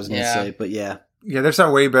exactly what I was going to say, but yeah. Yeah, there's a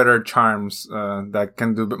way better charms that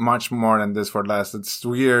can do much more than this for less. It's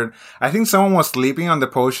weird. I think someone was sleeping on the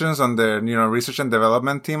potions on the research and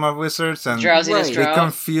development team of Wizards, and Drowsiness they Drow.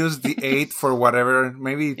 confused the 8 for whatever,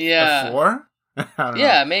 maybe a 4. I don't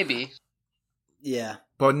know. Maybe. Yeah.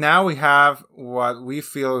 But now we have what we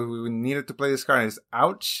feel we needed to play this card is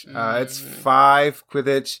Ouch. It's 5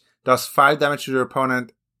 Quidditch, does 5 damage to your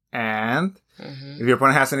opponent, and if your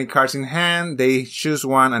opponent has any cards in hand, they choose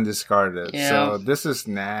one and discard it. Yeah. So this is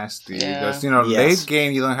nasty. Yeah. Because, late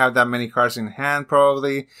game, you don't have that many cards in hand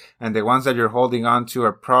probably. And the ones that you're holding on to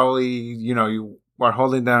are probably, you are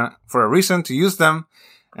holding them for a reason to use them.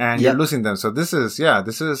 And you're losing them. So this is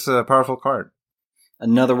a powerful card.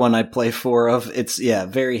 Another one I play 4 of. It's,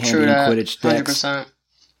 very handy in Quidditch decks. 100%.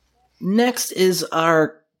 Next is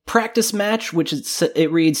our practice match, which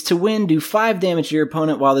it reads, to win, do 5 damage to your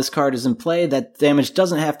opponent while this card is in play. That damage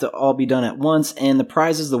doesn't have to all be done at once, and the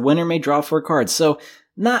prize is the winner may draw 4 cards. So,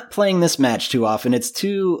 not playing this match too often. It's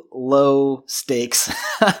too low stakes.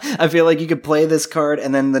 I feel like you could play this card,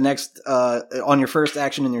 and then the next, on your first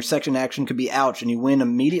action and your second action could be ouch, and you win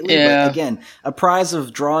immediately. Yeah. But again, a prize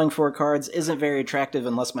of drawing 4 cards isn't very attractive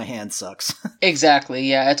unless my hand sucks. Exactly,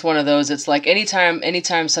 yeah. It's one of those, it's like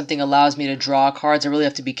anytime something allows me to draw cards, I really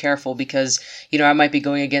have to be careful because, I might be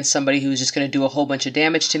going against somebody who's just going to do a whole bunch of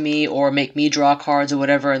damage to me or make me draw cards or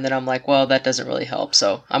whatever, and then I'm like, well, that doesn't really help.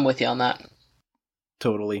 So I'm with you on that.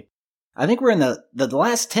 Totally. I think we're in the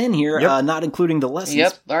last 10 here, not including the lessons.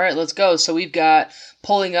 Yep. All right, let's go. So we've got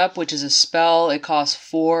Pulling Up, which is a spell. It costs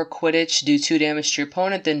 4 Quidditch, do 2 damage to your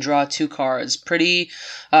opponent, then draw 2 cards. Pretty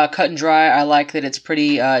cut and dry. I like that it's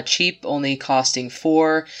pretty cheap, only costing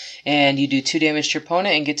 4, and you do 2 damage to your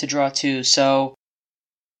opponent and get to draw 2. So,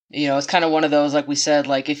 it's kind of one of those, like we said,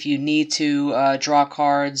 like if you need to draw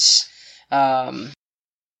cards,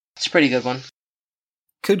 it's a pretty good one.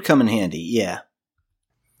 Could come in handy, yeah.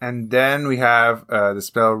 And then we have the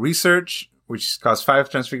spell Research, which costs 5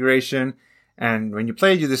 Transfiguration. And when you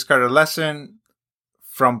play it, you discard a lesson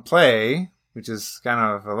from play, which is kind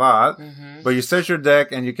of a lot. Mm-hmm. But you search your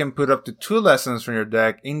deck, and you can put up to 2 lessons from your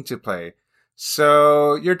deck into play.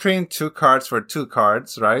 So you're trading 2 cards for 2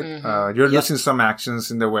 cards, right? Mm-hmm. You're losing some actions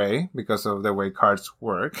in the way because of the way cards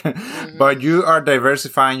work. Mm-hmm. But you are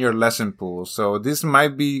diversifying your lesson pool. So this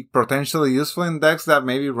might be potentially useful in decks that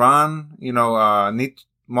maybe run, need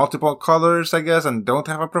multiple colors, I guess, and don't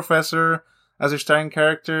have a professor as their starting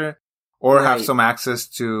character, or have some access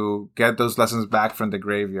to get those lessons back from the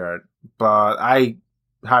graveyard. But I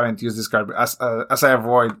haven't used this card as I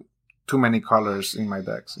avoid too many colors in my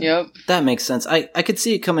decks. Yep. That makes sense. I could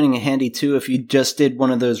see it coming in handy too if you just did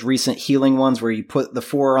one of those recent healing ones where you put the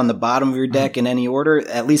 4 on the bottom of your deck in any order.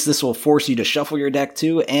 At least this will force you to shuffle your deck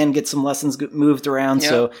too and get some lessons moved around. Yep.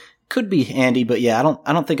 So could be handy, but yeah,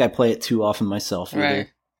 I don't think I play it too often myself either. Right.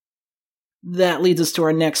 That leads us to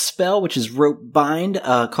our next spell, which is Rope Bind.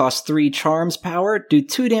 Costs 3 charms power. Do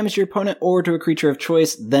 2 damage to your opponent or to a creature of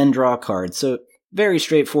choice, then draw a card. So very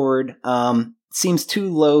straightforward. Seems too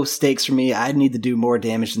low stakes for me. I'd need to do more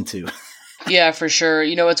damage than 2. Yeah, for sure.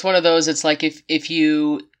 It's one of those, it's like if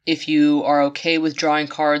you are okay with drawing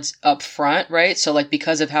cards up front, right? So like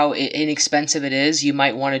because of how inexpensive it is, you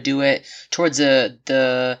might want to do it towards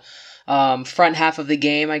the front half of the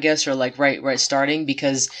game, I guess, or like right starting,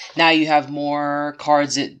 because now you have more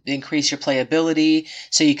cards that increase your playability,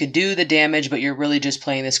 so you can do the damage, but you're really just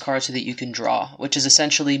playing this card so that you can draw, which is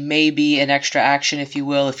essentially maybe an extra action, if you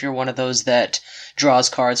will, if you're one of those that draws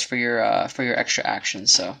cards for your extra action.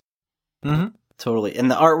 So, Totally.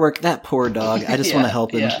 And the artwork, that poor dog. I just want to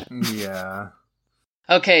help him. Yeah.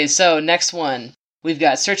 Okay, so next one. We've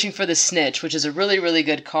got Searching for the Snitch, which is a really, really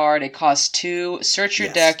good card. It costs 2. Search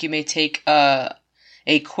your deck. You may take a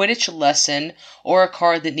Quidditch lesson or a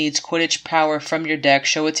card that needs Quidditch power from your deck,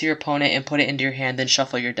 show it to your opponent, and put it into your hand, then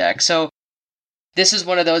shuffle your deck. So this is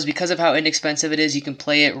one of those, because of how inexpensive it is, you can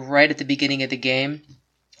play it right at the beginning of the game,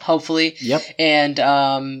 hopefully. Yep.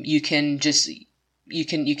 And you can just... You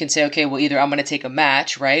can say, okay, well, either I'm going to take a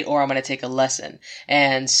match, right, or I'm going to take a lesson.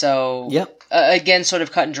 And so, again, sort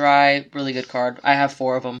of cut and dry, really good card. I have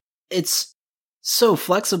 4 of them. It's so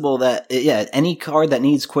flexible that, yeah, any card that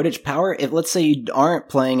needs Quidditch power, if let's say you aren't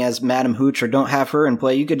playing as Madam Hooch or don't have her in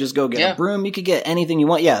play, you could just go get a broom. You could get anything you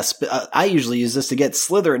want. Yeah, I usually use this to get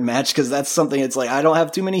Slytherin match because that's something it's like I don't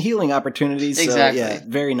have too many healing opportunities. Exactly. So, yeah,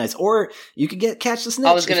 very nice. Or you could get Catch the Snitch.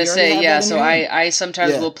 I was going to say, yeah, so I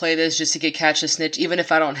sometimes will play this just to get Catch the Snitch, even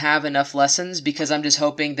if I don't have enough lessons, because I'm just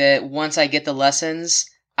hoping that once I get the lessons,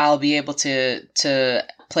 I'll be able to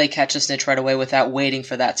play Catch the Snitch right away without waiting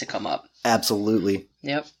for that to come up. Absolutely.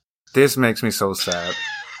 Yep. This makes me so sad.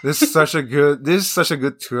 This is such a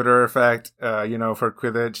good tutor effect, for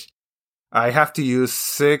Quidditch. I have to use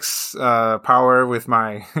 6 power with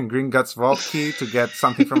my Green Guts Vault key to get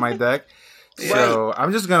something from my deck. So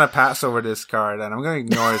I'm just gonna pass over this card and I'm gonna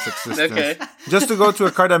ignore its existence. Okay. Just to go to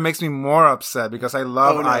a card that makes me more upset because I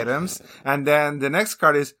love items. And then the next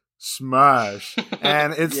card is Smash.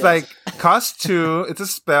 And it's like cost 2. It's a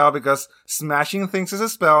spell because smashing things is a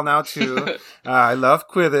spell now too. I love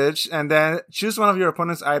Quidditch. And then choose one of your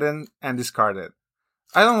opponent's items and discard it.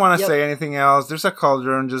 I don't want to say anything else. There's a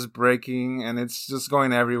cauldron just breaking and it's just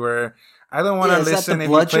going everywhere. I don't want to listen if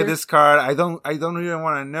you play this card. I don't even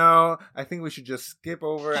want to know. I think we should just skip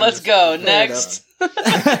over. Let's go. Next.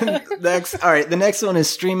 Next. All right. The next one is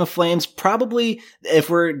Stream of Flames. Probably, if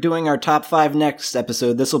we're doing our top 5 next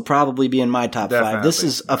episode, this will probably be in my top 5. This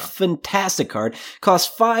is a fantastic card.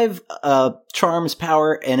 Costs 5 charms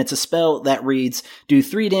power, and it's a spell that reads, do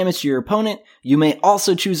 3 damage to your opponent. You may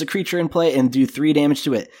also choose a creature in play and do 3 damage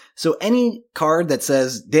to it. So any card that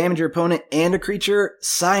says damage your opponent and a creature,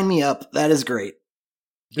 sign me up. That is great.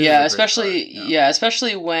 Yeah,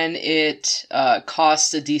 especially when it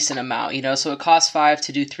costs a decent amount, so it costs 5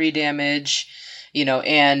 to do 3 damage,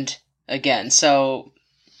 and again, so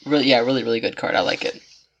really, really good card. I like it.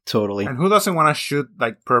 Totally. And who doesn't want to shoot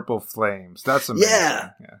like purple flames? That's amazing. Yeah.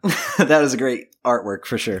 That is a great artwork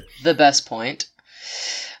for sure. The best point.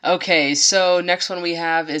 Okay, so next one we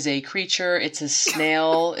have is a creature. It's a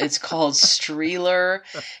snail. It's called Streeler.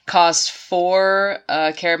 Costs 4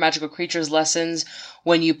 Care Magical Creatures lessons.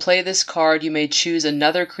 When you play this card, you may choose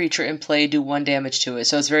another creature in play, do 1 damage to it.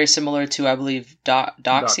 So it's very similar to, I believe,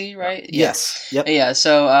 Doxy, right? Yes. Yep. Yeah,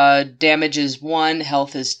 so damage is 1,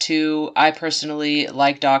 health is 2. I personally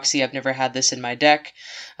like Doxy. I've never had this in my deck.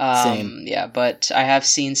 Same. Yeah, but I have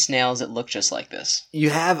seen snails that look just like this. You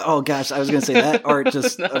have? Oh gosh, I was going to say that art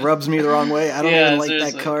just rubs me the wrong way. I don't even like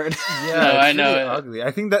seriously. that card. Yeah, I know. Really ugly. I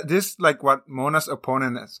think that this like what Mona's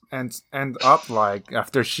opponent end up like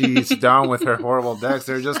after she's done with her horrible decks.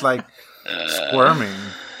 They're just like squirming.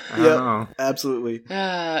 I don't know. Absolutely.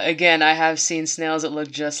 Again, I have seen snails that look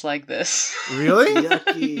just like this. Really?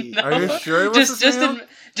 Yucky. Are you sure it was a snail?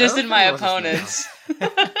 Just in my opponents.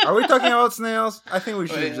 Are we talking about snails? I think we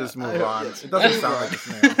should just move on. It doesn't sound like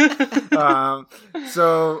a snail.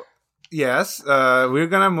 So, yes, we're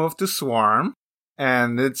going to move to Swarm.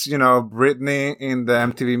 And it's, Britney in the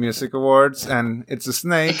MTV Music Awards. And it's a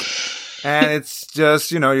snake. And it's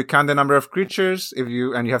just, you count the number of creatures. And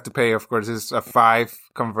you have to pay, of course, this is a 5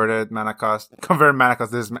 converted mana cost.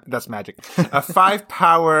 That's magic. A 5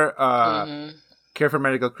 power, Care for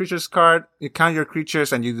Magical Creatures card. You count your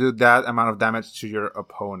creatures and you do that amount of damage to your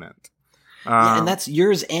opponent. And that's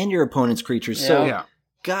yours and your opponent's creatures. Yeah. So,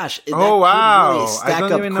 gosh. Oh, wow. Really I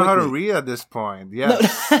don't even know how to read at this point. Yeah.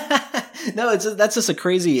 No, that's just a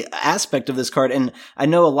crazy aspect of this card. And I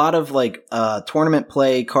know a lot of tournament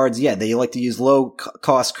play cards. Yeah, they like to use low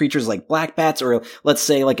cost creatures like black bats, or let's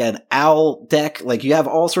say like an owl deck. Like you have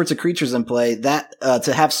all sorts of creatures in play that,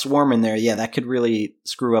 to have Swarm in there. Yeah, that could really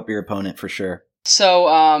screw up your opponent for sure. So,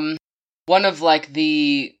 one of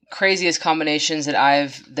the craziest combinations that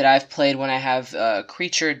I've played when I have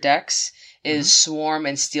creature decks is Swarm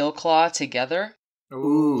and Steelclaw together.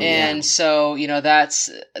 Ooh, and so that's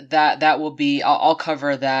that will be I'll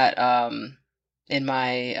cover that in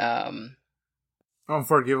my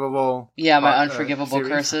Unforgivable. Yeah, my Unforgivable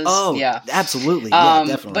Curses. Oh, yeah, absolutely. Yeah,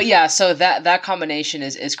 definitely. But yeah, so that combination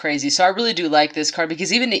is crazy. So I really do like this card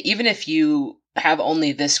because even if you have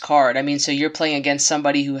only this card, I mean, so you're playing against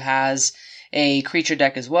somebody who has a creature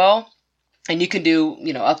deck as well, and you can do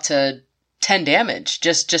up to 10 damage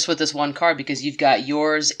just with this one card because you've got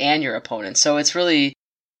yours and your opponent. So it's really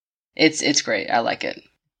it's great. I like it.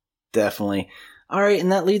 Definitely. All right,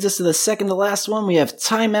 and that leads us to the second to last one. We have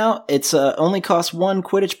Timeout. It's only costs 1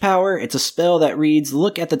 Quidditch power. It's a spell that reads,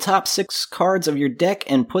 look at the top 6 cards of your deck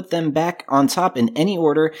and put them back on top in any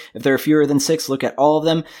order. If there are fewer than 6, look at all of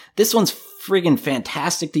them. This one's friggin'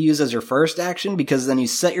 fantastic to use as your first action because then you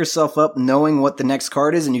set yourself up knowing what the next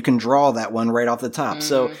card is and you can draw that one right off the top.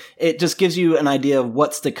 So it just gives you an idea of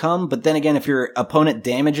what's to come. But then again, if your opponent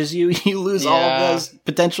damages you, you lose all of those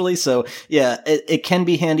potentially. So yeah, it can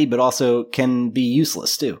be handy, but also can be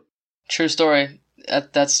useless too. True story.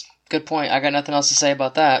 That's a good point. I got nothing else to say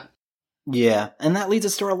about that. Yeah, and that leads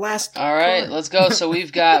us to our last All right, card. let's go. So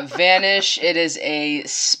we've got Vanish. It is a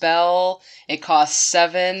spell. It costs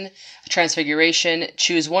 7. Transfiguration.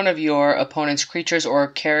 Choose one of your opponent's creatures or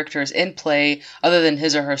characters in play other than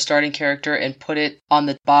his or her starting character and put it on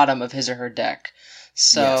the bottom of his or her deck.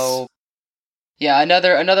 So, yeah,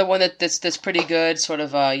 another one that's pretty good, sort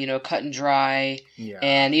of cut and dry. Yeah.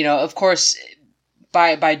 And of course,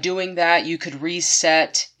 by doing that, you could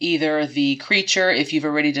reset either the creature if you've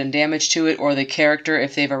already done damage to it, or the character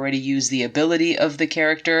if they've already used the ability of the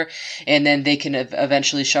character, and then they can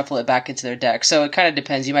eventually shuffle it back into their deck. So it kind of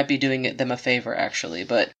depends. You might be doing them a favor, actually,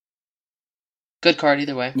 but good card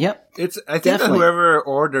either way. Yep. I think that whoever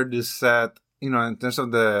ordered this set, in terms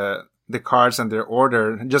of the cards and their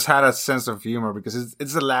order, just had a sense of humor because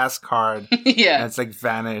it's the last card. Yeah. And it's like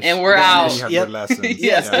Vanish. And we're out. You have your lesson.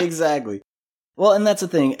 Yes, exactly. Well, and that's the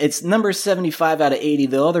thing. It's number 75 out of 80.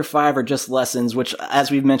 The other 5 are just lessons, which, as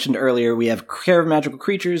we've mentioned earlier, we have Care of Magical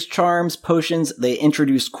Creatures, Charms, Potions. They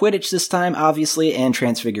introduced Quidditch this time, obviously, and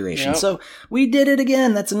Transfiguration. Yep. So we did it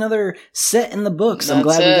again. That's another set in the books. I'm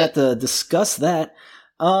glad we got to discuss that.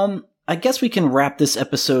 I guess we can wrap this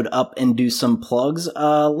episode up and do some plugs.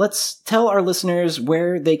 Let's tell our listeners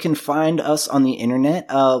where they can find us on the internet.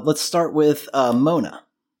 Let's start with Mona.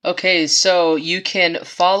 Okay, so you can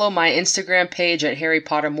follow my Instagram page at Harry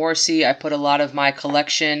Potter Morrissey. I put a lot of my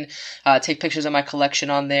collection, take pictures of my collection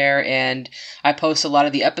on there, and I post a lot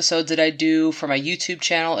of the episodes that I do for my YouTube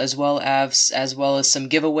channel, as well as some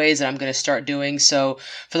giveaways that I'm going to start doing. So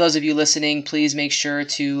for those of you listening, please make sure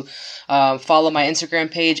to follow my Instagram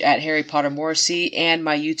page at Harry Potter Morrissey and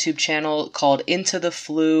my YouTube channel called Into the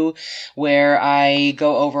Flu, where I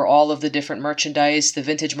go over all of the different merchandise, the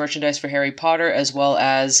vintage merchandise for Harry Potter, as well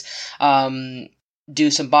as do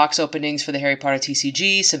some box openings for the Harry Potter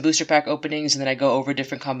TCG, some booster pack openings, and then I go over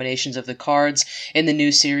different combinations of the cards in the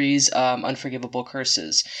new series, Unforgivable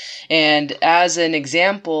Curses. And as an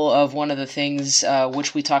example of one of the things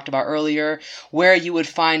which we talked about earlier, where you would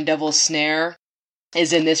find Devil's Snare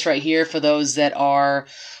is in this right here. For those that are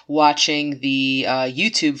watching the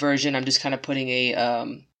YouTube version, I'm just kind of putting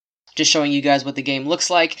a just showing you guys what the game looks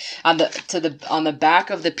like. On the back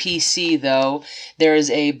of the PC, though, there is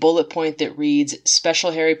a bullet point that reads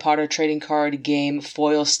 "Special Harry Potter Trading Card Game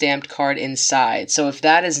Foil Stamped Card Inside." So if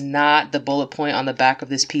that is not the bullet point on the back of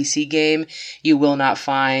this PC game, you will not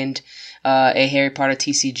find a Harry Potter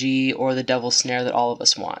TCG or the Devil's Snare that all of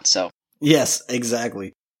us want. So yes,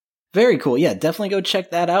 exactly. Very cool. Yeah, definitely go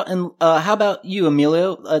check that out. And how about you,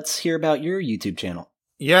 Emilio? Let's hear about your YouTube channel.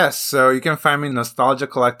 Yes, so you can find me Nostalgia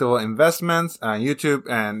Collectible Investments on YouTube,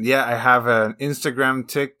 and yeah, I have an Instagram,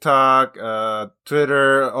 TikTok,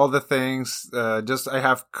 Twitter, all the things. I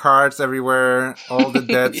have cards everywhere, all the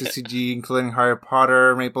dead CCG, including Harry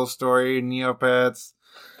Potter, Maple Story, Neopets,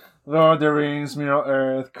 Lord of the Rings, Middle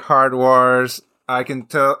Earth, Card Wars. I can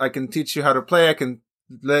teach you how to play. I can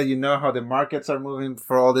let you know how the markets are moving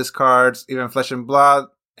for all these cards, even Flesh and Blood.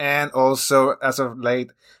 And also, as of late,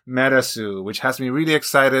 Metasu, which has me really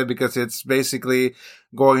excited because it's basically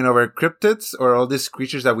going over cryptids or all these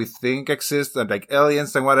creatures that we think exist, like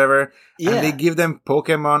aliens and whatever. Yeah. And they give them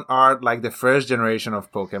Pokemon art like the first generation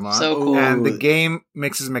of Pokemon. So cool. And the game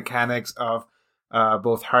mixes mechanics of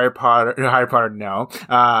both Harry Potter now,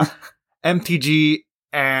 MTG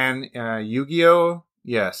and Yu-Gi-Oh!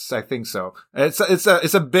 Yes, I think so.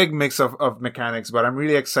 It's a big mix of mechanics, but I'm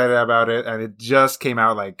really excited about it, and it just came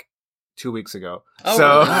out like 2 weeks ago. Oh,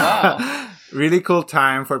 so wow. Really cool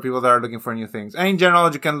time for people that are looking for new things. And in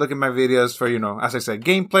general, you can look at my videos for, as I said,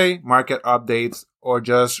 gameplay, market updates, or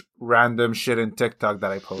just random shit in TikTok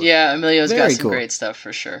that I post. Yeah, Emilio's got some cool. great stuff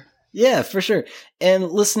for sure. Yeah, for sure.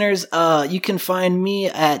 And listeners, you can find me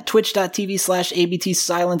at twitch.tv/ABT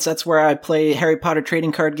Silence. That's where I play Harry Potter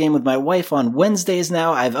trading card game with my wife on Wednesdays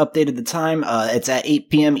now. I've updated the time. It's at 8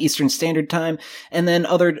 p.m. Eastern Standard Time. And then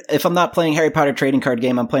if I'm not playing Harry Potter trading card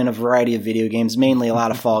game, I'm playing a variety of video games, mainly a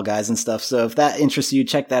lot of Fall Guys and stuff. So if that interests you,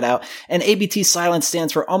 check that out. And ABT Silence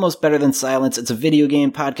stands for Almost Better Than Silence. It's a video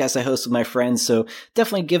game podcast I host with my friends. So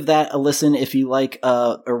definitely give that a listen if you like,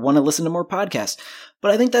 or want to listen to more podcasts.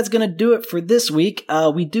 But I think that's going to do it for this week.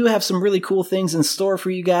 We do have some really cool things in store for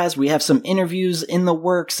you guys. We have some interviews in the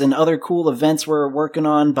works and other cool events we're working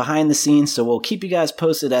on behind the scenes. So we'll keep you guys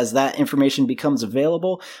posted as that information becomes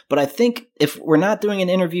available. But I think if we're not doing an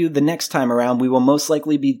interview the next time around, we will most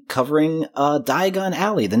likely be covering Diagon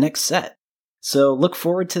Alley, the next set. So look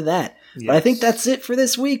forward to that. Yes. But I think that's it for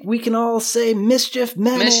this week. We can all say mischief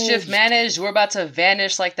managed. Mischief managed. We're about to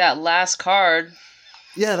vanish like that last card.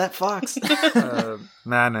 Yeah, that fox.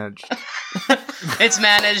 Managed. It's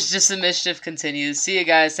managed, just the mischief continues. See you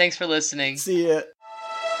guys. Thanks for listening. See ya.